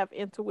all have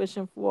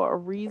intuition for a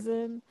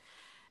reason.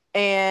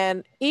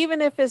 And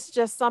even if it's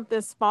just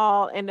something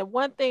small, and the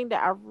one thing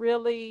that I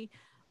really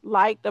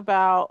liked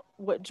about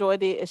what Joy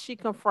did is she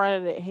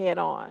confronted it head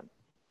on.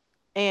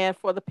 And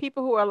for the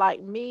people who are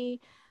like me,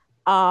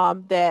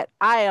 that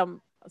I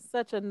am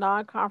such a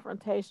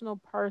non-confrontational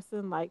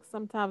person, like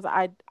sometimes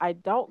I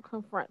don't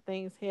confront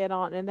things head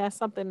on, and that's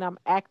something I'm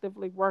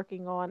actively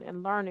working on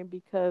and learning,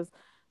 because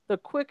the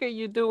quicker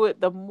you do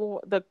it,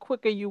 the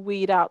quicker you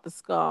weed out the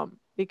scum,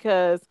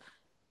 because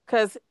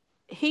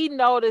he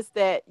noticed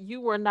that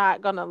you were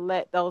not going to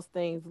let those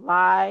things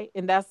lie,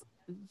 and that's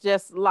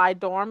just lie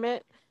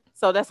dormant.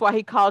 So that's why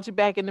he called you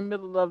back in the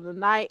middle of the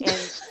night,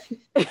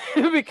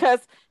 and because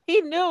he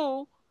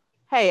knew,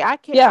 hey, I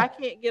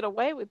can't get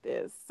away with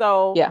this.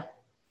 So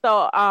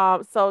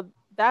so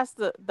that's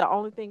the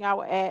only thing I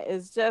would add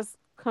is just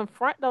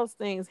confront those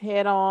things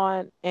head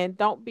on, and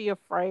don't be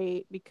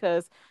afraid,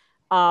 because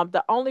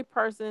the only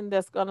person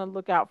that's going to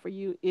look out for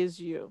you is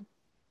you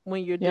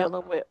when you're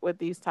dealing with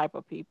these type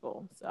of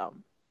people. So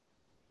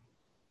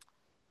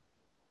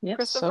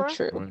so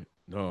true. Right.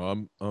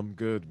 No, I'm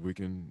good. We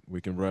can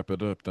wrap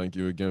it up. Thank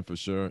you again for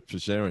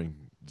sharing,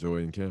 Joy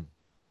and Kim.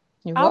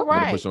 You're welcome. All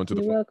right. Push on to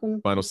the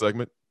final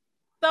segment.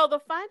 So the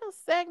final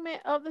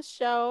segment of the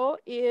show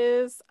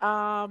is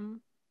the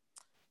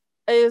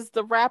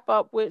wrap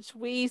up, which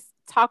we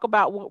talk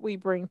about what we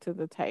bring to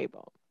the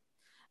table.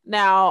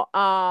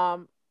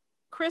 Now,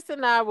 Chris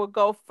and I will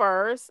go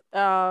first,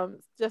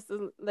 just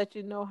to let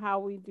you know how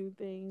we do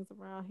things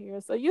around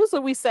here. So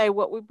usually we say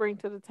what we bring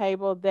to the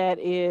table that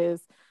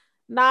is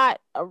not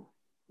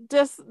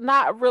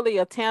really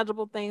a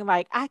tangible thing.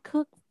 Like, I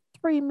cook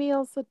 3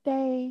 meals a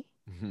day.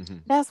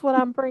 That's what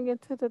I'm bringing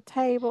to the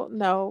table.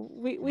 No,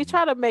 we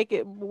try to make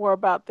it more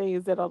about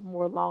things that are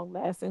more long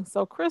lasting.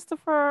 So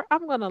Christopher,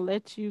 I'm going to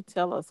let you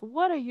tell us,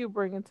 what are you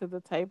bringing to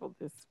the table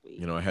this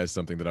week? I had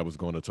something that I was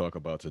going to talk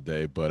about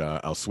today, but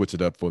I'll switch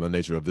it up for the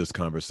nature of this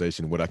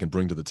conversation. What I can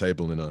bring to the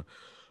table in a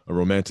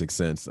romantic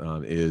sense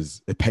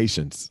is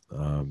patience,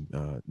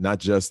 not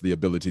just the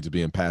ability to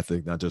be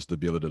empathic, not just the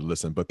ability to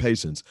listen, but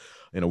patience.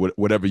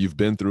 Whatever you've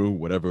been through,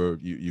 whatever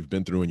you've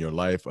been through in your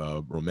life,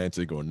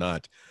 romantic or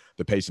not,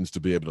 the patience to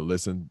be able to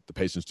listen, the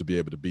patience to be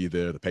able to be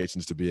there, the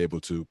patience to be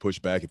able to push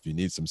back if you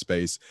need some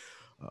space,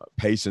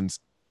 patience,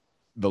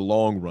 the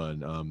long run,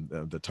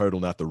 the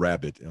turtle, not the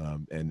rabbit,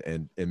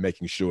 and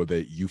making sure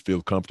that you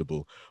feel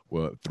comfortable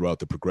throughout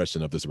the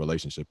progression of this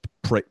relationship.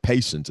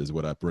 Patience is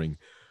what I bring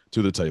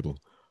to the table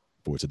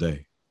for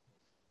today.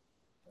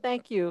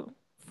 Thank you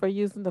for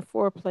using the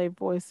foreplay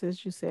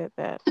voices. You said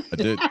that. I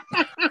did.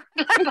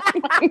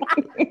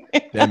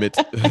 Damn it.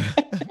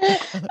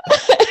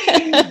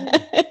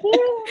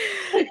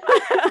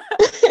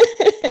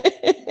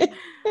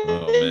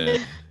 Oh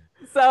man.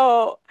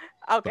 So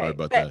okay. Sorry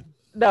about that.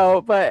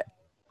 No, but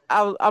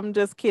I'm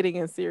just kidding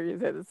and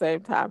serious at the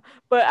same time,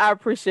 but I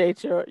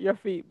appreciate your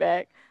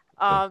feedback.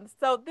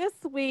 So this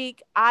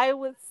week I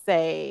would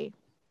say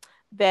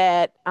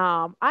that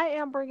I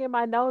am bringing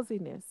my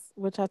nosiness,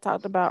 which I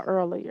talked about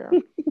earlier,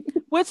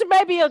 which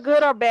may be a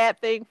good or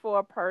bad thing for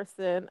a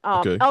person.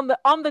 Okay. On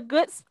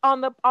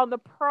the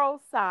pro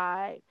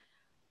side,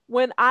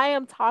 when I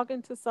am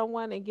talking to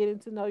someone and getting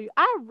to know you,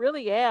 I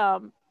really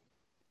am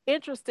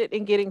interested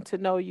in getting to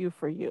know you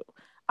for you.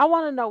 I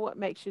want to know what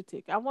makes you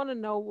tick. I want to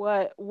know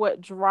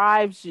what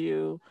drives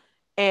you,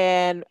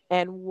 and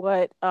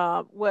what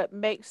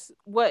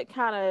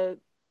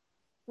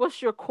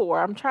what's your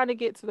core. I'm trying to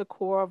get to the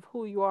core of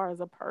who you are as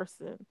a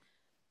person.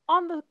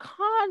 On the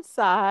con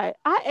side,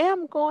 I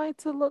am going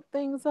to look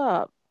things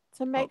up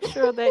to make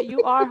sure that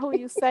you are who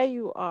you say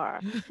you are.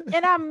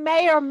 And I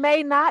may or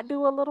may not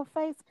do a little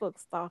Facebook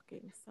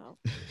stalking. So,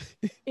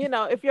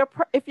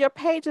 if your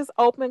page is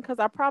open, because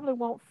I probably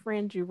won't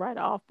friend you right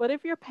off, but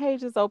if your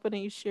page is open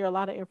and you share a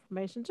lot of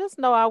information, just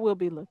know I will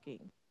be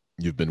looking.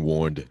 You've been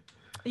warned.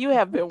 You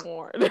have been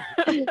warned.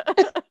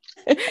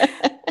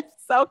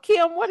 So,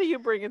 Kim, what are you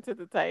bringing to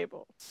the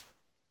table?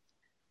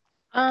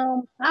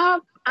 I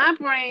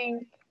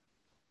bring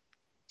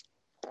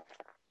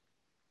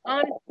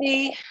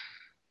honesty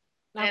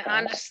and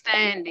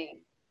understanding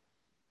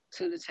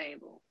to the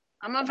table.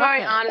 I'm a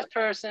very honest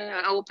person,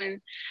 open,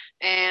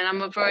 and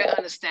I'm a very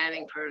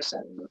understanding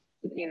person.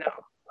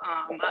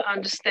 I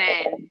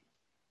understand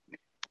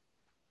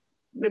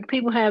when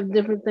people have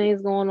different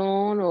things going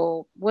on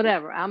or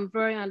whatever. I'm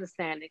very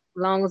understanding,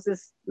 long as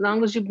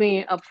you're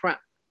being upfront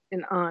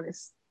and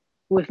honest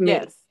with me.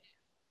 Yes.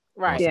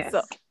 Right. Yes.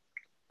 So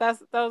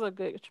those are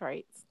good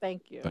traits.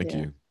 Thank you. Thank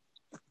you.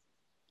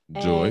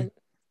 Joy.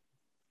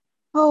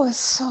 Oh, it's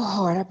so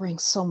hard. I bring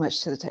so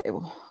much to the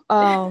table.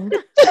 Oh my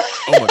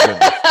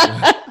goodness.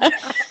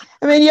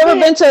 I mean, you ever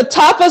been to a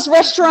tapas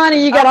restaurant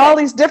and you got all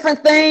these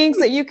different things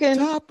that you can...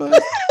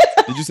 Tapas.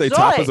 Did you say Joy.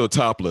 tapas or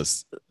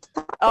topless?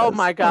 Oh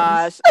my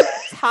gosh.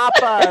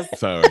 Tapas.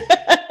 Sorry.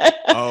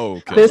 Oh,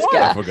 okay. This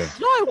guy. Okay.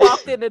 Joy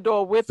walked in the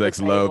door with Sex,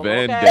 the table, love,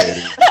 and okay?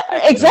 dating.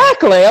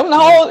 Exactly.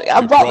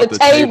 I brought the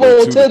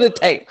table to the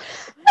table.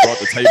 Brought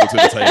the table to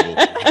the table.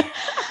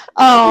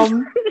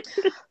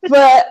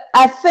 But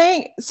I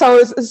think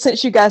so.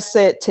 Since you guys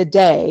said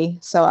today,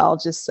 so I'll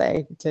just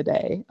say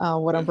today.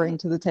 What I'm bringing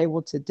to the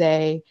table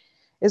today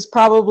is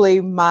probably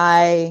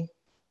my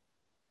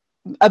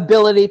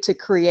ability to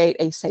create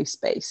a safe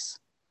space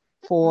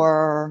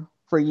for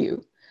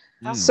you.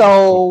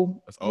 So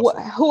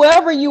awesome.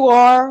 Whoever you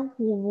are,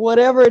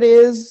 whatever it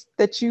is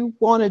that you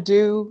want to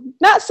do,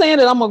 not saying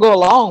that I'm gonna go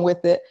along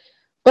with it,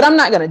 but I'm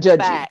not gonna judge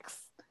Facts.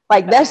 you.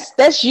 Like Facts.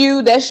 that's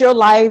you, that's your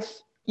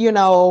life,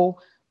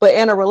 but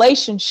in a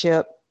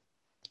relationship,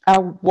 I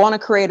want to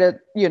create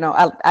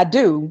I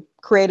do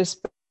create a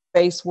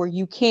space where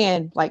you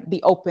can like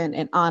be open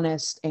and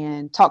honest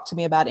and talk to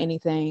me about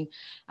anything.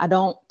 I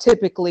don't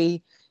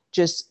typically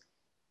just,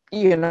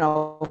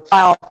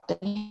 file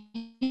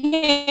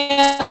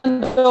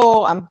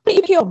handle. I'm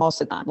pretty pure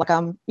most of the time. Like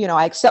I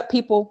accept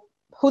people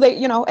who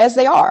they, as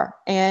they are.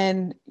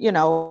 And,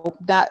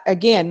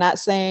 not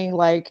saying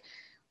like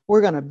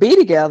we're going to be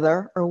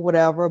together or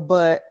whatever,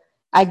 but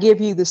I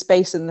give you the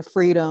space and the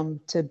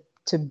freedom to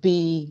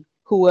be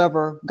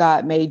whoever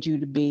God made you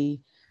to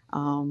be.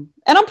 And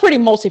I'm pretty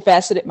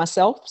multifaceted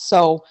myself.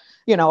 So,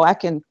 I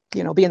can,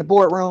 be in the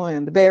boardroom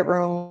and the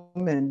bedroom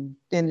and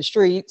in the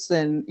streets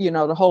and,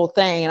 the whole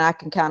thing. And I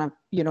can kind of,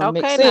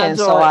 mix in.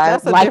 Joy, so I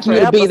like you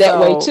to be that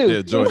way too.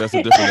 Yeah, Joy, that's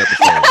a different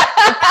episode.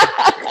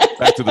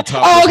 Back to the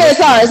top. Oh, okay.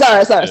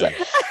 Sorry.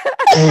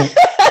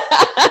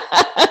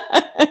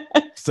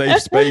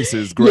 Safe space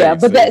is great. Yeah,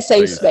 but that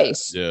safe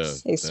space. Yeah.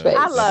 Safe space.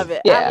 I love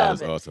it. Yeah. I love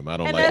That's it. awesome. I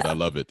don't like it. I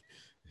love it.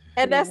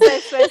 And that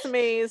safe space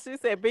means she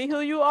said, be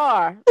who you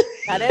are.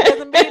 Now that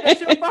doesn't mean that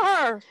you're for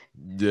her.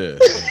 Yeah.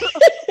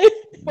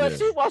 But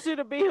she wants you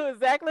to be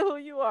exactly who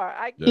you are.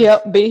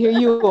 Yep, be who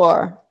you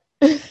are.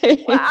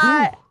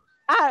 Well,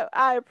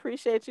 I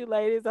appreciate you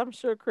ladies. I'm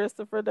sure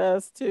Christopher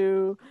does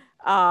too.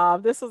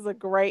 This was a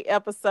great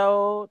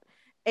episode.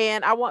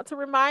 And I want to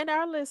remind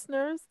our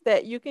listeners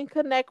that you can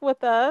connect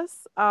with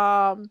us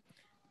by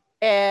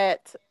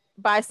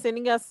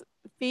sending us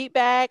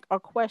feedback or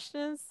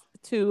questions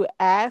to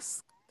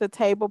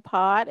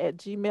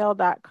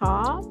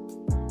askthetablepod@gmail.com.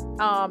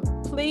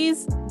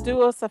 Please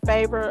do us a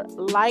favor,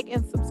 like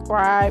and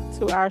subscribe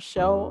to our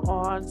show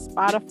on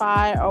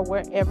Spotify or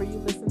wherever you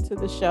listen to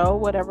the show,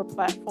 whatever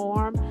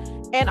platform,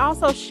 and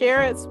also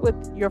share it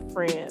with your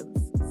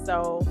friends.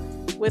 So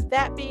with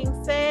that being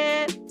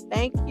said,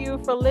 thank you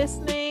for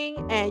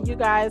listening, and you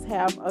guys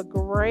have a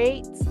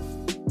great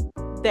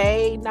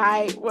day,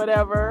 night,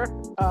 whatever.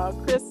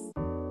 Chris?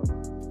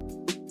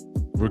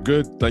 We're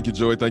good. Thank you,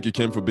 Joy. Thank you,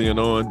 Kim, for being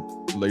on.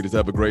 Ladies,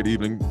 have a great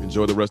evening.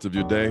 Enjoy the rest of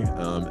your day,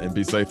 and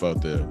be safe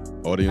out there.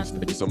 Audience,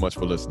 thank you so much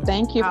for listening.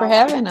 Thank you for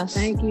having us.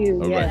 Thank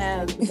you. All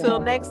yes. right.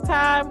 Until next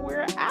time,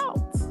 we're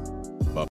out.